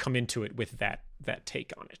if you come into it with that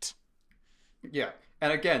take on it? Yeah.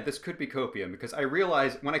 And again, this could be copium, because I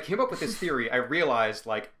realized when I came up with this theory, I realized,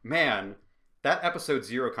 like, man, that episode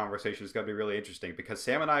 0 conversation is going to be really interesting, because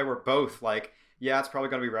Sam and I were both like, yeah, it's probably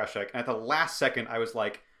going to be Reshek. And at the last second, I was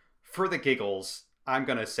like, for the giggles, I'm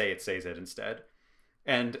going to say it's Sazed instead.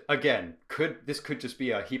 And again, this could just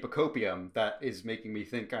be a heap of copium that is making me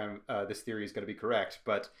think this theory is going to be correct.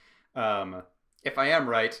 But if I am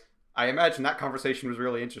right, I imagine that conversation was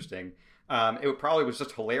really interesting. It probably was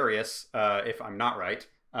just hilarious if I'm not right,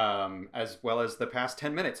 as well as the past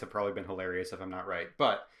 10 minutes have probably been hilarious if I'm not right.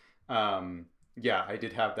 But yeah, I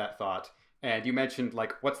did have that thought. And you mentioned,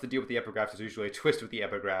 like, what's the deal with the epigraphs? There's usually a twist with the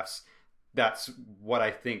epigraphs. That's what I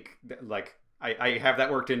think, like, I have that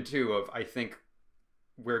worked in too, of I think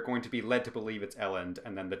we're going to be led to believe it's Elend,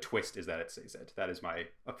 and then the twist is that it's Sazed. That is my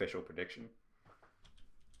official prediction.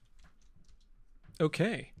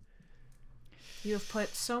 Okay. You have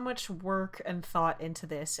put so much work and thought into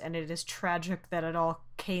this, and it is tragic that it all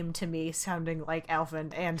came to me sounding like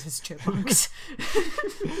Alvin and his chipmunks.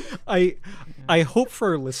 I hope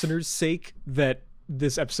for our listeners' sake that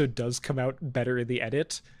this episode does come out better in the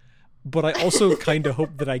edit, but I also kind of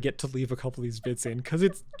hope that I get to leave a couple of these bits in, because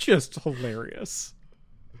it's just hilarious.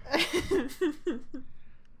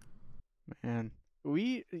 Man,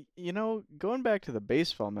 going back to the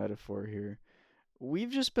baseball metaphor here, we've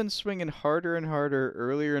just been swinging harder and harder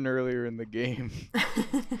earlier and earlier in the game.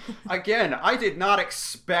 Again, I did not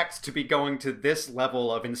expect to be going to this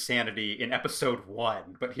level of insanity in episode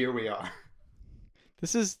 1, but here we are.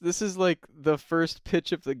 This is like the first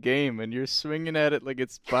pitch of the game, and you're swinging at it like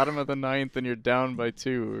it's bottom of the 9th and you're down by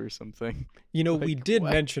 2 or something. We did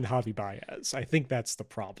what? mention Javi Baez. I think that's the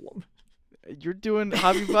problem. You're doing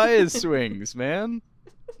Javi Baez swings, man.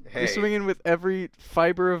 Hey, You're swinging with every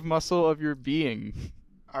fiber of muscle of your being.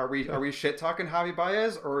 are we shit talking Javi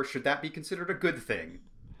Baez, or should that be considered a good thing?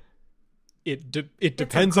 It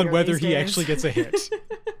depends on unclear whether these he days. actually gets a hit.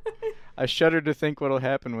 I shudder to think what'll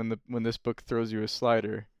happen when this book throws you a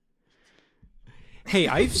slider. Hey,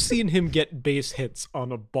 I've seen him get base hits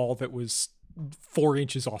on a ball that was 4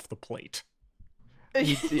 inches off the plate.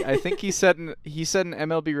 I think he set an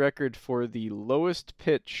MLB record for the lowest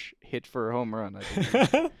pitch hit for a home run. I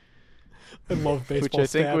believe. I love baseball Which I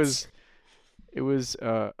think stats. was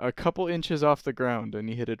a couple inches off the ground, and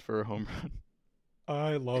he hit it for a home run.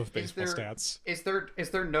 I love Is baseball there stats. is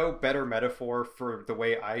there no better metaphor for the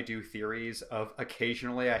way I do theories of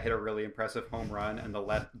occasionally I hit a really impressive home run and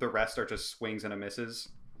the rest are just swings and a misses?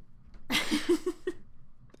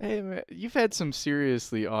 Hey, man, you've had some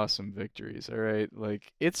seriously awesome victories, all right?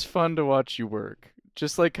 Like, it's fun to watch you work.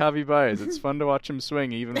 Just like Javi Baez, it's fun to watch him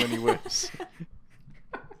swing even when he whiffs.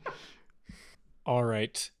 All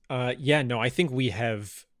right. Yeah, no, I think we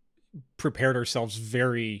have prepared ourselves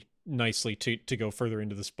very nicely to go further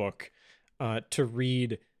into this book, to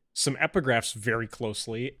read some epigraphs very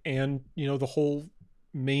closely, and the whole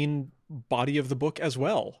main body of the book as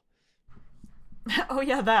well. Oh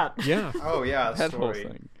yeah, that. Yeah. Oh yeah, That whole story.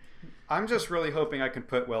 thing. I'm just really hoping I can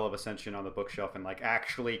put Well of Ascension on the bookshelf and like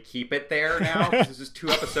actually keep it there now. 'Cause this is 2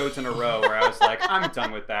 episodes in a row where I was like, I'm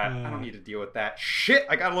done with that. I don't need to deal with that. Shit,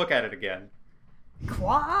 I gotta look at it again.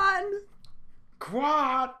 Quan.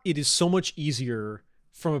 Quad. It is so much easier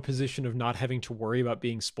from a position of not having to worry about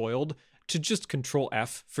being spoiled to just control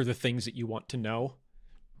F for the things that you want to know.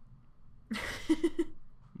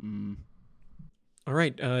 All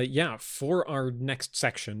right. Yeah. For our next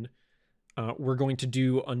section, we're going to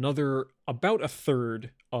do about a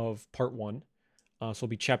third of part 1. So it'll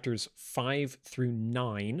be chapters 5 through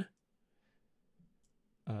 9.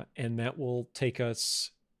 And that will take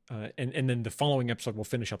us, and then the following episode will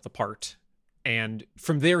finish up the part. And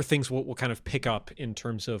from there, things will kind of pick up in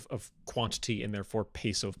terms of quantity and therefore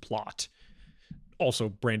pace of plot. Also,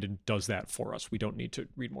 Brandon does that for us. We don't need to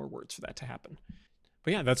read more words for that to happen.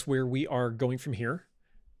 But yeah, that's where we are going from here.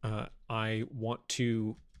 I want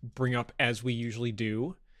to bring up, as we usually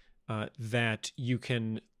do, that you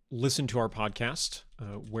can listen to our podcast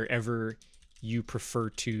wherever you prefer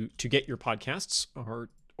to get your podcasts,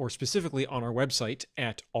 or specifically on our website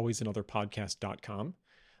at alwaysanotherpodcast.com,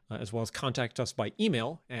 as well as contact us by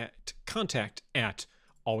email at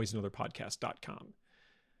contact@alwaysanotherpodcast.com.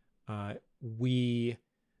 We've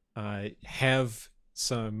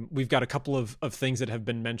got a couple of things that have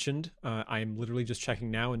been mentioned. I'm literally just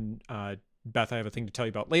checking now, and Beth, I have a thing to tell you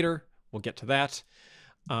about later. We'll get to that.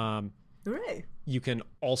 Hooray. You can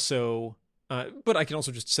also, but I can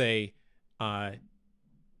also just say, thank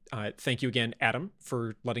you again, Adam,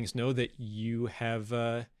 for letting us know that you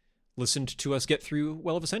have listened to us get through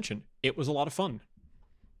Well of Ascension. It was a lot of fun.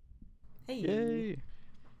 Hey. Yay.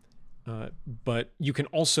 But you can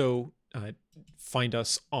also find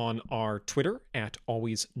us on our Twitter at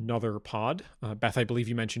alwaysnotherpod. Beth, I believe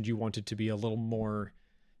you mentioned you wanted to be a little more,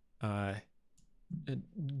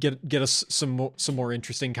 get us some more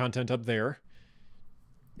interesting content up there.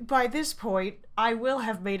 By this point, I will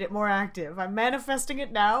have made it more active. I'm manifesting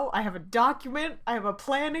it now. I have a document. I have a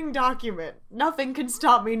planning document. Nothing can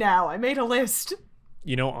stop me now. I made a list.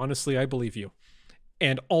 Honestly, I believe you.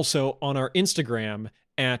 And also on our Instagram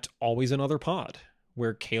at alwaysanotherpod,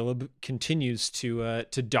 where Caleb continues to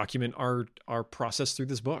document our process through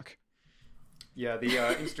this book. Yeah, the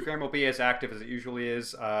Instagram will be as active as it usually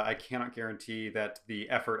is. I cannot guarantee that the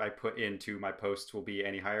effort I put into my posts will be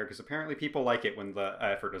any higher, because apparently people like it when the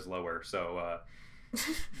effort is lower. So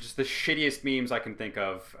just the shittiest memes I can think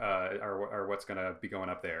of are what's going to be going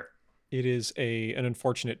up there. It is an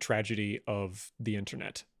unfortunate tragedy of the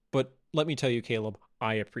internet. But let me tell you, Caleb,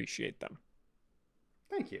 I appreciate them.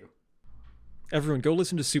 Thank you. Everyone, go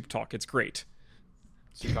listen to Soup Talk. It's great.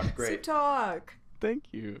 Soup Talk's great. Soup Talk. Thank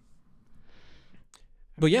you.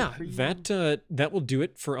 But yeah, that will do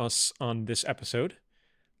it for us on this episode.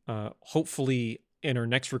 Hopefully, in our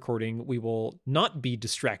next recording, we will not be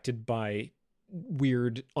distracted by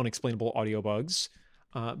weird, unexplainable audio bugs.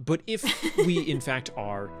 But if we, in fact,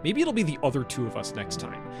 are, maybe it'll be the other 2 of us next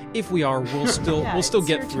time. If we are, we'll still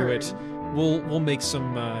get through it. We'll make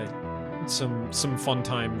some fun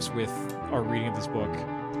times with our reading of this book,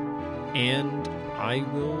 and I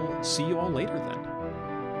will see you all later then.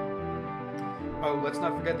 Oh, let's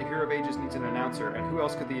not forget the Hero of Ages needs an announcer, and who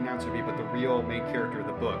else could the announcer be but the real main character of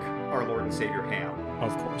the book, our Lord and Savior Ham?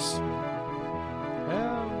 Of course.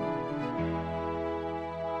 Hell.